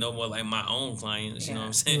wouldn't do it no more like my own clients. You know what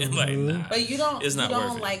I'm saying? Mm-hmm. Like, nah, But you don't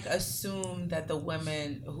worth it. like assume that the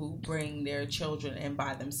women who bring their children in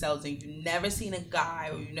by themselves and you never seen a guy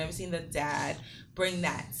or you never seen the dad bring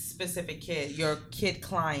that specific kid, your kid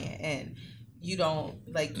client in. You don't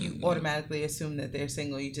like you automatically assume that they're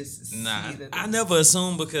single. You just Nah, see that I never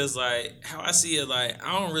assume because like how I see it, like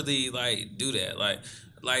I don't really like do that. Like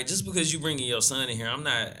just because you bringing your son in here, I'm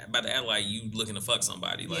not about to act like you looking to fuck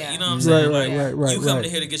somebody. Like Yeah. you know what I'm saying? Right, Like right, you coming right.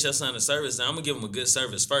 in here to get your son a service, and I'm gonna give him a good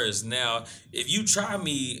service first. Now, if you try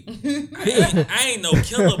me, I ain't no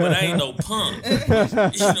killer, but I ain't no punk. You know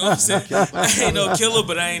what I'm saying? I ain't no killer,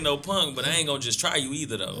 but I ain't no punk. But I ain't gonna just try you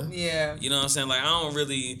either though. Yeah. You know what I'm saying? Like I don't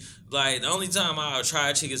really like the only time I'll try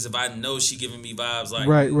a chick is if I know she giving me vibes like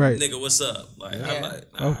Right. nigga, what's up? Like I'm Yeah. like,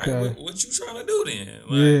 all right, Okay. what you trying to do then?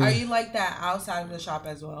 Like, Yeah. Are you like that outside of the shop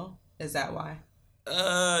as well? Is that why?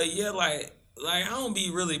 yeah, like I don't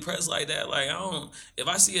be really pressed like that. Like I don't. If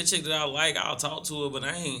I see a chick that I like, I'll talk to her, but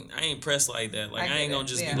I ain't pressed like that. Like I, I ain't get gonna it,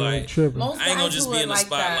 just yeah. be like. Tripping. Most I ain't gonna guys just who be are in the like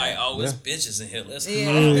spot that. like, oh, it's bitches in here. Let's go. Yeah. You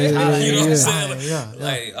know what I'm Yeah. saying? Like, Yeah.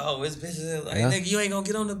 like, oh, it's bitches. In here. Like, Yeah. nigga, you ain't gonna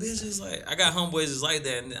get on the bitches. Like, I got homeboys that's like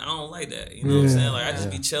that, and I don't like that. You know what I'm Yeah. saying? Like, I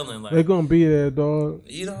just be chilling. They're Like, gonna be there, dog.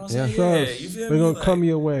 you know what I'm Yeah. saying? Trust. Yeah, you feel They're me? gonna Like, come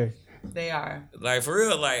your way. They are. like for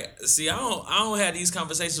real. Like, see, I don't have these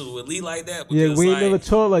conversations with Lee like that. Yeah, Because, we ain't like, never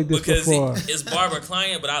talked like this because before. it's barber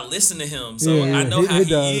client, but I listen to him, so Yeah, I know he- how he he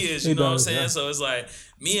does. is. He You know does, what I'm saying? yeah. So it's like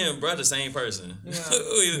me and brother, same person.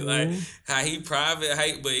 Yeah. Like how he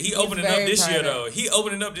private, but he opening up very this year private. though. He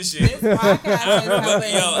opening up this year. This podcast is helping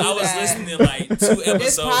him do I was that. listening like 2 episodes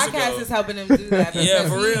This podcast ago. is helping him do that. Yeah, because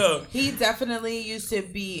for real. He definitely used to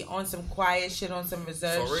be on some quiet shit, on some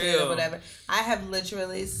reserved For shit or real. whatever. I have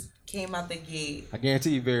literally came out the gate. I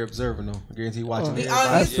guarantee you very observant though. I guarantee you watching Oh,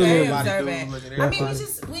 everybody. he's very Everybody do, observant. look at I mean,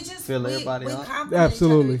 everybody. we just Feel we everybody out. compliment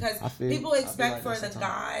Absolutely. each other I because feel- people I feel expect like for that the sometimes.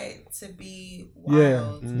 guy to be Yeah.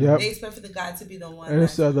 wild. Yep. They expect for the guy to be the one. And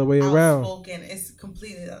it's the that's other way around. outspoken. It's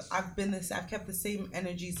completely. I've kept the same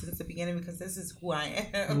energy since the beginning because this is who I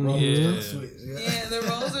am. Mm-hmm. Yeah. Yeah, the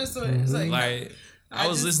roles are switched. It's Like I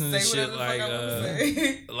was just listening to say shit whatever the fuck I wanna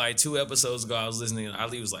say. like 2 episodes ago. I was listening, and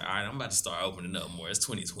Ali was like, "All right, I'm about to start opening up more. It's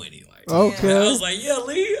 2020." Like, Okay. I was like, "Yeah,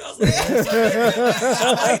 Lee." I was like,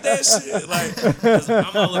 "I like that shit." Like, 'cause I'm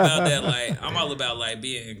all about that. Like, I'm all about like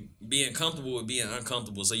being comfortable with being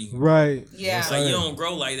uncomfortable, so you can. Right. Yeah. It's like you don't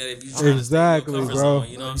grow like that if you trying Exactly, to stay in your comfort bro. zone.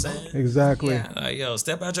 You know what I'm saying? Exactly. Yeah. Like, yo,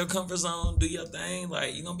 step out your comfort zone, do your thing.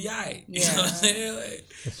 Like, you're gonna be alright. You know what I'm Yeah. saying? Like,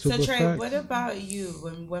 That's So super Trey, fact. what about you?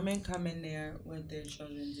 When women come in there with their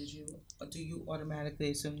children, do you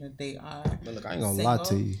automatically assume that they are? But look, I ain't gonna lie to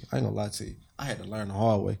single? you. I ain't gonna lie to you. I had to learn the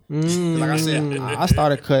hard way. Mm. Like I said, I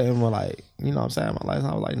started cutting when like, you know what I'm saying? My life,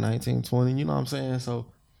 I was like 19, 20, you know what I'm saying? So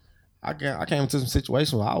I came into some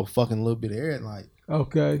situation where I was fucking a little bit of everything.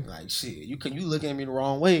 Okay. Like shit, you look at me the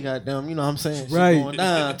wrong way, goddamn, you know what I'm saying? Shit Right. going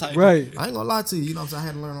down type. Right. I ain't gonna lie to you, you know what I'm saying? I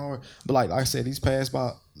had to learn the hard way. But like I said, these past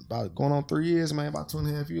about going on 3 years, man, about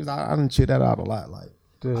 2.5 years, I done check that out a lot. Like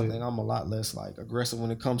I Dude. think I'm a lot less like aggressive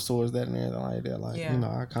when it comes towards that and everything like that. Like, Yeah. you know,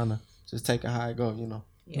 I kinda just take it how it go, you know.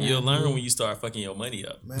 Yeah. You'll learn when you start fucking your money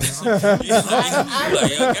up. Man, You're like, yo,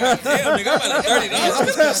 goddamn, nigga, I'm at $30.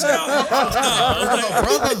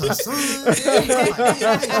 brother, son.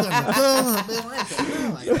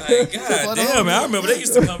 Like, God damn, man, I remember they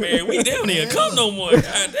used to come here and we damn near come no more.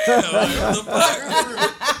 God damn, like, what the fuck?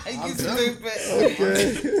 You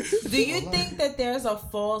stupid. Do you think that there's a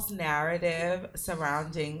false narrative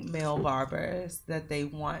surrounding male barbers that they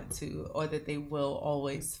want to, or that they will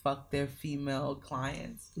always fuck their female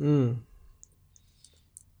clients? Yeah,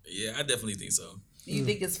 I definitely think so. Do you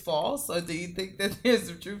think it's false, or do you think that there's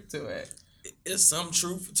some truth to it? It's some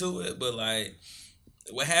truth to it, but like,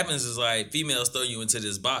 what happens is like females throw you into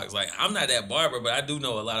this box. Like, I'm not that barber, but I do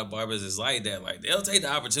know a lot of barbers is like that. Like, they'll take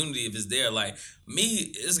the opportunity if it's there. Like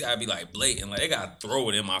me, it's gotta be like blatant. Like, they gotta throw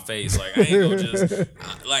it in my face. Like, I ain't gonna just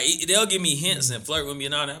like they'll give me hints and flirt with me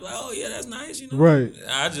and all that. I'm like, oh yeah, that's nice, you know. Right.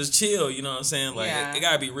 I just chill, you know what I'm saying? Like, Yeah. it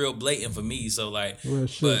gotta be real blatant for me. So like, Real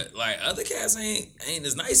shit. but like other cats ain't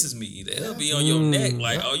as nice as me. They'll be on your neck.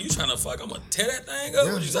 Like, oh, you trying to fuck? I'm gonna tear that thing up.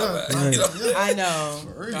 What you talking about? Right. You know? I know.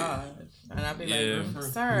 God. And I'd be like,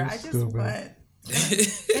 sir, I just stupid. want. I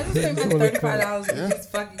just paid my $35 for this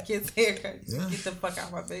fucking kid's haircut. Just get the fuck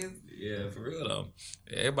out my face. Yeah, for real though.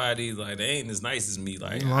 Everybody's like, they ain't as nice as me.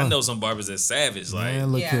 Like, You I are. know some barbers that's savage. Like,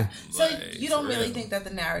 Man, look Yeah. here. So Like, you don't for really real. think that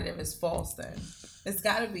the narrative is false then? It's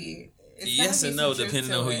gotta be. It's gotta Yes be and some no, truth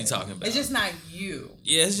depending to on who it. you talking about. It's just not you.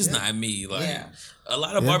 yeah, it's just not me. Like, Yeah. a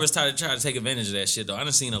lot of barbers try to take advantage of that shit though. I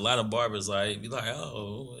done seen a lot of barbers like be like,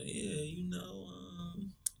 oh yeah, you know.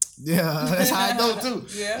 Yeah, that's how I know too.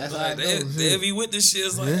 Yeah. That's how I Like, know. they be with this shit.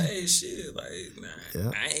 It's like, hey, shit, like,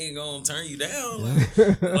 nah, I ain't gonna turn you down.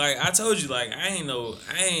 Like I told you, like, I ain't no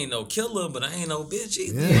killer, but I ain't no bitch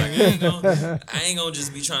either. Like, I ain't gonna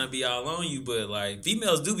just be trying to be all on you. But like,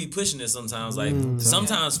 females do be pushing it sometimes. Like,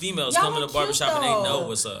 sometimes females Y'all come in look the barbershop cute, and they know though.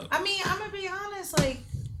 what's up. I mean, I'm gonna be honest, like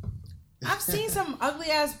I've seen some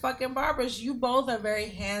ugly ass fucking barbers. You both are very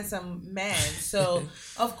handsome men. So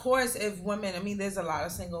of course if women, I mean there's a lot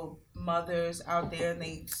of single mothers out there and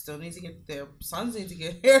they still need to get their sons need to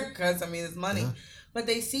get haircuts. I mean it's money. But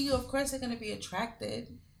they see you, of course they're gonna be attracted.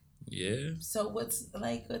 Yeah. So what's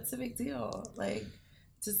the big deal? Like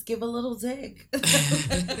just give a little dick.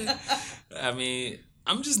 I mean,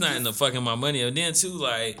 I'm just not into fucking my money. And then too,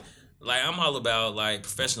 like I'm all about like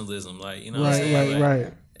professionalism. Like, you know what I'm saying?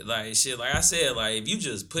 Right. Like shit, like I said, like if you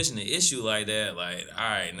just pushing the issue like that, like all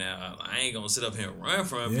right, now I ain't gonna sit up here and run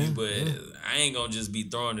from you, but I ain't gonna just be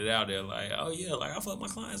throwing it out there like, oh yeah, like I fuck my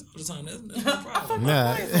clients all the time. That's no problem.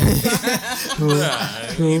 Nah. Nah,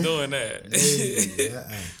 I ain't doing that.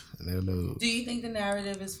 No. Do you think the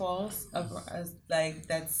narrative is false? Like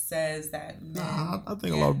that says that men I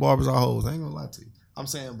think a lot of barbers are hoes. I ain't gonna lie to you. I'm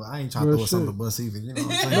saying, but I ain't trying to Real throw something shit. to bust either. You know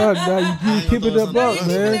what I'm saying? No, you ain't keep gonna it throw up, something up, else.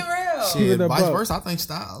 keeping man. it real. Keep it Shit, a vice buck. versa. I think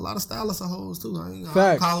a lot of stylists are hoes too. I ain't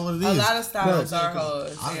Facts. call it what it is. A lot of stylists Facts. are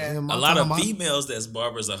hoes. Yeah. A lot of females that's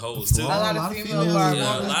barbers are hoes too. A lot of female barbers.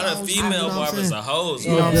 Yeah, a lot of female barbers are hoes.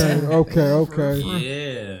 You know what I'm saying? Okay.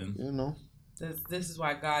 Yeah. You know. This is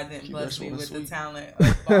why God didn't bless me that with the sweet. talent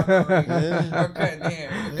of barbering or cutting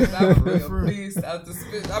hair. Because I would be a beast out the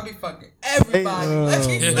spit. I'll be fucking everybody.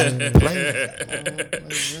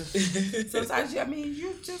 Sometimes, I mean,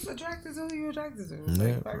 you just attracted to who you attracted to.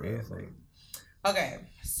 Like, fuck it. Like, okay,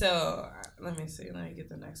 so let me see. Let me get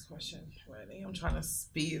the next question ready. I'm trying to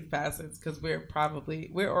speed past it because we're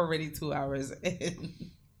already 2 hours in.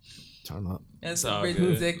 Turn up. It's all good.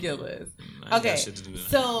 ridiculous. I ain't got Okay, shit to do now.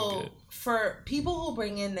 so Good. for people who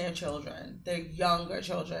bring in their children, their younger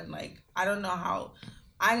children, like I don't know how.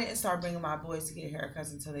 I didn't start bringing my boys to get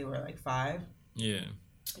haircuts until they were like 5, Yeah.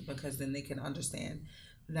 because then they can understand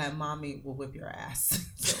that mommy will whip your ass.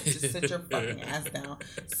 So just sit your fucking ass down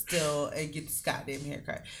still and get this goddamn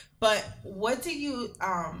haircut. But what do you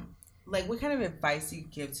like? What kind of advice do you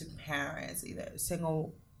give to parents, either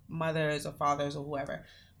single mothers or fathers or whoever,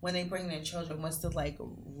 when they bring their children? What's the like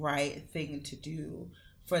right thing to do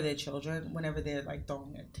for their children whenever they're like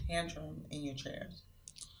throwing a tantrum in your chairs?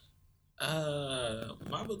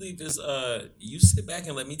 My belief is you sit back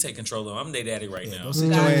and let me take control of him. I'm their daddy right now. Go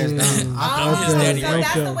sit your ass down. I'm his daddy so right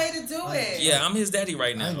that's now. the way to do it. Yeah, I'm his daddy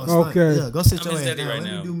right I ain't now. gonna stunt. Okay. Yeah, go sit I'm your his ass daddy down. right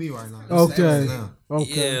Let now. me do me right now. Go sit your ass Okay. down.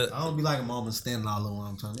 Okay. Yeah. I don't be like a mama standing all over.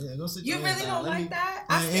 I'm trying to. Yeah, go sit You your ass really down. don't Let like me- that?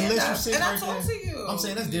 I Man, stand unless you up sit and I right talk there. to you. I'm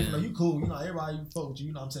saying that's different. Though. You cool. You know, everybody you fuck with you.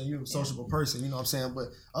 You know what I'm saying? You're a sociable person. You know what I'm saying? But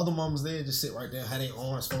other mamas there just sit right there, have their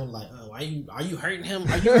arms folded like, are you hurting him?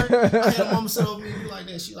 Are you hurting? I had a mama sit over me and be like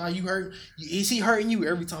that. She like, are you hurt? Is he hurting you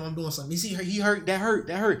every time I'm doing something? Is he hurt? That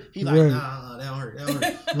hurt. He like, Right. nah, that don't hurt.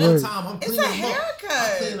 One Right. time I'm It's cleaning a him up. haircut.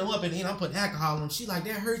 I'm cleaning him up and then I'm putting alcohol on him. She like,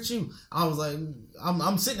 that hurt you. I was like,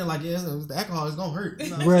 I'm sitting there like, yeah, the alcohol is gonna hurt. You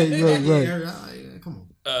know Right. Come on.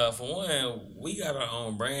 For one, we got our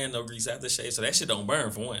own brand, no grease aftershave, so that shit don't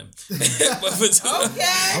burn. For one, but for two,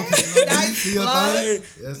 Okay. Nice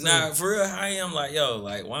plug. Nah, for real, I am like, yo,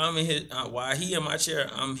 like while I'm in his, while he in my chair,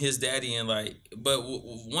 I'm his daddy, and like, but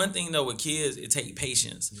one thing though with kids, it take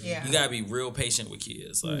patience. Yeah, you gotta be real patient with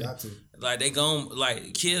kids. Like, like they gon'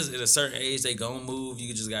 like kids at a certain age, they gon' move.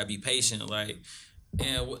 You just gotta be patient. Like.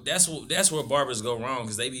 And that's where barbers go wrong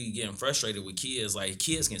because they be getting frustrated with kids. Like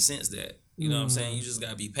kids can sense that. You know what I'm saying? You just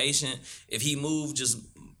gotta be patient. If he move, just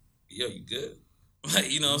yo, you good? Like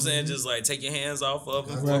you know what I'm saying? Just like take your hands off of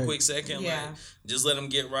him for a quick second. Yeah. Like just let him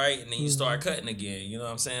get right, and then you start cutting again. You know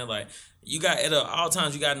what I'm saying? Like you got at all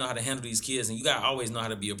times you gotta know how to handle these kids, and you gotta always know how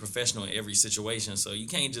to be a professional in every situation. So you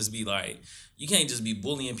can't just be like. You can't just be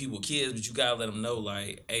bullying people's kids, but you gotta let them know,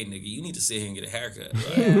 like, hey, nigga, you need to sit here and get a haircut.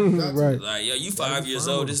 Like, right. Like, yo, you 5 years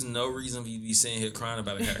old. There's no reason for you to be sitting here crying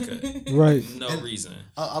about a haircut. Right. No reason.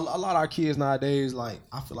 A lot of our kids nowadays, like,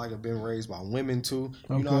 I feel like have been raised by women too.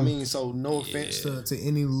 You know what I mean? So no offense to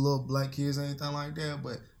any little black kids or anything like that,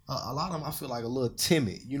 but a lot of them I feel like a little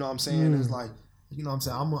timid. You know what I'm saying? It's like. You know what I'm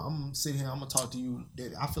saying? I'm sitting here, I'm going to talk to you.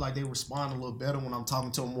 I feel like they respond a little better when I'm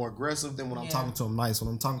talking to them more aggressive than when I'm talking to them nice. When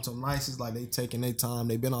I'm talking to them nice, it's like they taking their time.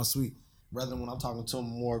 They been on sweet. Rather than when I'm talking to them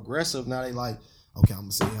more aggressive, now they like, okay, I'm going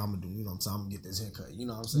to sit here, I'm going to do, you know what I'm saying? I'm going to get this haircut. You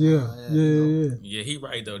know what I'm saying? Yeah, he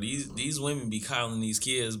right, though. These women be calling these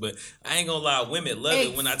kids, but I ain't going to lie. Women love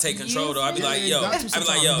it when I take control, though. I be like, yo,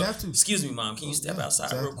 excuse me, mom, can you step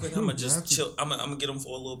outside real quick? I'm going to just chill. I'm going to get him for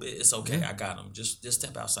a little bit. It's okay. I got him. Just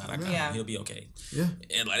step outside. I got him. He'll be okay. Yeah.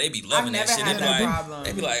 And like, they be loving that shit.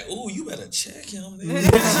 They be like, ooh, you better check him. They be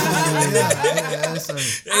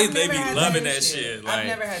loving that shit. I've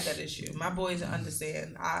never had that issue. My boys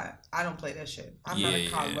understand. I don't play that shit. I'm not a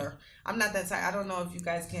coddler. I'm not that type. I don't know if you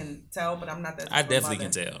guys can tell, but I'm not that type. I definitely can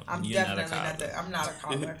tell. I'm definitely not that. I'm not a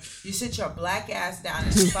coddler. You sit your black ass down in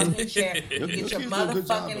the fucking chair and get your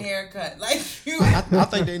motherfucking haircut. Like you. I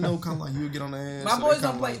think they know kind of like you get on the ass. My boys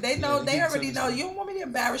don't play. They know. They already know. You don't want me to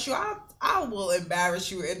embarrass you. I will embarrass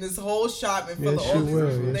you in this whole shop and full of all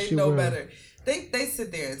these people. They know better. They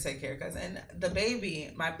sit there and take haircuts. And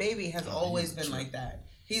my baby has always been like that.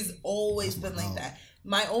 He's always been like that.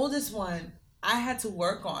 My oldest one, I had to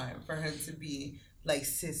work on for him to be like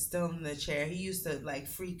sit still in the chair. He used to like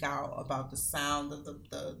freak out about the sound of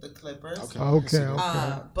the clippers. Okay.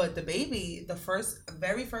 But the baby,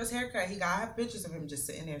 very first haircut he got, I have pictures of him just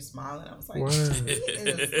sitting there smiling. I was like, he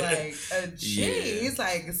is like a G. He's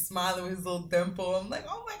like smiling with his little dimple. I'm like,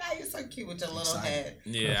 oh my God, you're so cute with your little head.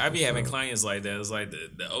 Yeah, I be having clients like that. It's like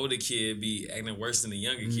the older kid be acting worse than the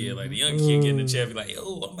younger kid. Like the younger kid get in the chair, be like,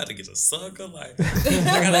 oh, I'm about to get a sucker. Like,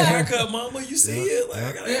 I got a haircut, mama. You see it? Like,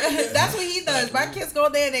 I got a haircut. That's what he does. My kids go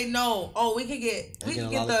there and they know. Oh, we can get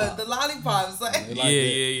the lollipops. Like,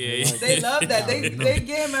 They love that. They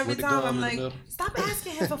get him every time. I'm like, stop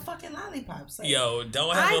asking him for fucking lollipops. Like, yo,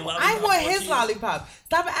 don't have a lollipop. I want his lollipop.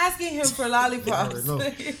 Stop asking him for lollipops. Yo,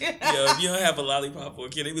 if you don't have a lollipop for a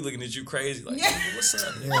kid, they be looking at you crazy. Like, what's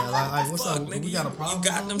up? Yeah, like what's up? Nigga, we got a problem. You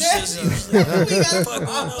got them shits. We got a fuck going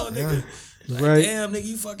on, nigga. Like, right. Damn, nigga,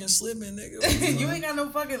 you fucking slipping, nigga. You ain't got no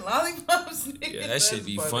fucking lollipops, nigga. Yeah, that shit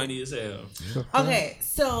be funny as hell. Okay,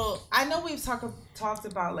 so I know we've talked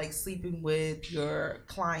about like sleeping with your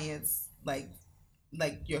clients, like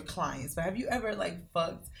your clients, but have you ever like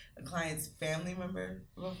fucked a client's family member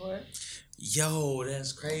before? Yo,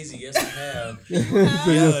 that's crazy. Yes, I have.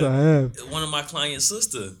 Yes, I have. One of my client's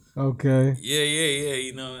sister. Okay. Yeah.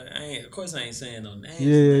 You know, of course I ain't saying no names.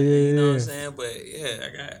 Yeah. You know what I'm saying? But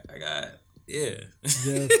yeah, I got. Yeah.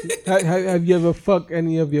 Have you ever fucked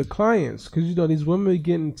any of your clients? Because you know these women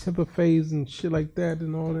getting temper phase and shit like that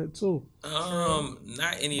and all that too.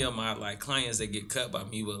 Not any of my like clients that get cut by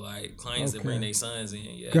me, but like clients that bring their sons in.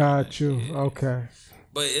 Yeah. Got you. Yeah. Okay.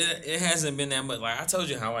 But it hasn't been that much. Like I told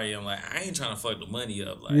you how I am. Like I ain't trying to fuck the money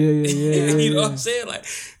up. Like you know what I'm saying? Like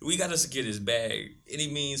we gotta secure this bag any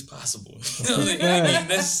means possible. You know what I mean? Any means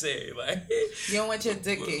necessary. Like you don't want your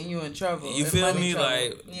dick getting you in trouble. You feel me? Trouble.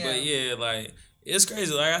 Like but yeah, like it's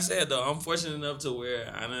crazy. Like I said though, I'm fortunate enough to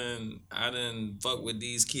where I done fuck with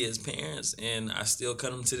these kids' parents, and I still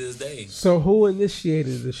cut them to this day. So who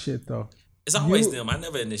initiated the shit though? It's always them. I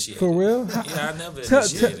never initiated. For real? Yeah, I never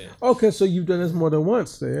initiated. Okay, so you've done this more than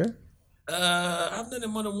once there. I've done it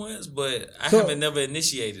more than once, but I haven't never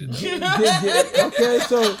initiated. Okay,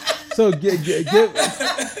 so get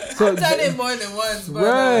I've done it more than once, but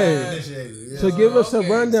right. So give us a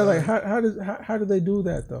rundown. Like how do they do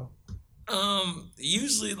that though?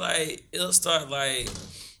 Usually like it'll start like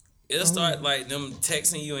It'll start like them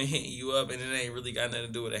texting you and hitting you up, and it ain't really got nothing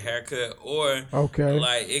to do with a haircut. Or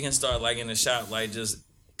like it can start like in the shop, like just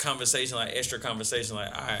conversation, like extra conversation,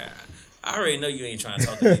 like I already know you ain't trying to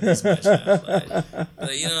talk to me this much now.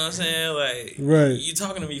 Like, you know what I'm saying? Like, you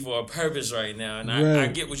talking to me for a purpose right now, and I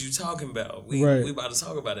get what you talking about. We about to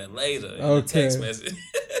talk about it later in the text message.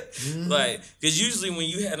 Like, because usually when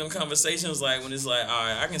you have them conversations, like when it's like, all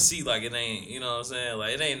right, I can see like it ain't, you know what I'm saying?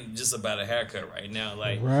 Like it ain't just about a haircut right now.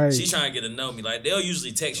 Like she's trying to get to know me. Like they'll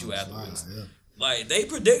usually text you afterwards. Like they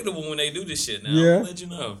predictable when they do this shit now. I'm gonna let you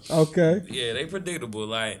know. Yeah, they predictable.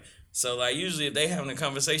 Like. So like usually if they having a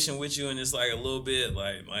conversation with you and it's like a little bit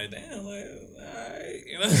like damn, like alright,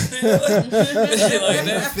 you know what I'm saying? Like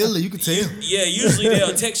that. Feel it, you can tell. Yeah, usually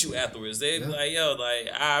they'll text you afterwards. They be like, yo, like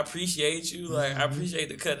I appreciate you, like I appreciate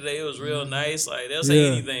the cut today. It was real nice. Like they'll say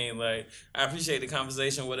anything, like I appreciate the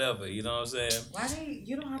conversation, whatever. You know what I'm saying? Why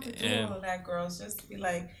you don't have to do all of that, girls? Just be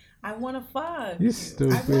like, I want to fuck. You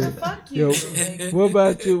stupid. I want to fuck you. Yo, what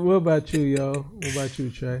about you? What about you, yo? What about you,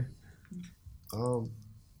 Trey?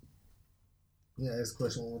 Yeah, ask the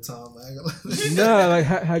question one more time, man. No, like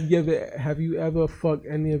have you ever fucked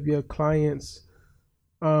any of your clients?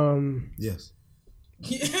 Yes.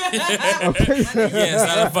 Yes,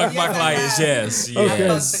 I fuck my clients. Yes. Man,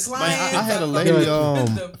 I had a lady. I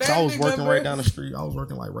was working right down the street. I was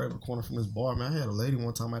working like right in the corner from this bar. Man, I had a lady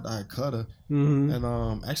one time after I cut her,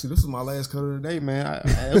 and actually this was my last cut of the day, man.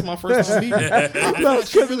 It was my first time meeting.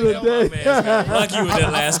 Last cut of the day. Lucky with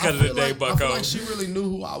that last cut of the day, Bucko. I feel like she really knew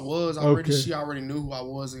who I was. She already knew who I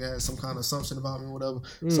was and had some kind of assumption about me or whatever.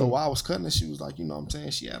 So while I was cutting her, she was like, you know what I'm saying?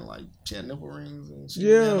 She had nipple rings and she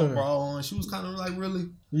had no bra on. She was kind of like really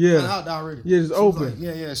out already. Yeah, just open.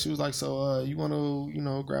 Like, she was like, so you want to,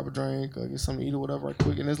 grab a drink or get something to eat or whatever right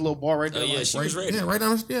quick. And there's a little bar right there. Yeah, she was ready. Yeah, right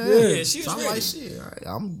down the street. Yeah, she was so I'm ready. like, shit, all right,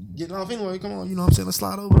 I'm getting off anyway. Come on, you know what I'm saying? Let's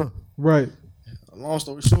slide over there. Right. Long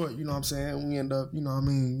story short, you know what I'm saying? We end up,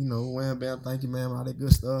 wham, bam, thank you, ma'am, all that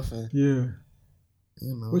good stuff. And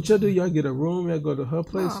what y'all do? Y'all get a room? Y'all go to her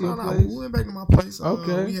place? Your place? We went back to my place.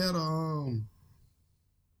 Okay. We had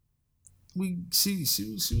she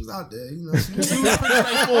was out there, she was pretty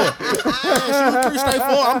straightforward. She was pretty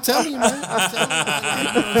straightforward. I'm telling you, man.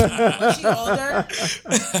 Was she older?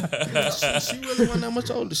 She really wasn't that much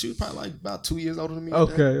older. She was probably like about 2 years older than me.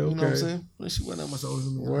 Okay. You know what I'm saying? But she wasn't that much older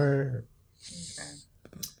than me. Word.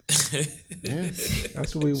 Yeah.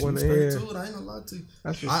 That's what we want to hear. I ain't gonna lie to you.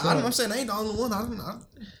 I'm saying I ain't the only one.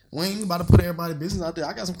 We ain't about to put everybody's business out there.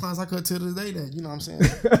 I got some clients I cut till this day that, you know what I'm saying?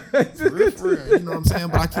 For real, you know what I'm saying?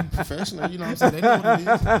 But I keep it professional, you know what I'm saying? They know what it is.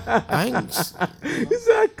 I ain't. You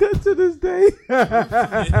said I cut to this day. I cut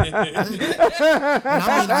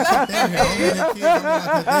that hair.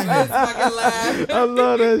 I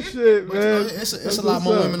love that shit, but, man. It's a lot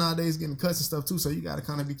more women nowadays getting cuts and stuff too, so you got to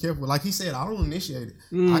kind of be careful. Like he said, I don't initiate it.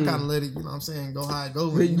 I kind of let it, you know what I'm saying, go how it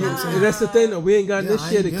goes. You know what I'm saying? That's the thing, though. We ain't got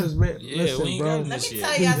initiated because, man, we listen, ain't bro. got Let me shit.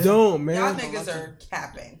 tell y'all, don't, man. Y'all niggas are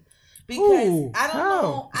capping. Because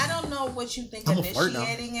I don't know what you think I'm a flirt now.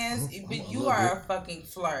 initiating is, but you are a fucking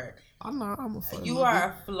flirt. I'm a flirt. You are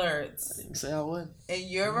a flirt. Say I would. And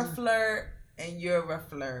you're a flirt. And you're a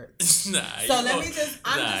flirt. Nah. So let me just.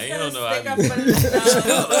 I'm just gonna stick up for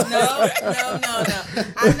the. No.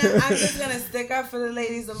 I'm just gonna stick up for the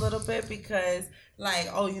ladies a little bit because,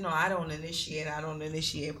 like, I don't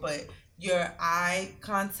initiate, but your eye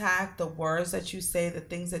contact, the words that you say,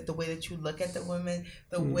 the way that you look at the women,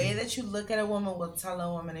 the way that you look at a woman will tell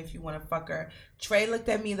a woman if you want to fuck her. Trey looked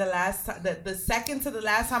at me the last time, the second to the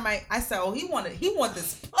last time I said, he want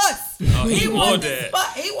this puss. Oh, he want that.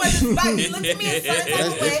 He want this butt. He looked at me a certain type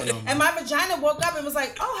of way, and my vagina woke up and was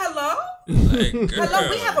like, oh, hello. Like, hello,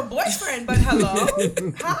 we have a boyfriend, but hello,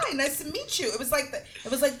 hi, nice to meet you. It was like the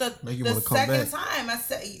second time I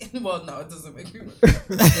said, well, no, it doesn't make you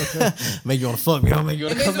make you want to fuck me. I'll make you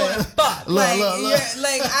want to come back. Fuck.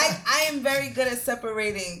 I am very good at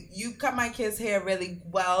separating. You cut my kid's hair really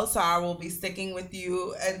well, so I will be sticking with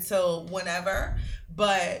you until whenever.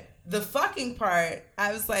 But the fucking part,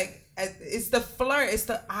 I was like, it's the flirt, it's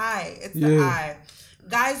the eye, the eye.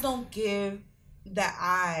 Guys don't give that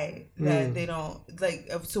eye that they don't like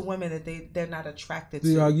to women that they're not attracted to.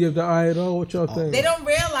 Do y'all give the eye at all? What y'all think? They don't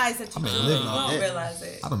realize it. I don't realize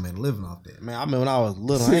it. I done been living off that. Man, I mean when I was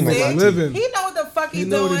little, I ain't gonna lie. Living. He know what the fuck he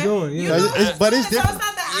know what he doing. Yeah. But it's different. So it's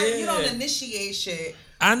not that you don't initiate shit.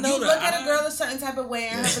 I know you look at a girl a certain type of way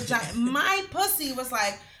and her vagina. My pussy was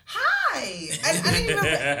like, hi. I didn't even.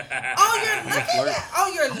 Oh, you're looking at. Oh,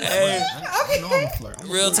 you're looking. Okay. Okay. Flirt.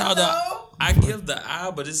 Real talk, though. I give the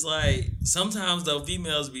eye, but it's like sometimes though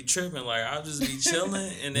females be tripping. Like I'll just be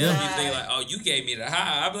chilling and they'll be thinking like, "Oh, you gave me the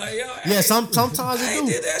high." I'll be like, "Yo, sometimes I they ain't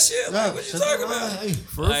do. did that shit. Like, what you talking about?" Hey,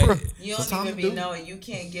 for Like, real. You don't Sometimes even they be do. knowing. You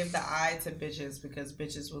can't give the eye to bitches because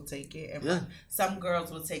bitches will take it and run. Some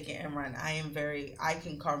girls will take it and run. I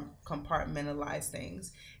can compartmentalize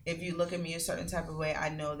things. If you look at me a certain type of way, I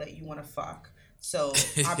know that you want to fuck. So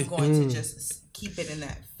I'm going to just keep it in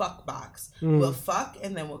that fuck box. We'll fuck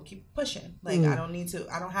and then we'll keep pushing. Like I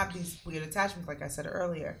don't have these weird attachments like I said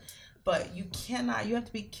earlier. But you have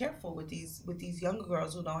to be careful with these younger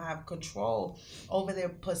girls who don't have control over their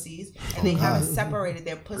pussies and they haven't separated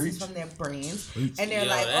their pussies from their brains. And they're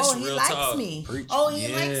like, oh, he likes me. Oh,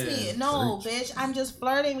 he likes me. No, bitch, I'm just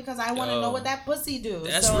flirting because I want to know what that pussy do.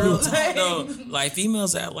 That's real talk though. Like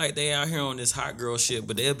females act like they out here on this hot girl shit,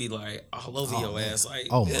 but they'll be like all over your ass. Like,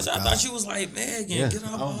 bitch, I thought you was like Megan. Get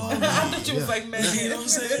up off me. I thought you was like Megan. You know what I'm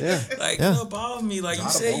saying? Like, get up off me. Like you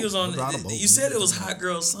said you was on. You said it was hot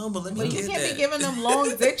girl summer. Let me But get you can't that. be giving them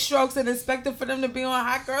long dick strokes and expecting for them to be on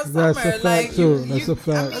hot girl That's summer. a fact Like too. That's a fact.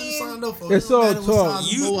 I That's what you mean, signed up for. It's It don't all matter what talk.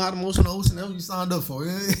 size of how emotional ocean that you signed up for.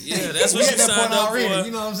 Yeah, that's We what at you that signed point up already. for.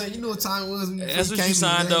 You know what I'm saying? You know what time it was. When That's what came you in,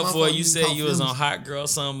 signed man. up My for. fucking You said top you was on feelings. hot girl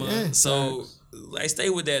summer. Yeah. So like stay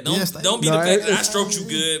with that. Don't Yeah, don't be No, the fact that I it's- stroked you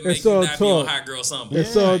good. Make it's you all not be on talk. hot girl summer.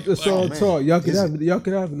 It's all Like, talk. Y'all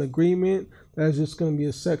could have an agreement that's just gonna be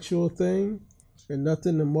a sexual thing and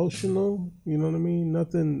nothing emotional. You know what I mean?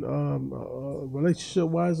 Nothing relationship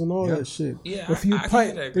wise and all that shit. Yeah, If you I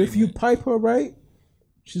pipe, get that if you agreement. pipe her right,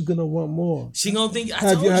 she's gonna want more. She gonna think. I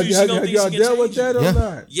Have told you you. have She gonna y'all think she can dealt with change that or you.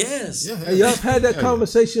 not? Yes. Yeah, And y'all have had that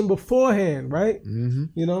conversation beforehand, right? Mm-hmm.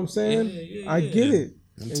 You know what I'm saying? Yeah. I get it.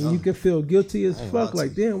 And telling you can feel guilty as ain't fuck. lie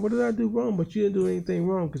Like, damn, what did I do wrong? But you didn't do anything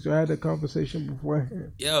wrong because you had that conversation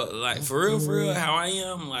beforehand. Yo, like for real, how I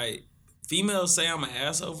am, like females say I'm an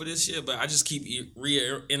asshole for this shit, but I just keep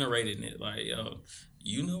reiterating it. Like, yo,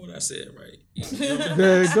 you know what I said, right? You remember,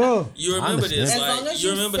 There you go. you remember this? as long Like, as you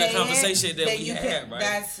remember the say conversation it, that then we you had, can, right?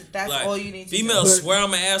 That's Like, all you need to females do. swear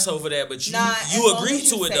I'm an asshole for that, but you Nah, as you long agreed as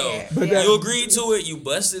to you it say though. it. But Yeah. that- You agreed to it. You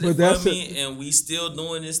busted But it that's for a- me, and we still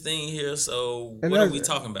doing this thing here. So And what are that's- we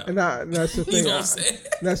talking about? And that's the You thing. know what I'm saying?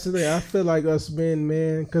 That's the thing. I feel like us being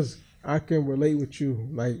man, because I can relate with you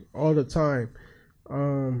like all the time.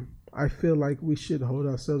 I feel like we should hold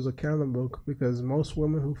ourselves accountable because most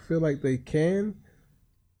women who feel like they can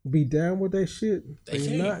be down with that shit, They they're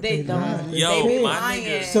can't. not. They They're not. don't. They Yo, They be can't. my lying.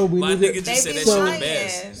 nigga, So we my need to- nigga just They said be that shit the lying.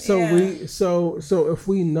 best. So Yeah. so if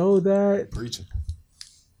we know that, Preaching.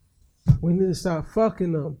 we need to stop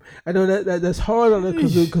fucking them. I know that's hard on it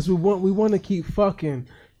because we want to keep fucking.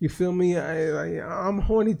 You feel me? I'm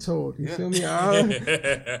horny toad. You feel me?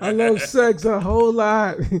 I love sex a whole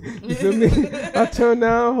lot. You feel me? I turn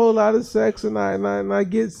down a whole lot of sex and I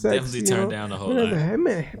get sex. Definitely you turn know? down a whole Man, lot.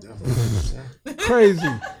 man, crazy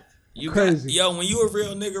You Crazy. Got, yo, when you a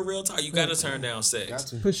real nigga, real talk, you gotta turn down sex. Got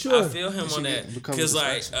to. for sure. I feel him on that become because a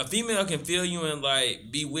like distraction. a female can feel you and like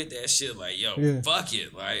be with that shit like yo Yeah. fuck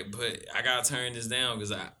it like but I gotta turn this down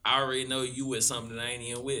because I already know you with something that I ain't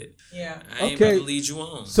even with. Yeah. I ain't Okay. about to lead you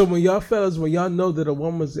on. So when y'all know that a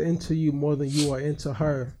woman's into you more than you are into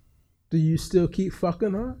her, do you still keep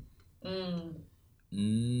fucking her?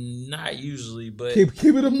 Not usually, but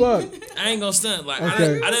Keep it a buck. I ain't gonna stunt. Like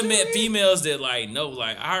Okay. I done met females that like no,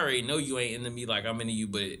 like I already know you ain't into me like I'm into you,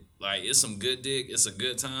 but like it's some good dick, it's a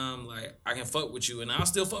good time. Like I can fuck with you, and I'll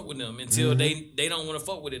still fuck with them until they don't want to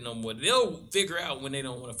fuck with it no more. They'll figure out when they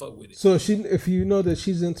don't want to fuck with it. So if you know that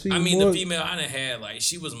she's into you I mean, more, the female I done had, like,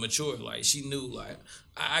 she was mature. Like, she knew, like,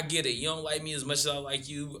 I get it. You don't like me as much as I like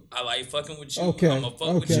you. I like fucking with you. okay, I'm going to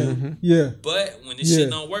fuck with okay, you. yeah. But when this Yeah. shit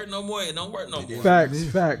don't work no more, it don't work no more.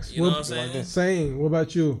 Facts. You know what I'm saying? Same. What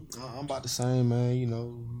about you? I'm about the same, man. You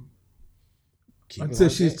know, keep it Until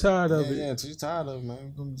like she's that. tired of it. Yeah, until she's tired of it, man.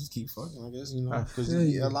 We're gonna just keep fucking, I guess. You know, I because feel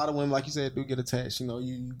you. a lot of women, like you said, do get attached. You know,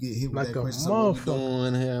 you get hit with Like that a question. So what we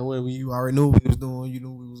motherfucker. doing here? What you already knew what we was doing. You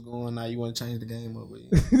knew we was going. Now you want to change the game up. But,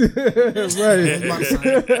 yeah. I'm about the Right.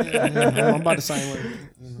 same. Yeah, I'm about the same way.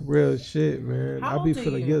 You know. Real shit, man. How I be old are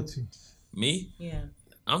feeling you? guilty. Me? Yeah.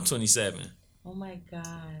 I'm 27. Oh my God.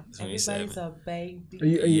 27. Everybody's a baby. Are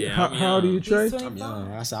you, Yeah, how, I'm how old are you, young. Trey? He's I'm 25.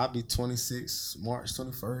 young. I said I'll be 26 March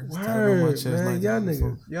 21st. Word, man. Y'all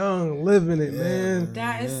niggas young, living it, man.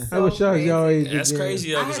 That is Yeah. so I wish I was y'all crazy. age. That's again.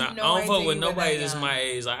 crazy though, I because I, had no don't fuck idea with you were nobody that that's young. my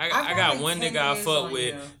age. Like, I I got got like one 10 nigga I years fuck on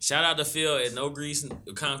with. you. Shout out to Phil at No Grease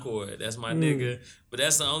Concord. That's my nigga. But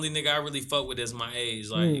that's the only nigga I really fuck with that's my age.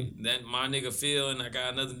 Like, that my nigga Phil, and I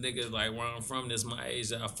got another nigga like where I'm from that's my age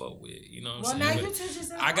that I fuck with. You know what Well, I'm now saying? you But two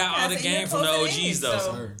just I got all the game from the OGs though.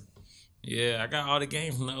 So. Yeah, I got all the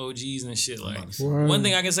game from the OGs and shit. Like, Word. one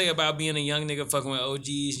thing I can say about being a young nigga fucking with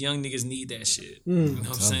OGs, young niggas need that shit. You know what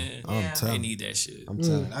I'm saying? I'm They telling. need that shit. I'm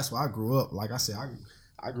telling you, that's why I grew up. Like I said,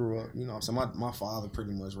 I grew up, you know what I'm saying? My father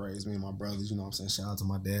pretty much raised me and my brothers, you know what I'm saying? Shout out to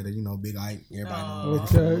my dad, you know, Big Ike. Everybody know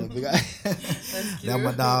Okay. Big Ike. That's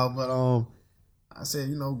my dog. But I said,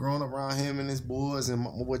 you know, growing up around him and his boys and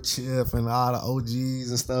my boy Chip and all the OGs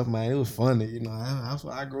and stuff, man, it was funny, you know. That's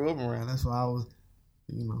what I grew up around. That's why I was,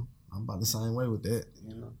 you know, I'm about the same way with that,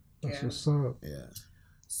 you know. That's what's up. Yeah.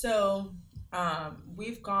 So,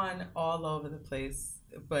 we've gone all over the place,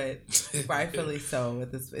 but rightfully so.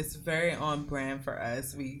 With this, it's very on brand for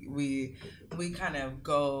us. We kind of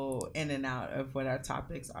go in and out of what our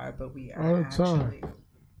topics are, but we are actually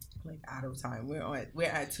like out of time. We're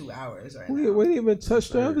at 2 hours right now. We didn't even touch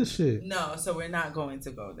the other shit. No, so we're not going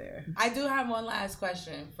to go there. I do have one last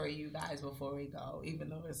question for you guys before we go, even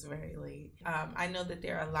though it's very late. I know that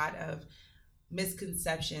there are a lot of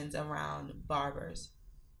misconceptions around barbers,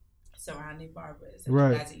 surrounding barbers. And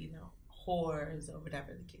Right. you guys are, you know, whores or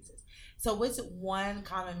whatever the case is. So what's one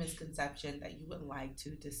common misconception that you would like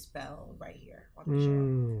to dispel right here on the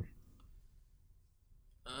show?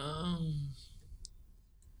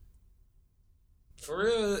 For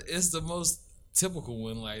real, it's the most typical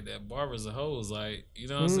one, like that barbers are hoes, like, you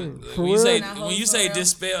know what I'm saying? Like, for when real? you say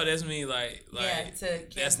dispel, that's mean like to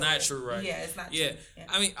that's not cancel true, right? Yeah, it's not Yeah. true. Yeah.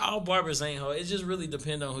 I mean, all barbers ain't hoes. It just really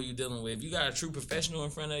depends on who you dealing with. If you got a true professional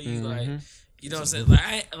in front of you, like, you know what I'm saying?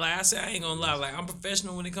 Like I said, I ain't gonna lie. Like, I'm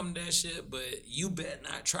professional when it comes to that shit, but you bet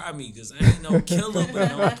not try me, because I ain't no killer, but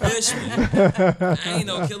don't push me. I ain't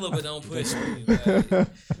no killer, but don't push me. Like,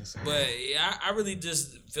 but yeah, I really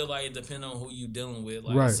just feel like it depends on who you dealing with.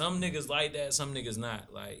 Like, Right. some niggas like that, some niggas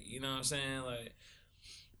not. Like, you know what I'm saying? Like,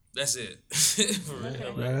 that's it. For real. Okay.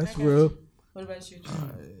 Like, Yeah, that's real. What about you?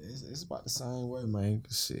 It's about the same way, man.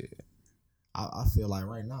 'Cause shit, I feel like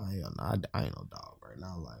right now, hell, I ain't no dog right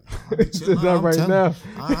now. Like, I be chilling. Not I'm right telling now. you.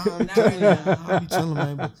 I'm telling you, I be chilling,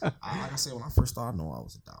 man. But like I said, when I first started, I know I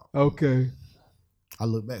was a dog. Okay. I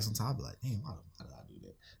look back sometimes, I be like, damn, how did I do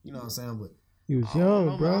that? You know what I'm saying? But You was I don't young,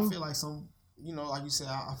 know, bro. man. I feel like you know, like you said,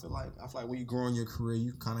 I feel like when you grow in your career,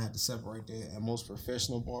 you kind of have to separate that. And most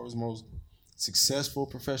professional barbers, most successful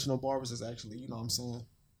professional barbers is actually, you know what I'm saying?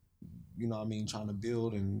 You know what I mean? Trying to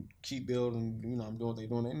build and keep building, you know, I'm doing what they're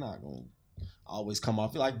doing. They're not going to always come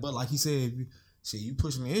off. But like he said, you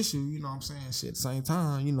pushing the issue, you know what I'm saying? Shit, at the same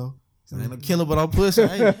time, you know, I ain't a killer, but I'm pushing.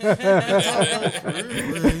 Hey.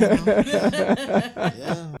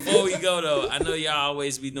 Yeah. Before we go though, I know y'all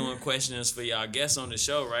always be doing questions for y'all guests on the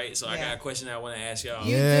show, right? So I got a question I want to ask y'all.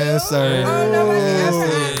 Yes, sir. Oh, nobody ever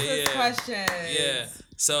asked Yeah, this yeah. question. Yeah.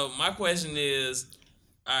 So my question is,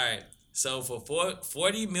 all right. So for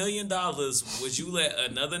 $40 million, would you let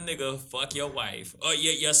another nigga fuck your wife or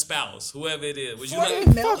your spouse, whoever it is? Would you let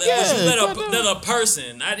another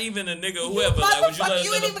person, not even a nigga, whoever? Like, would you let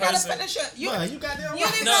You ain't another even gotta person? finish it. You got that didn't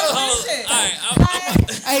even No, gotta hold finish it. on. All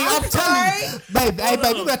right. Hey, I'm telling you,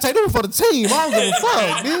 baby, you gotta take them for the team. I don't give a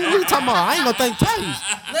fuck. Dude, what you talking about? I ain't gonna think twice.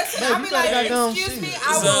 Listen, Baby, I'll be you gotta like, goddamn excuse shit. me,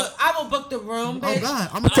 So- I will book the room, Oh bitch. God,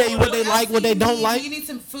 I'm gonna tell you what they like, what they don't like. You need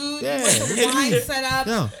some food, Yeah. you want some wine set up.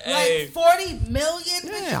 Yeah. Hey. Like 40 million.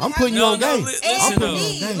 Yeah, I'm putting you on game. Listen I'm And putting you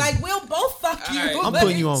me, on game. like we'll both fuck you. All right. I'm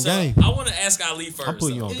putting you on So game. I want to ask Ali first. I'm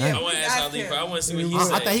putting you on though. game. I want to Ask ask Ali him. first. I want to see what he I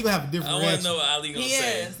say. think he gonna have a different I want to reaction. know what Ali gonna He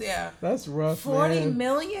say. is, yeah. That's rough, 40 man.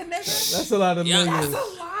 million, nigga. That's a lot of Yeah. millions. That's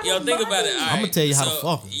a lot Yo, of think money. about it. All right. I'ma tell you how to so,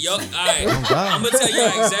 fuck 'em. Yo, all right. Oh, God. I'm gonna tell you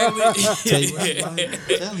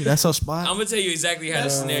exactly. Tell you, that's her spot. I'm gonna tell you exactly how the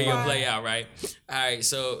scenario fine. play out, right? All right,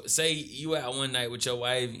 so say you out one night with your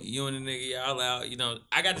wife, you and the nigga, y'all out. You know,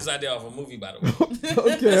 I got this idea off a movie, by the way.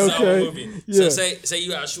 Okay, It's off a okay. movie. Yeah. So say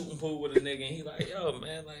you out shooting pool with a nigga, and he like, yo,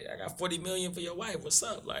 man, like I got $40 million for your wife. What's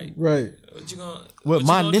up? Like, Right. what you gonna? What, you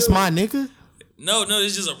my gonna this do? my nigga? No,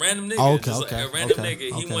 it's just a random nigga. Oh, okay, Just okay, a random okay, nigga.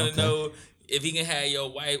 He okay, want to okay. know if he can have your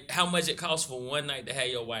wife, how much it costs for one night to have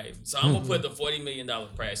your wife. So I'm gonna put the $40 million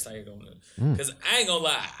price tag on it. Cause I ain't gonna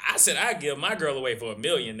lie, I said I'd give my girl away for $1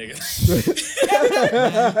 million, nigga.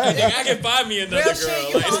 I can find me another Real girl. shit,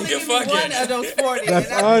 you Like, only nigga, give me fuck one it. of those 40. That's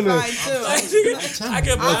and I'd be honest. fine Like, too. nigga, I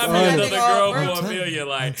can I'll find me find another that nigga girl all for real. $1 million. I'm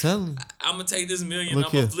Like, telling you. I'm gonna take this million, Look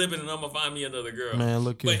I'm gonna here. flip it, and I'm gonna find me another girl. Man,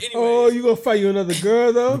 look here. But anyway, Oh, you gonna fight you another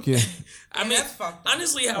girl though? Look here. I mean, that's fucked up.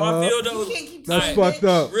 honestly, how I feel though. You can't keep That's saying fucked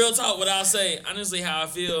bitch. up. Real talk, what I'll say, honestly, how I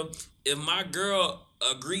feel, if my girl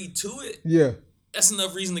agreed to it, Yeah. that's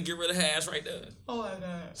enough reason to get rid of her ass right there. Oh my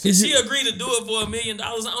god. If she agreed to do it for $1 million,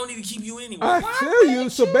 I don't need to keep you anyway. I feel you.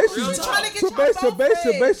 So basically, Real talk. Trying to get so y'all both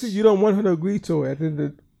rich. basically, you don't want her to agree to it. At the end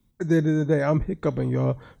of At the end of the day, I'm hiccuping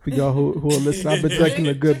y'all for y'all who are listening. I've been drinking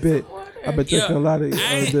a good bit. I've been drinking a lot of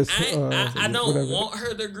this. I don't whatever. want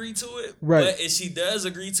her to agree to it, Right. but if she does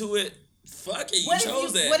agree to it, fuck it. You What if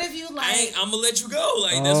chose that. what if you like? I'm gonna let you go.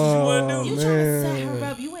 Like that's what you want to do. You trying to set her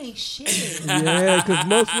up? You ain't shit. Yeah, because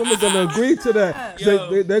most women gonna agree to that.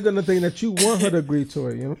 Yo. They're gonna think that you want her to agree to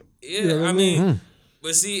it. You know? Yeah, You know what I mean,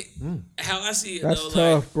 but see how I see it That's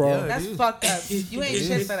though. tough, bro. Yeah. That's It is. fucked up. You ain't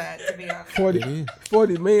shit for that, to be honest.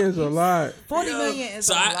 40 million is a lot. 40 million is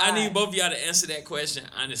So a lot. I need both of y'all to answer that question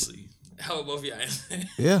honestly. How would both of y'all answer?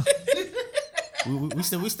 Yeah. we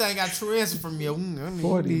still ain't got a true answer from you.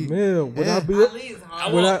 40 mil. Would I be? Ali is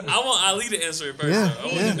hard. I want Ali to answer it first. Yeah, though. I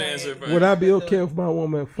want him to answer it first. Would I be okay if my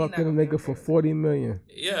woman fucking a nigga for 40 million?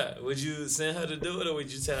 Yeah. Would you send her to do it, or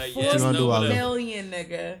would you tell her 40 yes, gonna no, do all whatever? million,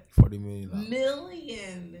 nigga. $40 million.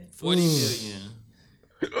 Million. 40 million.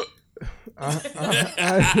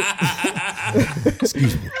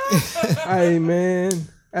 Hey man,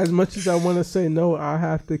 as much as I want to say no, I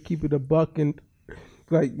have to keep it a buck and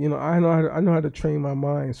like I know how to train my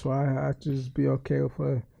mind, so I have to just be okay with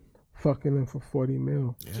her fucking him for 40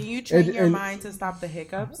 mil. Can you train your and- mind to stop the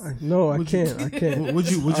hiccups? No, I can't. Would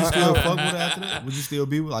you still fuck with her after that? Would you still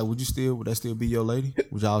be with, like? Would that still be your lady?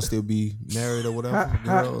 Would y'all still be married or whatever?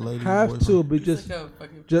 Girl, lady, have boyfriend? to, but just Like a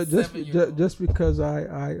fucking 7-year-old. just because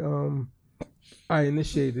I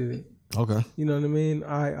initiated it. Okay. You know what I mean?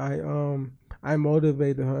 I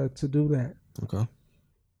motivated her to do that. Okay.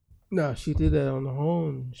 No, she did that on her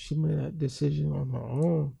own. She made that decision on her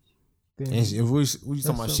own. Then, And if we talking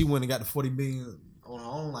about That's she went and got the 40 million on her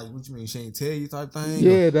own, like what you mean? She ain't tell you type thing?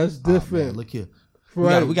 yeah, that's Oh, man, different. look here.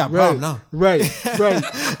 Right, we got right, problem now. Right, right,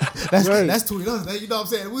 That's Right. that's between us. You know what I'm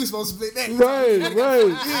saying? We supposed to split that.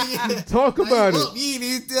 right. Talk about Look, it. you ain't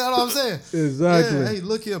even, you know what I'm saying? Exactly, Yeah, hey,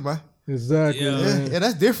 look here, man. exactly. Yeah. Man. Yeah,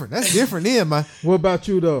 that's different. That's different then, man. What about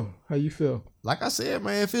you though? How you feel? Like I said,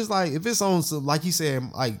 man, if it's on some, like you said,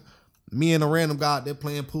 like me and a random guy out there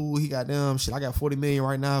playing pool, he got them shit. I got 40 million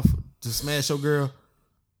right now to smash your girl.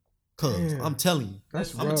 Cause Damn. I'm telling you,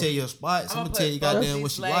 That's I'm gonna rough. tell you her spots. I'm gonna tell you goddamn what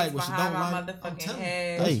she like, what she don't like. I'm Motherfucking telling you.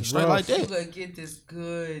 head. Hey, straight rough. like You that. gonna get this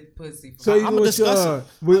good pussy. So From you I'ma would discuss y'all, it.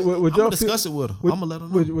 would I'm y'all gonna feel, discuss it with her. would, I'm gonna let her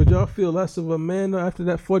know. would y'all feel less of a man after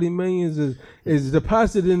that 40 million is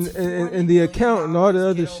deposited in the account and all the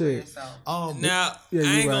other shit? Now Yeah, I you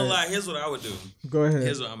ain't gonna right. lie. Here's what I would do. Go ahead.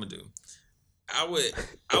 Here's what I'm gonna do. I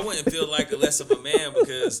wouldn't feel like a less of a man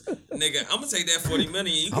because nigga, I'm gonna take that 40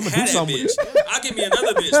 million. You can I'ma do have that something with bitch. I'll give me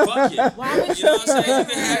another bitch. Fuck it. Why would You know what I'm saying? You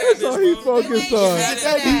can have that So he bitch, bro. You focused ain't on. shit for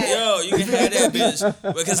that. Yo, you can have that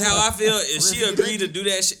bitch. Because how I feel, if she agreed to do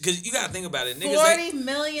that shit, because you gotta think about it. Niggas $40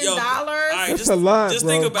 million? all right, That's just, a lot, just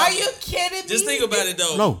bro. think about Are it. you kidding me? Just think about it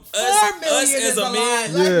though. No. $4 million us is as a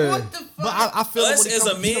man, Like, Yeah. what the fuck? But I feel Us like when as it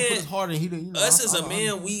a comes, he done man- put his heart in. He done, you know, us as a I-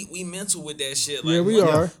 man, we mental with that shit. Like, Yeah, we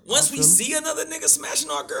are. Once we see another nigga smashing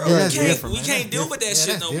our girl, Yeah, we that's can't different, man. can't deal with that Yeah,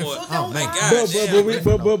 shit that's no more. different. Oh, Like, my God But,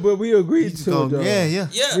 damn. but we agreed to it though. Yeah, yeah.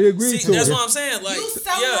 Yeah, We agreed see, to that's it. what I'm saying. Like, You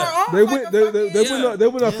sell yeah. her off They like went a they fucking went they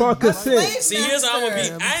went off our consent. slave See, here's how I'm gonna be.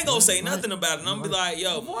 master. I ain't gonna say nothing about it. I'm gonna be like,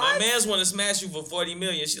 yo, my What? man's want to smash you for 40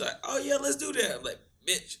 million. She's like, oh yeah, let's do that. I'm like,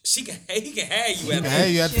 bitch, he can have you after Hey, that.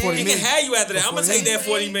 you had 40 He can million. have you after that. I'm gonna take that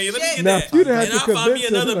 40 million. Let me get Now, that. if you didn't have And to I'll find me convince her,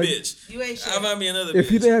 another like- bitch. You ain't shit. I'll find me another bitch.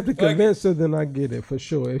 If you didn't have to Fuck it. convince her, then I get it for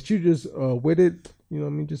sure. If you just with it, you know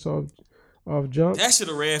what I mean, just off jump. That shit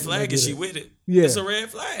a red flag get if she it. with it. Yeah. It's a red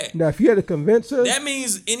flag. Now, if you had to convince her, That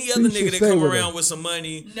means any other You nigga should that stay come with around her. with some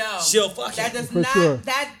money, No, she'll fuck that him. does For not. sure.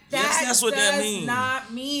 That Yes, that's what that does mean.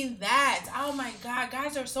 not mean that. Oh my god,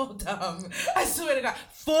 guys are so dumb. I swear to God,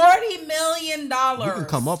 $40 million. You can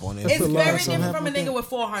come up on it. It's a lot. very Something different from a happened nigga with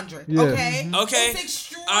 400. Yeah. Okay. Okay. It's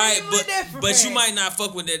extremely All right, different. but you might not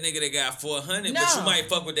fuck with that nigga that got 400, but you No. might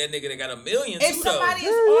fuck with that nigga that got $1 million If too, somebody though.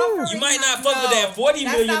 is offering, You might not no, fuck with that $40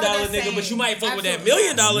 that's million not what that's nigga, but you saying. might fuck with that $1 Absolutely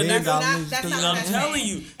million not. $1 million nigga. That's not I'm what that's telling saying.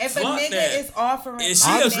 you, If a fuck nigga that. is offering, If she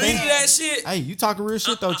my agree man- to that shit, Hey, you talking real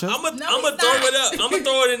shit though, Chuck. I'm gonna No, throw he's it not. up. I'm gonna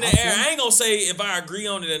throw it in the air. I ain't gonna say if I agree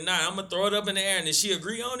on it or not. I'm gonna throw it up in the air, and if she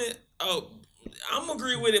agree on it, oh, I'm gonna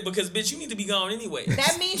agree with it because bitch, you need to be gone anyway.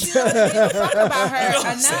 That means you don't give a fuck about her You know what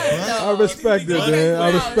I'm enough. saying? though. I respect it, man.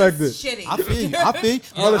 I No, respect that's it. shitty. I feel you. I feel you.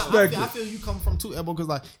 I respect I it. feel you come from too, Ebo, because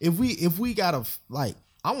like if we gotta like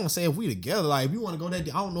I want to say if we together, like if you want to go that,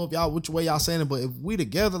 I don't know if y'all which way y'all saying it, but if we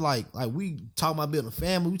together, like we talking about building a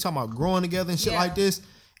family, we talking about growing together and shit Yeah. like this,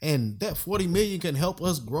 and that 40 million can help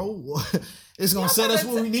us grow. It's gonna set us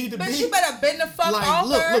where we need to Bitch, be. you better bend the fuck Like, over.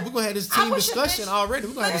 look, we're gonna have this I team wish a discussion bitch- already.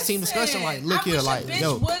 We're gonna have this team discussion. Like, look here, like, a bitch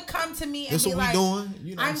yo, would come to me and this be what we like, doing.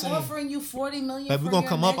 You know what I'm I'm saying? offering you $40 million. Like, for we're gonna your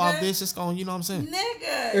come up off nigga. this. It's gonna, you know what I'm saying?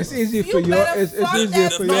 Nigga, It's easy you for y'all. better It's fuck easier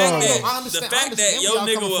that for The y'all. fact that, I understand- the I fact that understand your where y'all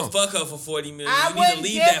nigga coming will from. fuck her for 40 million, I you need to wouldn't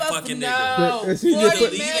leave give that a fucking no. nigga. It's easier 40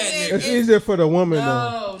 for- Leave that million nigga. It's is- easier for the woman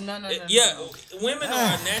though. No. Yeah, women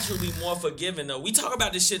are naturally more forgiving though. We talk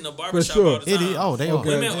about this shit in the barbershop sure. all the time. It is. Oh, they are.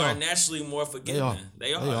 Women They are are. naturally more forgiving.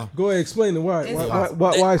 They are. Go ahead, explain it. Why? It's Why possible.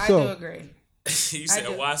 why I do so? agree. You said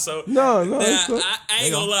do. why so? No. Nah, it's cool. I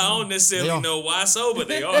ain't gonna lie, I don't They necessarily are. know why so, but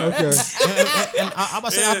they are. Okay. And I'm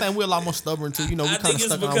about to say, I think we're a lot more stubborn too. You know, we I kind think of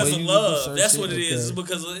it's stuck on because way of you do love. certain That's shit. what it is. Okay. It's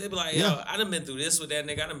because it be like, yo, Yeah. I done been through this with that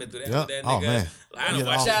nigga. I done been through that Yeah. with that Oh, nigga. man. Like, I done Yeah.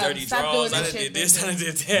 watched Stop- dirty stop draws. doing I that done shit, did this. I done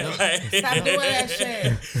did that. Like, Stop doing that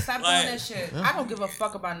shit. Stop Like- doing that shit. I don't give a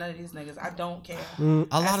fuck about none of these niggas. I don't care. A lot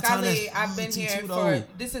of Ask times, Ali, that's I've been easy here too, for though.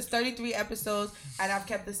 this is 33 episodes, and I've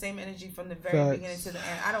kept the same energy from the very Facts. beginning to the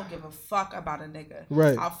end. I don't give a fuck about a nigga.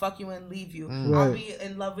 Right. I'll fuck you and leave you. Right. I'll be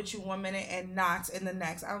in love with you 1 minute and not in the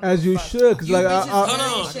next. I don't As give a you fuck. should, because You like bitches Hold really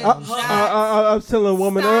on. should I was telling a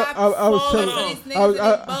woman, Stop I was falling telling, for these I was, niggas and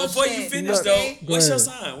I, they before you bullshit, finish okay? though, what's your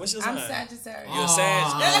ahead. sign? What's your sign? I'm Sagittarius. You're a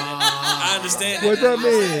Sag. I understand what that. that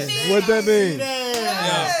mean? What that mean?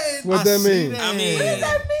 Yes. What that mean? I mean, What does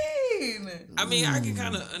that mean? I mean, I can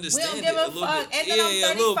kind of We understand don't it give a a little fuck. bit. And then Yeah,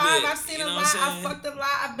 I'm a little 35. bit. I've seen You a know lot. what I'm I've saying? fucked a lot.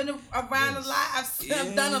 I've been around a lot.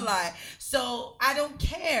 I've done a lot. So I don't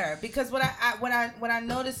care because what I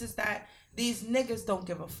notice is that these niggas don't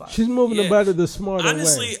give a fuck. She's moving Yeah. about it the smarter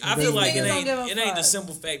Honestly, way. I feel like Niggas don't give a it ain't the fuck.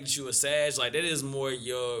 simple fact that you a Sag. Like that is more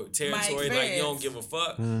your territory. Like you don't experience. give a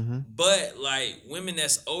fuck. Mm-hmm. But like women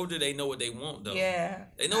that's older, they know what they want though. Yeah.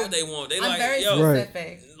 They know what they want. They I'm like very yo. Right.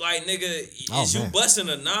 specific. Like nigga, Oh, is you man. busting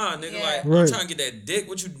or nah, nigga? Yeah. Like Right. I'm trying to get that dick.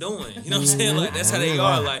 What you doing? You know what I'm saying? Like that's how You they ain't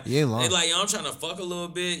are. lying. Like You ain't they lying. like yo, I'm trying to fuck a little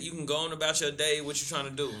bit. You can go on about your day. What you trying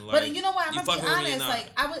to do? Like, But you know what? I'm you gonna be fucking with me or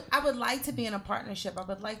honest. not. Like I would like to be in a partnership. I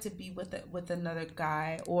would like to be with another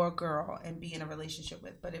guy or girl and be in a relationship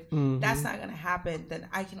with. But if that's not gonna happen, then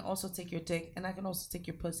I can also take your dick and I can also take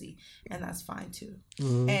your pussy, and that's fine too.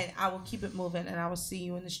 And I will keep it moving, and I will see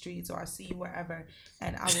you in the streets or I see you wherever,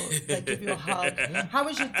 and I will like give you a hug. How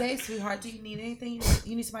was your day, sweetheart? Do you need anything?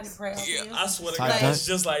 You need somebody to pray over yeah, you? I swear to Tight God, dunk. it's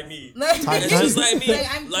just like me. Like, It's just like me.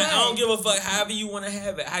 I'm Like I don't good. give a fuck. However you want to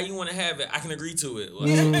have it, how you want to have it, I can agree to it. Like,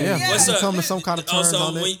 Yeah. What's We up? come to some kind of terms Also,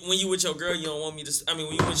 on it. when you with your girl, you don't want me to. I mean,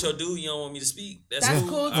 when you with your dude, you don't want me to speak. That's That's cool.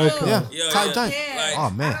 cool too. Alright. Yeah. Yeah, Tight yeah. dunk. Yeah. Like, Oh,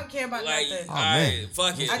 man. I don't care about Like, nothing. alright,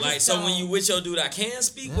 fuck it. I just Like, so when don't. you with your dude, I can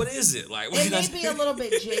speak. What is it? Like, what It you may guys- be a little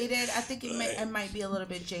bit jaded. I think it might be a little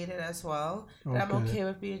bit jaded as well. But I'm Okay. okay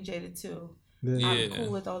with being jaded too. Yeah. I'm Yeah.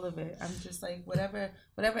 cool with all of it. I'm just like whatever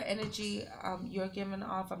energy you're giving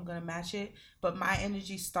off, I'm gonna match it. But my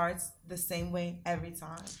energy starts the same way every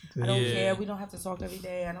time. I don't Yeah. care. We don't have to talk every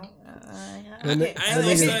day. I don't. I ain't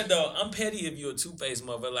gonna say though. I'm petty if you a two-faced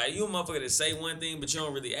motherfucker. Like you a motherfucker that say one thing, but you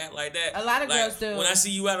don't really act like that. A lot of Like, girls do. When I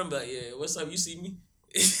see you out, I'm like, yeah, what's up? You see me?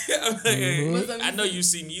 I'm like, hey, What's up, you I know see- you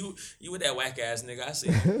see me. You with that whack ass nigga. I see.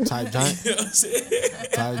 You. Tight joint. You know what I'm saying?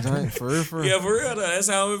 Tight joint. For real, for real. Yeah, for real though. That's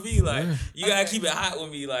how it would be. Like you gotta keep it hot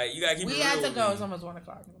with me. Like you gotta keep it We real had to with go. me. It's almost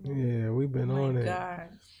 1:00. Yeah, we've Oh been on my it. god.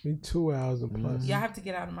 We 2 hours and plus Y'all have to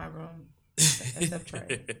get out of my room. Except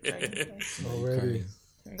Trey. Trey. already.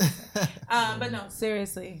 But no,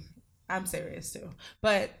 seriously, I'm serious too.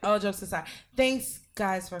 But all jokes aside, thanks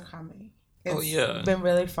guys for coming. It's yeah. been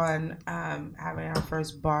really fun having our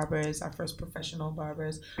first professional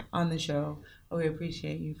barbers on the show. We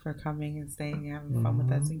appreciate you for coming and staying and having fun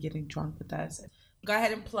with us and getting drunk with us. Go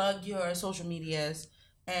ahead and plug your social medias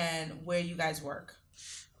and where you guys work.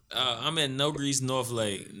 I'm at No Grease North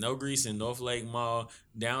Lake. No Grease in North Lake Mall.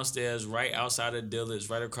 Downstairs, right outside of Dillard's,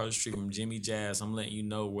 right across the street from Jimmy Jazz. I'm letting you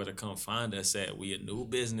know where to come find us at. We a new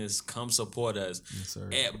business. Come support us. Yes, sir.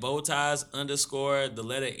 At Bowties _ the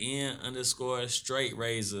letter N _ straight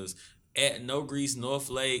razors. At No Grease North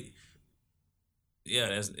Lake. Yeah,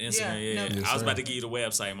 that's Instagram. Yeah, Yeah, No I was Grease. about to give you the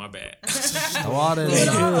website. My bad. Throw all that in Yeah.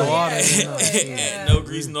 there. Throw all that in Yeah. there. Yeah. At No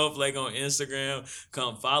Grease North Lake on Instagram.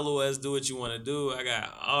 Come follow us. Do what you want to do. I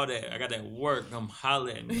got all that. I got that work. Come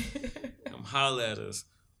holler at me. Come holler at us.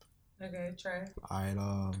 Okay, Trey. All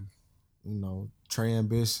right, you know, Trey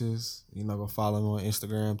Ambitious. You know, go follow me on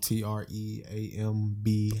Instagram,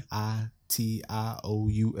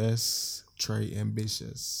 TreAmbitious, Trey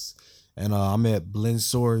Ambitious. And I'm at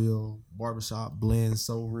Blensorial Barbershop, Blend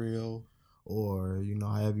So Real, or you know,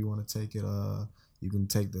 however you want to take it. You can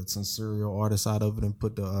take the sensorial artist out of it and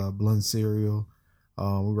put the Blend Cereal.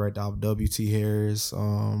 We right off WT Harris.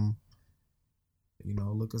 You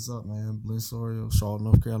know, look us up, man. Blensorial, Charlotte,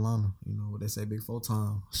 North Carolina. You know what they say, big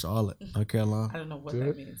 4-time. Charlotte, North Carolina. I don't know what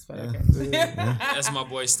that means, but okay. That's my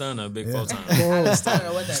boy Stunner, big 4-time. I don't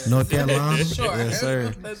know what that is. North Carolina. Sure. Yes,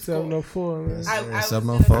 sir. That's cool. 704, man. I was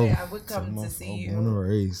 704. gonna say I would come to see you. Born and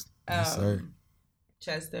raised. Yes, sir.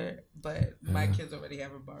 Chester, but my kids already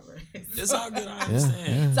have a barber. It's all good. I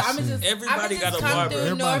understand. Yeah. So I'm gonna just Everybody got a come barber. through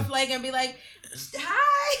Everybody. North Lake and be like,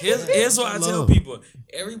 hi. Here's what I tell Love. people.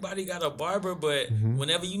 Everybody got a barber, but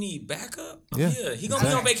whenever you need backup, Yeah. he gonna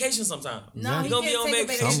be on vacation sometime. No, He he gonna be can't on take a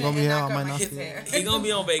vacation. vacation I'm gonna be and out, not I cut might my not kids' feel hair. He gonna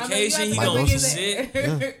be on I'm like, vacation. you He have to gonna wig his hair.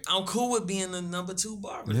 sit. I'm cool with being the number 2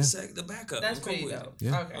 barber, Yeah. the backup. That's I'm cool pretty with dope. it.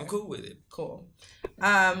 Yeah. Okay. I'm cool with it. Cool.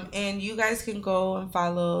 And you guys can go and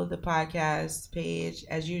follow the podcast page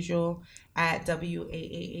as usual at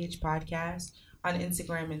WAAH Podcast on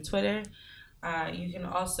Instagram and Twitter. You can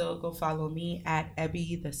also go follow me at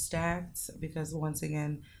Ebby the Stacked because once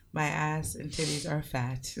again my ass and titties are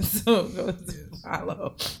fat. So go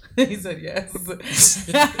follow. He said yes.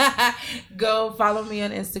 Go follow me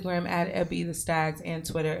on Instagram at Ebby the Stacked and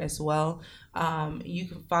Twitter as well. You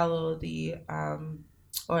can follow the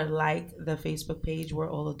or like the Facebook page. We're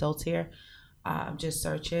all adults here. Just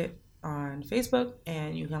search it on Facebook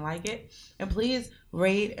and you can like it. And please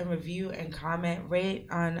rate and review and comment. Rate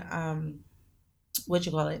on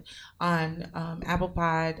on Apple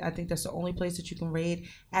Pod. I think that's the only place that you can rate,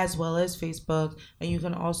 as well as Facebook. And you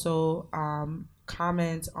can also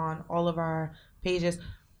comment on all of our pages.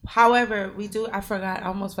 However, I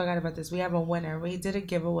almost forgot about this. We have a winner. We did a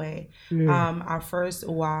giveaway. Yeah. Our first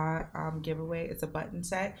giveaway. It's a button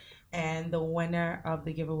set. And the winner of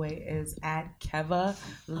the giveaway is at Keva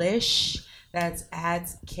Lish. That's at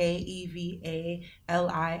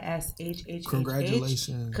KEVALISHHH.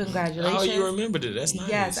 Congratulations. Congratulations. Oh, you remembered it. That's nice.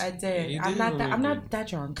 Yes, I did. Yeah, I'm not that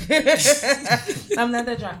drunk. I'm not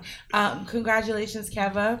that drunk. Congratulations,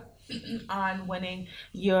 Keva, on winning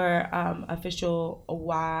your official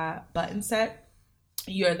WA button set.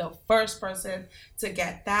 You're the first person to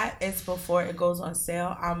get that. It's before it goes on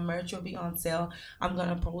sale. Our merch will be on sale. I'm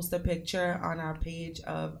gonna post a picture on our page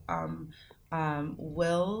of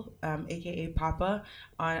Will, aka Papa,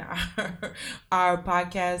 on our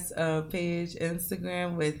podcast page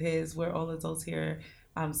Instagram with his We're All Adults Here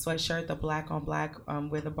sweatshirt, the black on black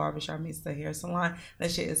where the barbershop meets the hair salon. That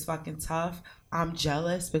shit is fucking tough. I'm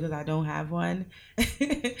jealous because I don't have one.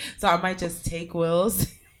 So I might just take Will's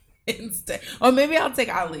instead, or maybe I'll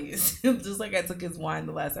take Ali's, just like I took his wine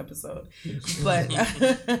the last episode. But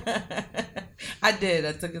I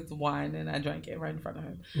took his wine and I drank it right in front of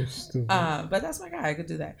him. But that's my guy. I could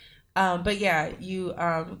do that. But yeah, you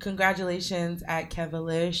congratulations at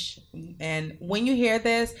Kevilish. And when you hear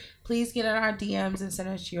this, please get in our DMs and send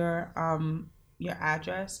us your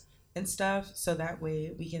address and stuff, so that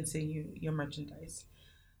way we can send you your merchandise.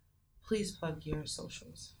 Please plug your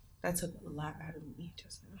socials. That took a lot out of me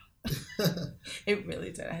just now. It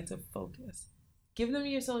really did. I had to focus. Give them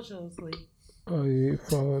your socials, Lee. Oh, you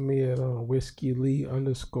follow me at Whiskey Lee _ on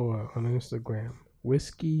Instagram.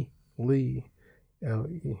 Whiskey Lee,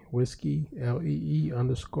 LE. Whiskey LEE _ on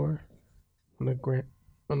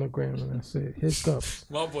the gram, and that's it. Hiccups.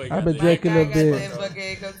 My boy I've got been that. drinking a bit.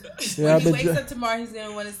 When he wakes up tomorrow, he's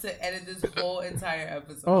gonna want us to edit this whole entire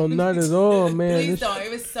episode. Oh, not at all, man. Please don't.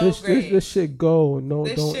 It was so great. This shit go. No,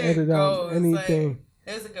 This don't shit edit out goes, anything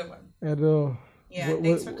it was a good one. at all. Yeah,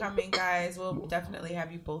 thanks for coming, guys. We'll definitely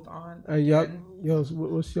have you both on.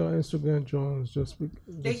 What's your Instagram, Jones?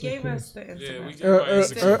 They gave us the Instagram. Yeah, we can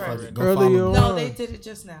Instagram. Go follow earlier me. No, on. they did it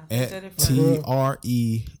just now. They At did it for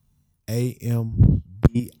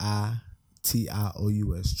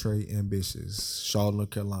TREAMBITIOUS. Trey Ambitious. Charlotte, North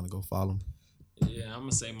Carolina. Go follow him. Yeah, I'm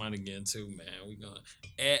gonna say mine again too, man. We gonna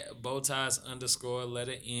at bowties _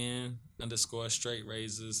 letter N _ straight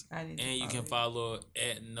razors, I need to and you can follow follow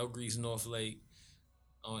at No Grease North Lake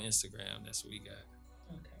on Instagram. That's what we got.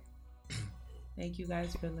 Okay. Thank you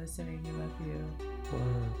guys for listening. We love you.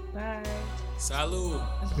 Bye. Salud.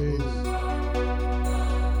 Peace.